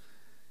ass,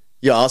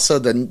 you also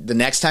the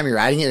next time you're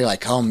riding it, you're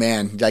like, oh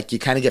man, like you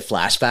kind of get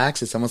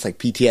flashbacks. It's almost like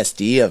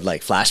PTSD of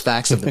like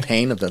flashbacks of the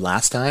pain of the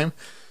last time.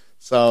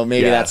 So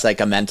maybe that's like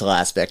a mental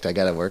aspect I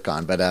got to work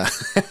on. But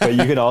but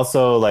you could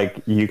also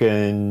you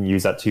can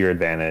use that to your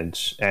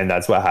advantage, and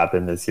that's what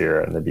happened this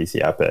year in the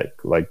BC Epic.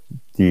 Like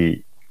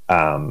the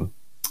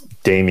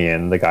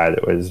Damien, the guy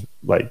that was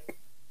like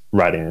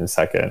riding in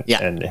second,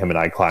 and him and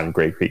I climbed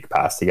Grey Creek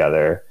Pass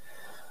together.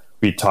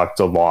 We talked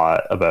a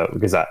lot about,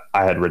 because I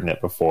had ridden it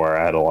before.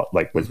 I had a lot,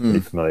 was pretty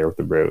familiar with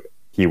the route.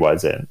 He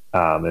wasn't.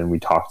 And we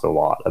talked a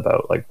lot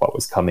about what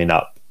was coming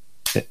up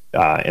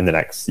in the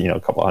next,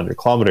 couple 100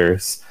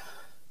 kilometers.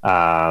 And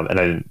I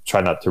didn't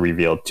try not to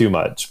reveal too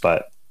much,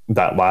 but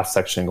that last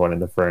section going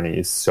into Fernie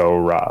is so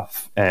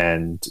rough.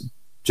 And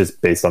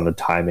just based on the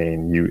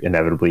timing, you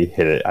inevitably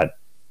hit it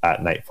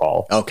at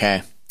nightfall.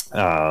 Okay.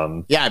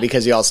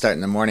 Because you all start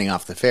in the morning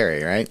off the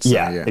ferry, right? So,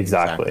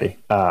 exactly.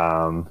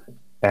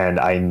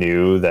 And I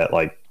knew that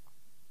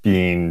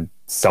being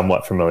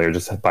somewhat familiar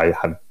just by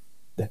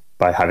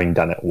having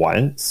done it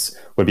once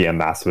would be a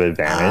massive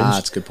advantage.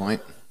 That's a good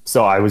point.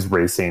 So I was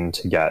racing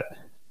to get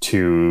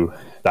to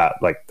that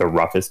the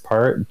roughest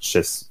part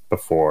just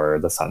before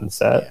the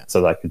sunset,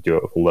 so that I could do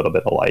it with a little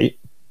bit of light.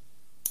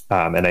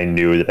 And I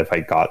knew that if I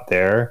got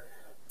there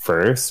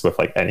first with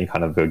any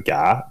kind of a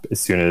gap, as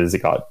soon as it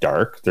got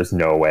dark, there's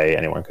no way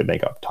anyone could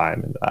make up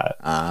time in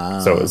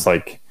that. So it was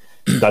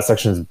that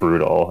section is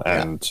brutal,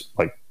 and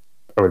I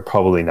would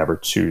probably never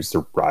choose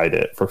to ride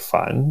it for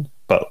fun,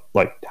 but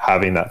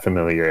having that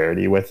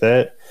familiarity with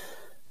it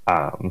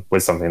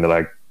was something that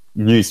I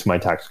used to my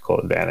tactical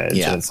advantage,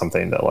 and it's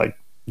something that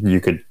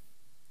you could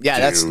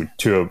do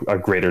to a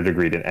greater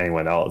degree than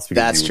anyone else,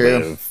 because you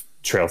live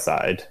trail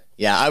side.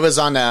 Yeah, I was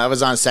on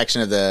a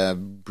section of the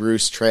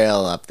Bruce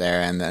Trail up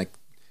there, and it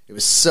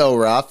was so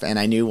rough, and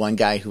I knew one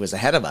guy who was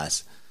ahead of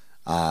us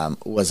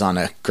was on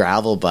a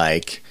gravel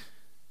bike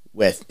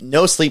with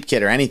no sleep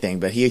kit or anything,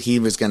 but he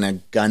was going to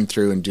gun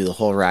through and do the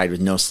whole ride with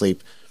no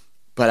sleep.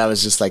 But I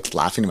was just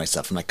laughing to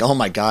myself. I'm like, oh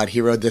my God,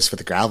 he rode this with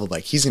a gravel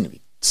bike. He's going to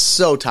be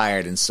so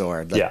tired and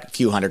sore a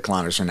few 100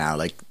 kilometers from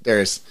now.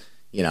 There's,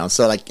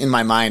 so in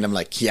my mind, I'm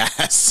like,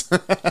 yes,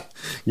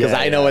 because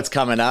I know what's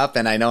coming up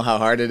and I know how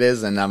hard it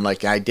is. And I'm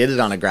like, I did it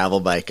on a gravel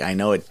bike. I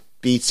know it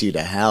beats you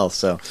to hell.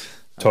 So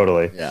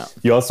totally. Yeah.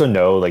 You also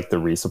know the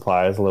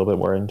resupplies a little bit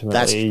more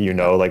intimately.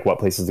 What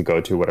places to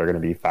go to, what are going to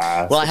be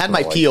fast. Well, I had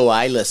my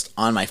POI list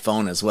on my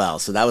phone as well,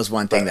 so that was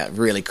one thing that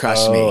really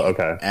crushed me.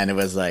 Okay. And it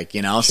was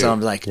so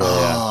I'm like,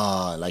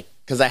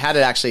 because I had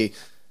it actually.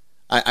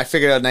 I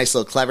figured out a nice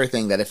little clever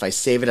thing that if I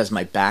save it as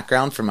my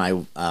background for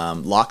my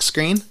lock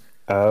screen,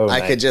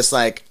 I could just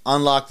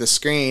unlock the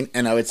screen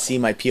and I would see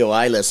my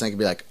POI list and I could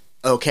be like,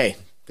 okay,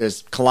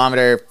 there's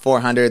kilometer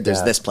 400,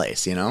 there's this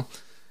place,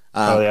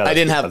 I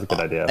didn't have. That's a good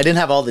idea. I didn't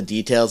have all the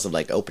details of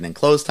open and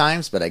close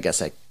times, but I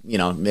guess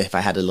if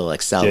I had a little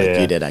Excel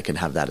you did, I could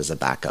have that as a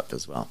backup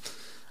as well.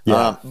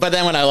 Yeah. But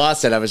then when I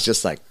lost it, I was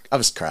just I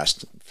was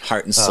crushed,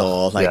 heart and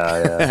soul.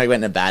 I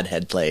went in a bad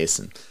head place,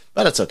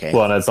 but it's okay.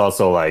 Well, and it's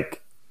also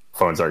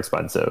phones are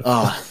expensive.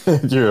 Oh,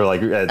 you're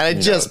and I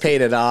just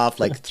paid it off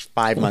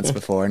 5 months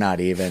before, not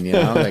even. It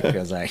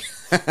was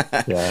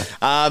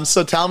yeah.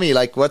 So tell me,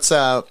 what's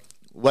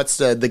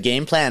the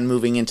game plan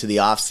moving into the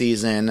off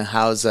season?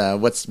 How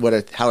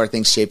are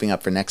things shaping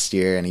up for next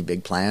year? Any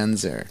big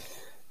plans or?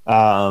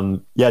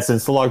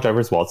 Since the Log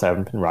Drivers Waltz, I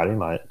haven't been riding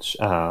much.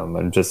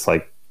 I'm just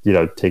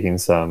taking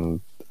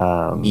some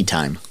me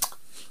time,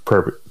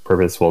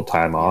 purposeful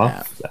time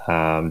off.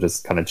 Yeah.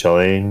 Just kind of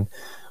chilling,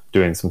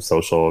 doing some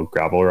social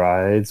gravel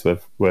rides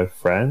with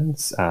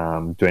friends.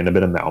 Doing a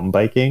bit of mountain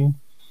biking.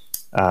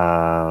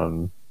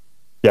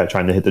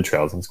 Trying to hit the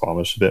trails in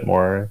Squamish a bit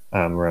more,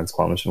 around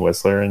Squamish and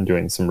Whistler, and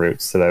doing some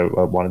routes that I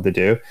wanted to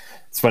do.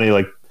 It's funny,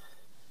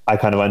 I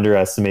kind of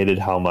underestimated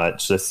how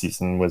much this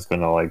season was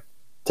going to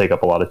take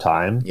up a lot of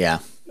time. Yeah.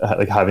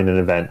 Having an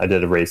event, I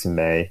did a race in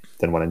May,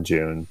 then one in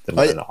June, then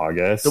one in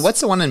August. So what's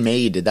the one in May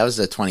you did? That was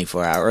the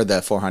 24-hour or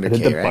the 400K, I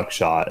did the right?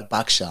 Buckshot. The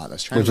Buckshot. I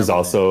was trying which is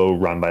also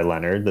run by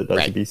Leonard that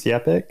does the BC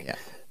Epic. Yeah.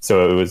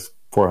 So it was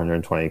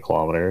 420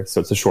 kilometers. So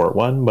it's a short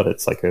one, but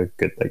it's a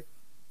good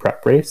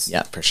prep race.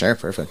 Yeah, for sure.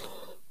 Perfect.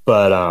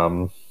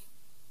 But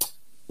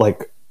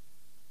like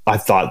I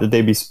thought that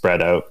they'd be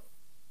spread out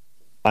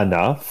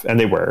enough, and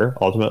they were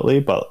ultimately,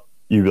 but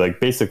you like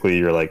basically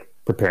you're like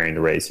preparing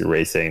to race, you're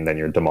racing, then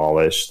you're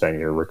demolished, then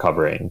you're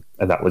recovering.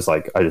 And that was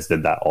like I just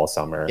did that all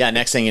summer. Yeah,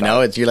 next thing you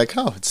know, you're like,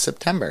 oh, it's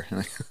September.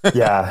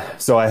 Yeah.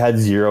 So I had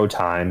zero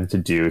time to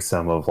do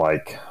some of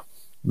like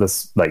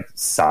this like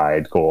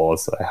side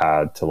goals that I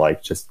had to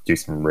like just do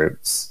some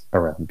routes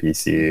around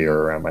BC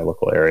or around my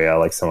local area,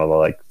 like some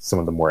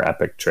of the more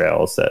epic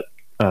trails that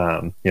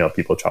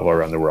people travel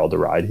around the world to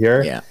ride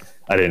here. Yeah.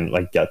 I didn't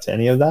like get to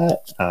any of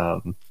that.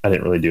 I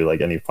didn't really do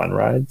like any fun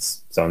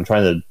rides. So I'm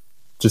trying to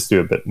just do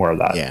a bit more of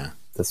that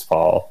this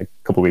fall. Like,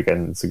 a couple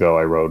weekends ago,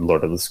 I rode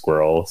Lord of the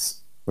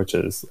Squirrels, which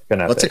is like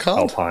an What's it epic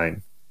called?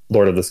 alpine.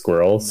 Lord of the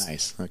Squirrels.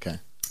 Nice. Okay.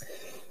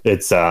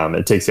 It's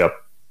it takes you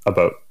up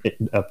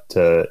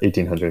to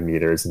 1,800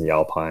 meters in the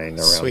alpine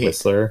around Sweet.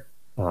 Whistler,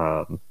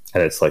 and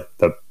it's like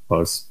the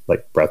most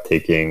like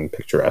breathtaking,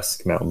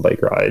 picturesque mountain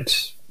bike ride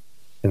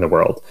in the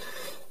world.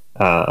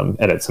 And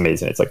it's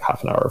amazing. It's like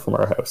half an hour from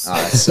our house. Oh,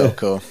 that's so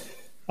cool.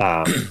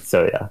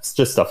 So yeah, it's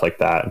just stuff like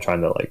that. I'm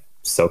trying to like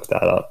soak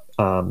that up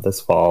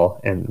this fall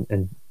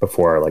and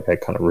before like I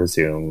kind of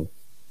resume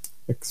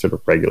like sort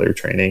of regular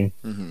training.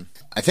 Mm-hmm.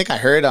 I think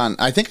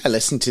I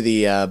listened to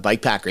the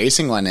Bike Pack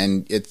Racing one,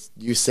 and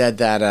you said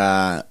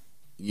that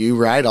you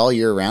ride all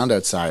year round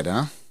outside,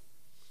 huh?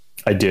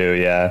 I do,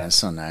 yeah. That's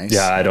so nice.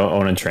 Yeah, I don't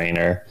own a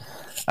trainer.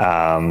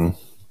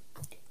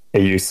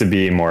 It used to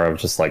be more of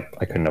just like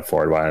I couldn't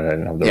afford one. I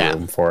didn't have the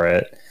room for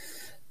it.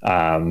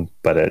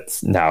 But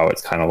it's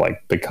kind of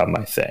like become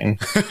my thing.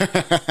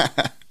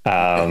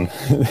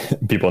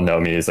 People know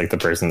me as like the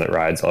person that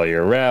rides all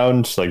year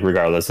round, like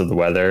regardless of the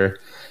weather.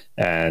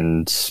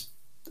 And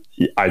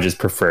I just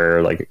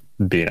prefer like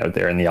being out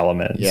there in the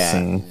elements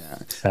and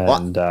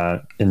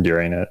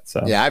enduring it.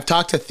 So yeah, I've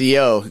talked to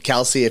Theo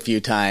Kelsey a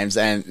few times,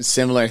 and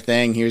similar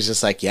thing. He was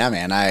just like, yeah,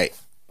 man,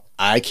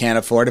 I can't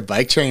afford a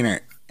bike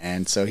trainer.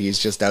 And so he's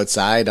just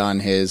outside on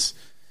his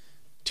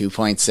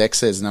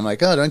 2.6s. And I'm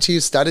like, oh, don't you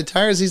use studded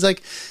tires? He's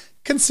like,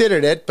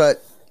 considered it,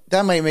 but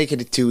that might make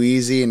it too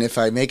easy. And if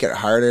I make it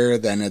harder,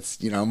 then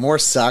it's, more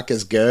suck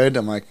is good.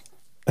 I'm like,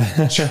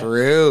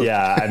 true.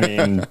 Yeah. I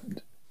mean,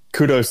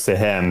 kudos to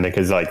him,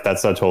 because like,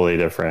 that's a totally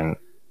different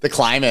the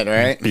climate,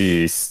 right?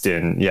 beast.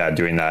 And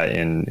doing that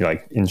in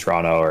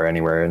Toronto or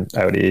anywhere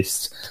out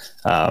east.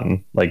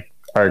 Like,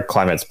 our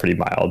climate's pretty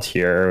mild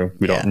here.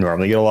 We don't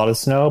normally get a lot of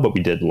snow, but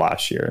we did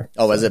last year.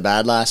 Oh, was it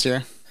bad last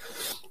year?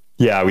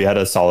 Yeah, we had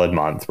a solid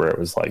month where it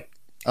was like,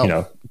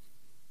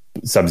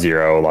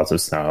 sub-zero, lots of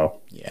snow.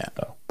 Yeah.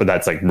 So, but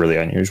that's like really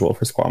unusual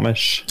for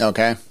Squamish.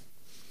 Okay.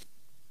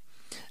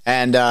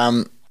 And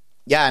and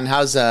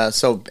how's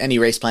so any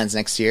race plans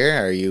next year?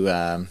 Are you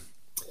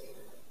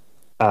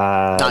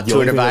not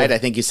Tour Divide? I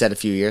think you said a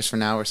few years from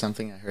now or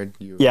something. I heard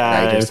you.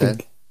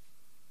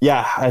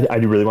 Yeah, I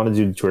really want to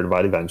do the Tour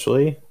Divide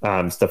eventually.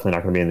 It's definitely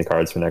not going to be in the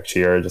cards for next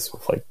year, just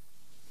with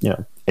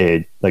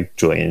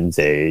Julian's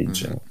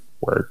age and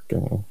work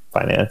and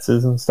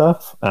finances and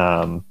stuff.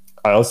 I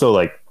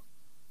also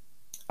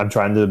I'm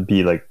trying to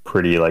be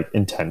pretty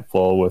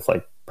intentful with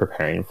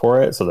preparing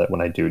for it, so that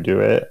when I do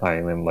it,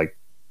 I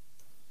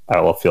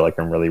will feel like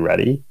I'm really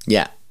ready.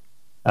 Yeah.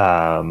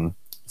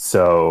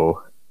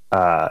 So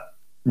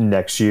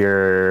next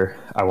year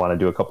I want to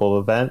do a couple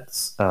of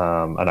events.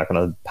 I'm not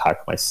going to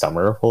pack my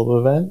summer full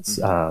of events.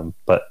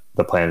 But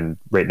the plan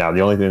right now,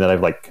 the only thing that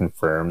I've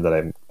confirmed that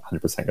I'm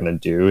 100% going to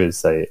do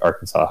is a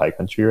Arkansas high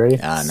country race.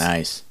 Ah,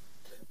 nice.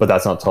 But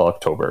that's not till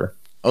October.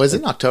 Oh, is it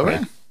in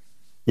October?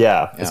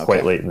 Yeah, it's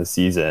quite late in the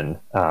season.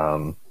 So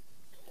I'm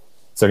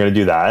going to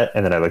do that.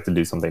 And then I'd like to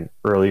do something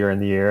earlier in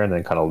the year and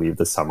then kind of leave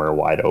the summer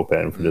wide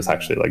open for just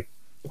actually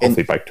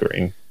hopefully bike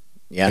touring.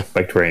 Yeah.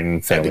 Bike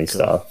touring, family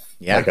stuff.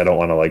 Yeah. I don't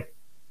want to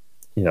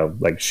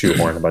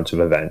shoehorn a bunch of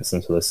events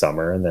into the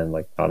summer and then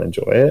not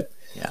enjoy it.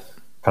 Yeah.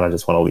 Kind of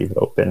just want to leave it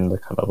open to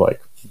kind of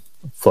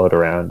float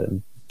around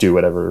and do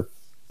whatever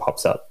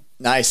pops up.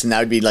 Nice. And that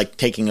would be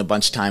taking a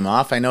bunch of time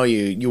off. I know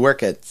you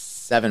work at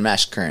 7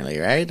 Mesh currently,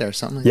 right? Or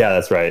something? Yeah,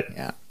 that's right.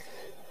 Yeah.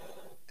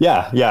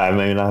 Yeah. I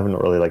mean, I haven't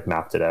really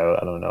mapped it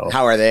out. I don't know.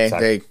 How are they?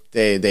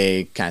 Exactly.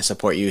 They kind of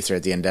support you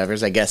throughout the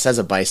endeavors, I guess, as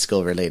a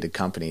bicycle related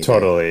company.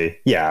 Totally.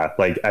 Yeah.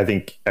 I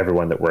think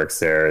everyone that works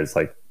there is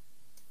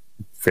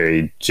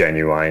very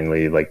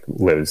genuinely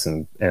lives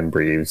and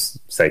breathes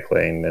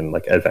cycling and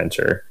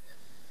adventure.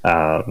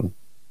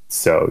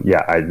 So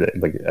yeah,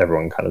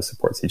 everyone kind of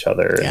supports each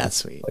other. Yeah, that's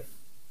sweet.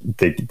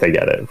 They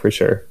get it for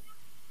sure.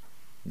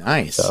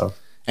 Nice. So,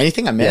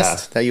 anything I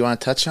missed that you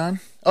want to touch on?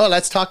 Oh,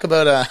 let's talk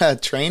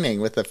about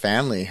training with the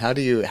family. How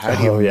do you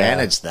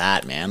manage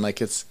that, man?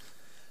 It's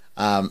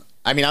I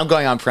mean, I'm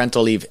going on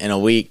parental leave in a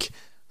week,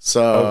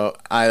 so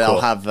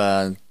I'll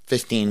have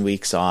 15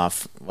 weeks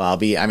off. Well, I'll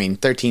be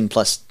 13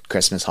 plus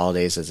Christmas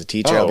holidays as a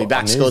teacher. I'll be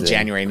back to school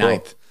January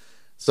 9th.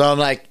 So I'm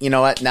like, you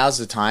know what? Now's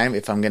the time.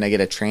 If I'm going to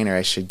get a trainer,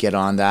 I should get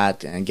on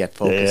that and get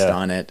focused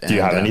on it. Do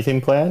you have anything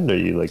planned? Are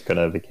you going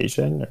to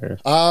vacation or?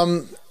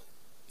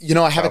 You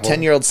know, I have a travel?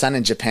 10-year-old son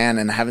in Japan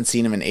and I haven't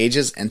seen him in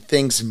ages, and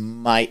things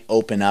might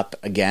open up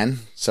again.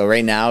 So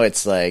right now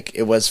it's like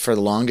it was for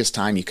the longest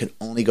time. You could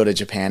only go to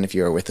Japan if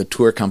you were with a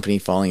tour company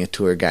following a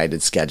tour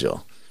guided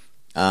schedule.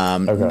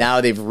 Okay.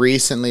 Now they've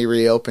recently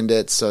reopened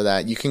it so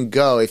that you can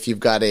go if you've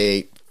got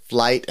a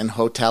flight and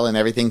hotel and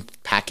everything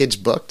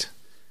package booked.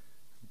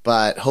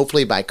 But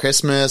hopefully by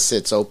Christmas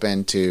it's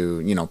open to,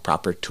 you know,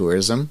 proper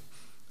tourism.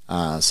 So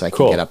I can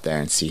Cool. get up there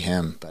and see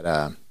him.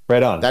 But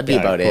Right on. that'd be Yeah,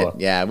 about cool. it.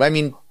 Yeah. I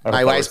mean, I hope my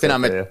that wife's works been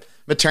out on for you.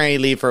 maternity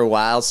leave for a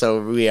while,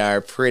 so we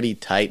are pretty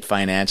tight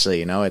financially.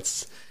 You know,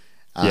 it's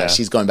Yeah.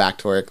 she's going back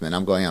to work, and then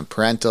I'm going on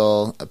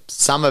parental.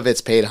 Some of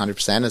it's paid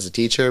 100% as a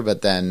teacher,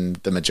 but then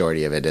the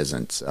majority of it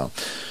isn't. So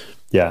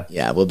Yeah.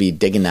 yeah, we'll be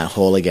digging that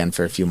hole again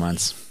for a few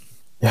months.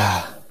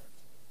 Yeah.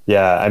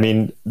 Yeah. I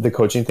mean, the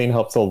coaching thing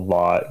helps a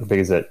lot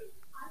because it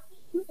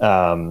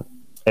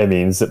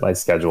means that my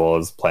schedule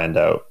is planned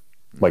out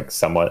like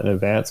somewhat in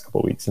advance, a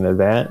couple weeks in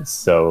advance.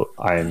 So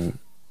I'm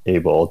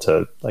able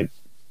to like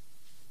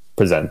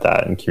present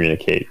that and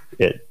communicate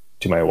it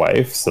to my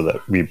wife so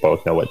that we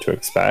both know what to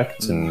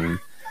expect and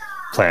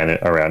plan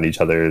it around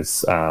each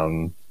other's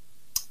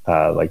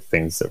like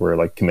things that we're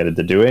like committed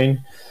to doing.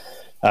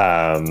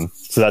 So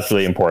that's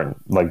really important,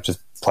 like just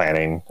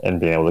planning and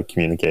being able to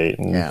communicate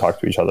and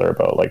talk to each other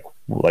about like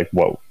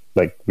what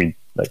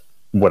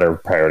what are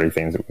priority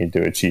things that we need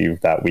to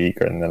achieve that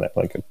week or in the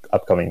like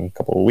upcoming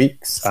couple of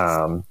weeks.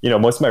 You know,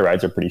 most of my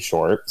rides are pretty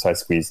short, so I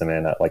squeeze them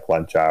in at like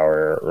lunch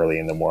hour, early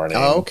in the morning,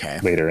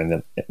 later in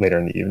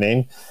the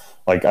evening.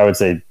 Like I would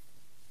say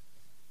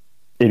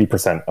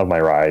 80% of my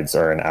rides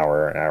are an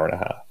hour and a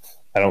half.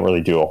 I don't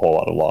really do a whole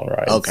lot of long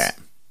rides. Okay.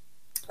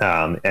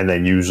 And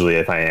then usually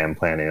if I am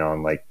planning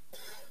on like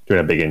doing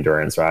a big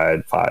endurance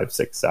ride,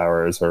 5-6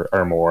 hours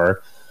or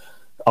more,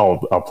 I'll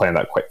plan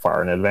that quite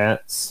far in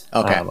advance.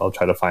 Okay. I'll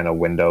try to find a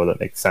window that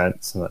makes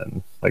sense and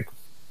then like,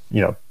 you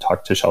know,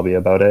 talk to Shelby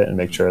about it and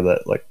make sure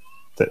that like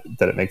that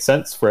it makes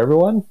sense for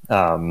everyone.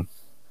 So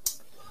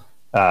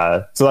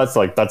that's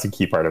a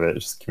key part of it,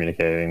 just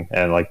communicating,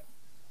 and like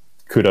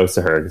kudos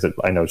to her because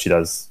I know she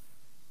does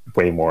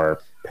way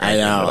more. I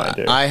know. Than I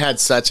do. I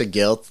had such a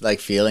guilt like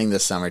feeling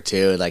this summer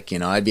too. Like, you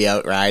know, I'd be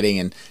out riding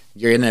and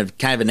you're in a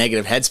kind of a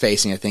negative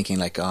headspace and you're thinking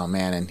like, oh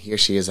man, and here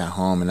she is at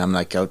home and I'm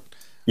like out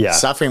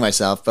suffering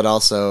myself, but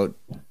also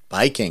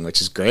biking,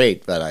 which is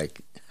great. But like,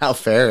 how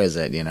fair is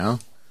it, you know?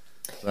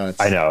 So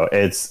I know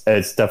it's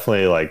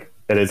definitely like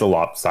it is a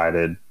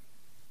lopsided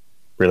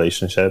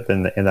relationship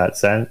in that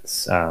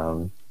sense.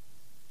 And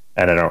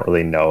I don't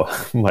really know.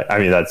 I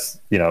mean, that's,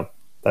 you know,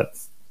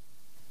 that's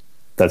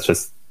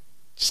just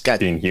got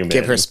being human.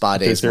 Give her spa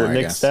days to a certain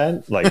more,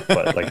 extent, like,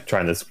 but like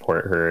trying to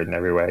support her in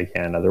every way I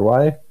can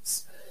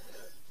otherwise.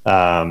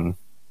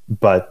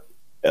 But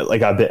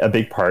like a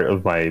big part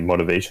of my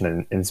motivation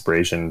and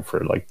inspiration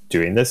for like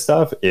doing this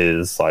stuff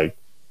is like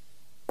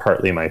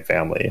partly my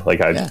family.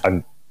 Like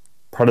I'm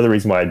part of the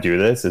reason why I do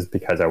this is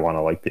because I want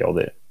to like be able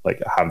to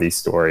like have these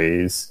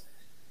stories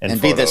and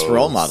be this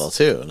role model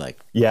too, like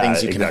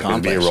things you can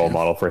accomplish. Be a role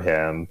model for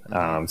him.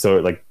 So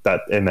like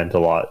that, it meant a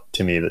lot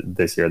to me that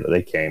this year that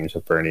they came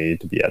to Fernie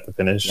to be at the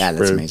finish. Yeah,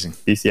 that's amazing.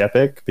 BC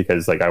Epic,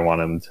 because like I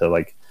want him to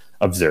like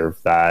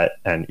observe that,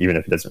 and even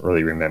if he doesn't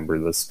really remember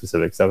the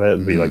specifics of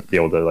it, be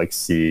able to like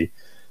see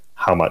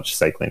how much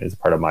cycling is a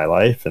part of my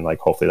life, and like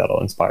hopefully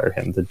that'll inspire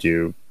him to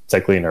do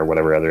cycling or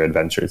whatever other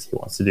adventures he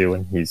wants to do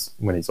when he's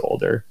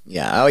older.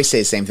 Yeah, I always say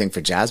the same thing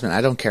for Jasmine. I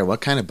don't care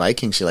what kind of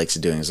biking she likes to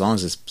do, as long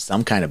as it's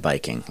some kind of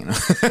biking, you know.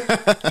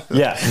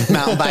 Yeah.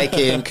 Mountain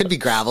biking, could be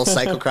gravel,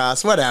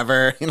 cyclocross,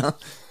 whatever, you know.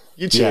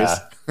 You choose. Yeah.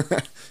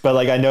 But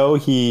like I know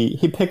he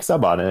picks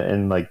up on it,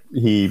 and like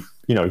he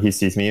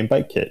sees me in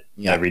bike kit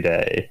every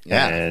day.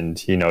 Yeah. And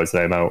he knows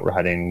that I'm out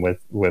riding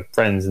with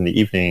friends in the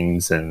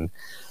evenings, and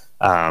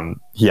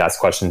he asks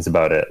questions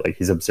about it. Like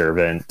he's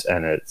observant,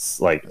 and it's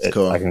like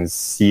cool. I can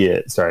see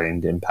it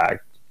starting to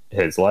impact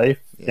his life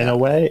in a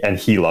way. And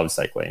he loves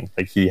cycling.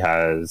 Like he's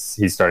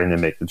starting to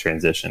make the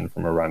transition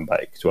from a run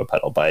bike to a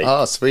pedal bike.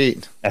 Oh,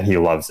 sweet. And he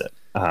loves it.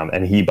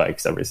 And he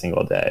bikes every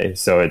single day.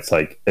 So it's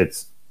like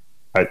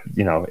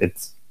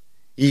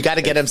you got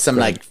to get him some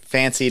like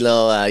fancy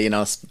little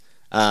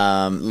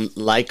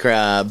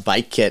Lycra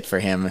bike kit for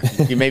him.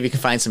 You maybe can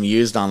find some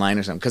used online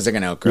or something, because they're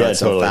going to outgrow it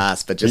so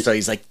fast. But just so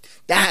he's like,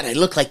 Dad, I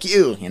look like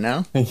you, you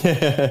know?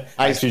 I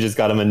actually just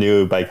got him a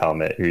new bike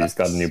helmet. He just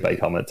got a new bike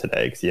helmet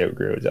today because he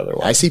outgrew his other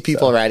one. I see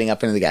people riding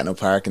up into the Gatineau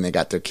Park and they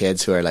got their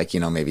kids who are like, you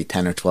know, maybe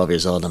 10 or 12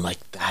 years old. I'm like,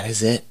 that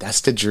is it.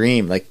 That's the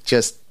dream. Like,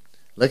 just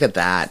look at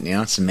that. You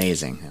know, it's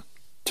amazing.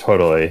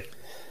 Totally.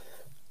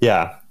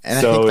 Yeah.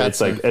 And so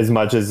it's like, as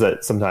much as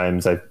that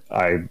sometimes I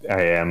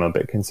am a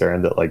bit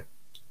concerned that like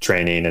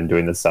training and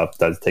doing this stuff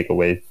does take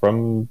away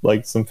from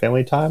like some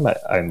family time.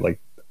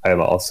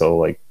 I'm also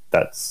like,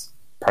 that's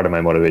part of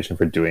my motivation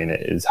for doing it,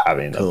 is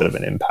having a bit of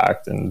an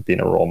impact and being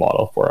a role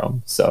model for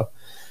them. So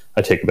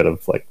I take a bit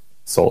of like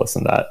solace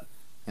in that.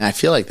 And I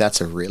feel like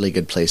that's a really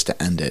good place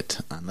to end it.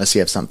 Unless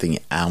you have something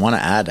I want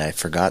to add, I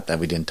forgot that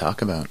we didn't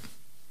talk about.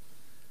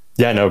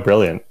 Yeah, no,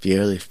 brilliant.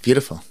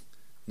 Beautiful.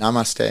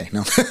 Namaste.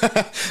 No.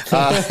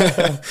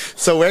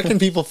 So where can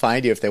people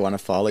find you if they want to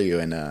follow you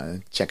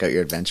and check out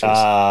your adventures?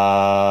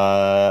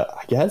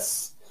 I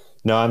guess.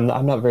 No,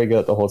 I'm not very good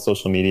at the whole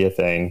social media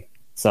thing.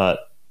 It's not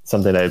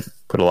something I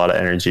put a lot of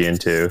energy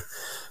into.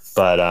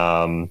 But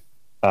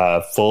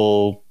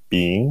full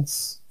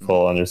 _beings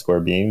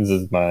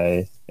is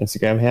my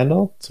Instagram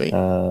handle. Sweet.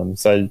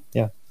 So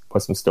I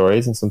put some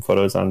stories and some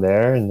photos on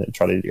there and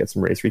try to get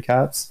some race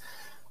recaps.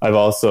 I've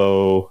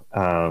also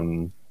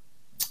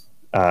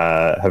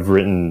have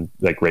written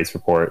like race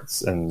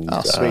reports and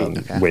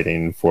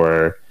waiting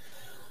for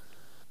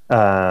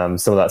some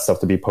of that stuff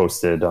to be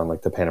posted on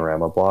like the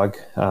Panorama blog.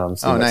 So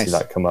you'll nice. see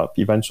that come up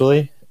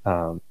eventually.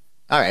 All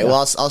right. Yeah.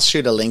 Well, I'll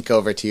shoot a link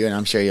over to you, and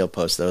I'm sure you'll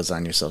post those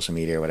on your social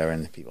media or whatever,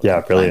 and people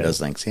can find those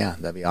links. Yeah,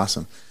 that'd be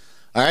awesome.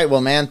 All right. Well,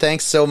 man,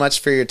 thanks so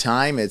much for your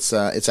time. It's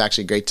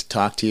actually great to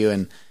talk to you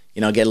and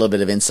get a little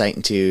bit of insight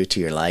into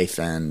your life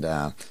and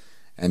to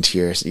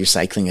your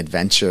cycling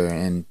adventure,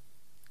 and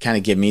kind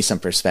of give me some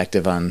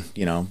perspective on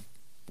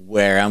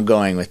where I'm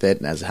going with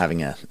it as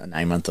having a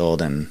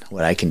 9-month-old and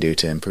what I can do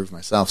to improve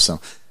myself.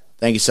 So,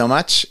 thank you so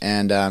much.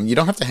 And you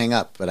don't have to hang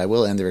up, but I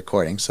will end the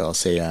recording. So I'll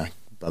say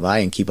bye-bye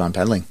and keep on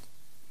pedaling.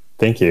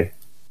 Thank you.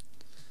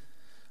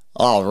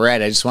 All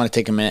right. I just want to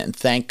take a minute and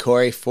thank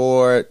Corey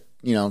for,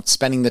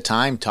 spending the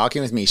time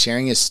talking with me,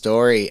 sharing his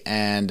story,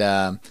 and,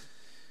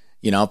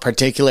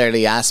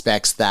 particularly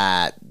aspects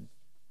that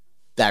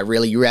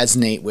really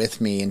resonate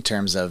with me in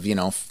terms of,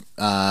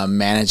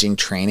 managing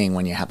training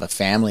when you have a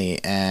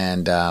family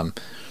and,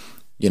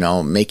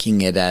 making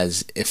it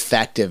as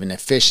effective and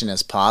efficient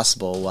as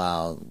possible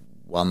while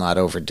not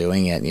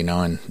overdoing it,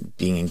 and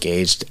being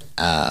engaged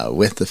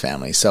with the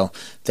family. So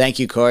thank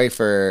you, Corey,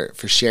 for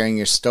sharing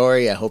your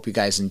story. I hope you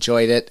guys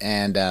enjoyed it,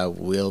 and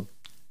we'll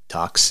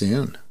talk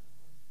soon.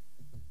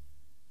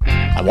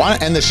 I want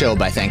to end the show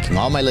by thanking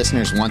all my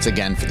listeners once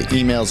again for the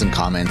emails and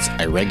comments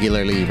I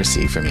regularly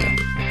receive from you.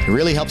 It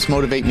really helps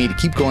motivate me to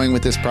keep going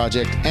with this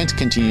project and to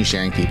continue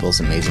sharing people's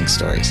amazing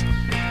stories.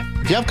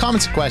 If you have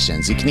comments or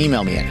questions, you can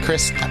email me at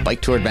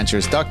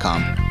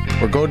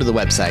chris@biketouradventures.com or go to the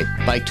website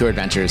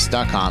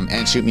biketouradventures.com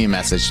and shoot me a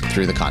message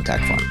through the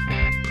contact form.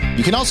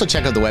 You can also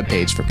check out the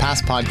webpage for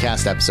past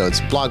podcast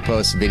episodes, blog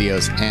posts,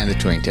 videos, and the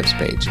touring tips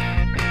page.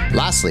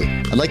 Lastly,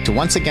 I'd like to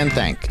once again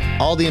thank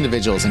all the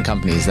individuals and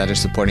companies that are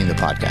supporting the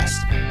podcast.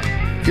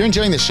 If you're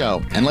enjoying the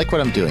show and like what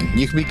I'm doing,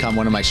 you can become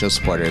one of my show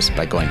supporters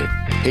by going to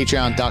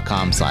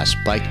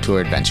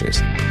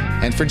patreon.com/biketouradventures.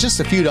 And for just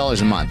a few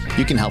dollars a month,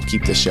 you can help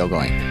keep this show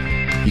going.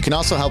 You can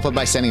also help out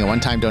by sending a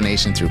one-time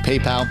donation through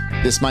PayPal.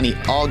 This money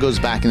all goes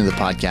back into the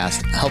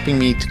podcast, helping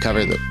me to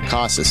cover the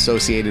costs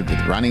associated with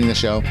running the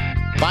show,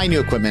 buy new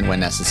equipment when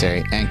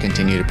necessary, and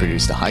continue to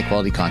produce the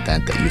high-quality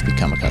content that you've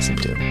become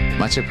accustomed to.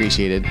 Much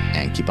appreciated,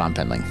 and keep on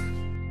pedaling.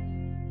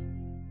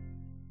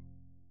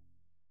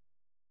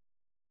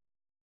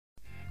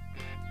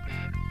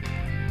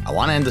 I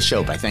want to end the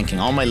show by thanking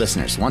all my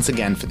listeners once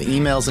again for the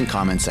emails and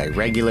comments I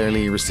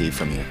regularly receive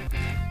from you.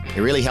 It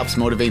really helps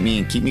motivate me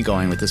and keep me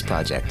going with this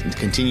project and to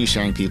continue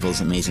sharing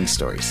people's amazing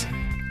stories.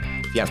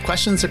 If you have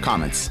questions or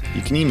comments,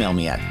 you can email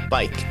me at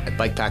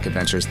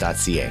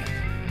bike@bikepackadventures.ca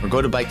or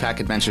go to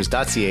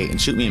bikepackadventures.ca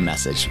and shoot me a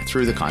message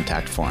through the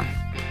contact form.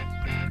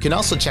 You can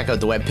also check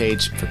out the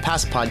webpage for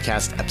past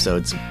podcast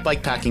episodes,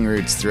 bikepacking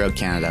routes throughout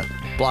Canada,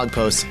 blog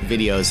posts,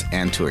 videos,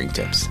 and touring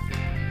tips.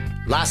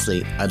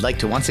 Lastly, I'd like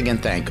to once again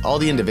thank all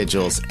the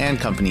individuals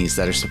and companies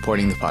that are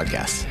supporting the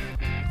podcast.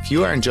 If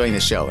you are enjoying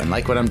the show and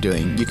like what I'm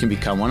doing, you can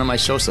become one of my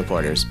show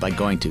supporters by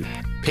going to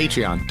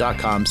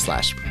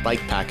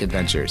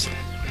patreon.com/bikepackadventures.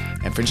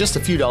 And for just a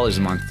few dollars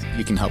a month,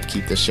 you can help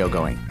keep this show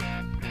going.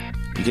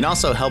 You can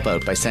also help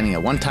out by sending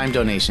a one-time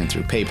donation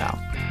through PayPal.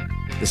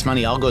 This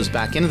money all goes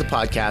back into the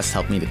podcast,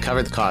 help me to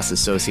cover the costs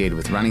associated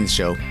with running the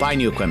show, buy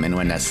new equipment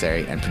when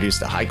necessary, and produce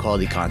the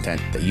high-quality content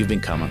that you've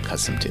become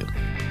accustomed to.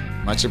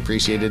 Much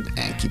appreciated,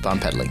 and keep on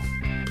pedaling.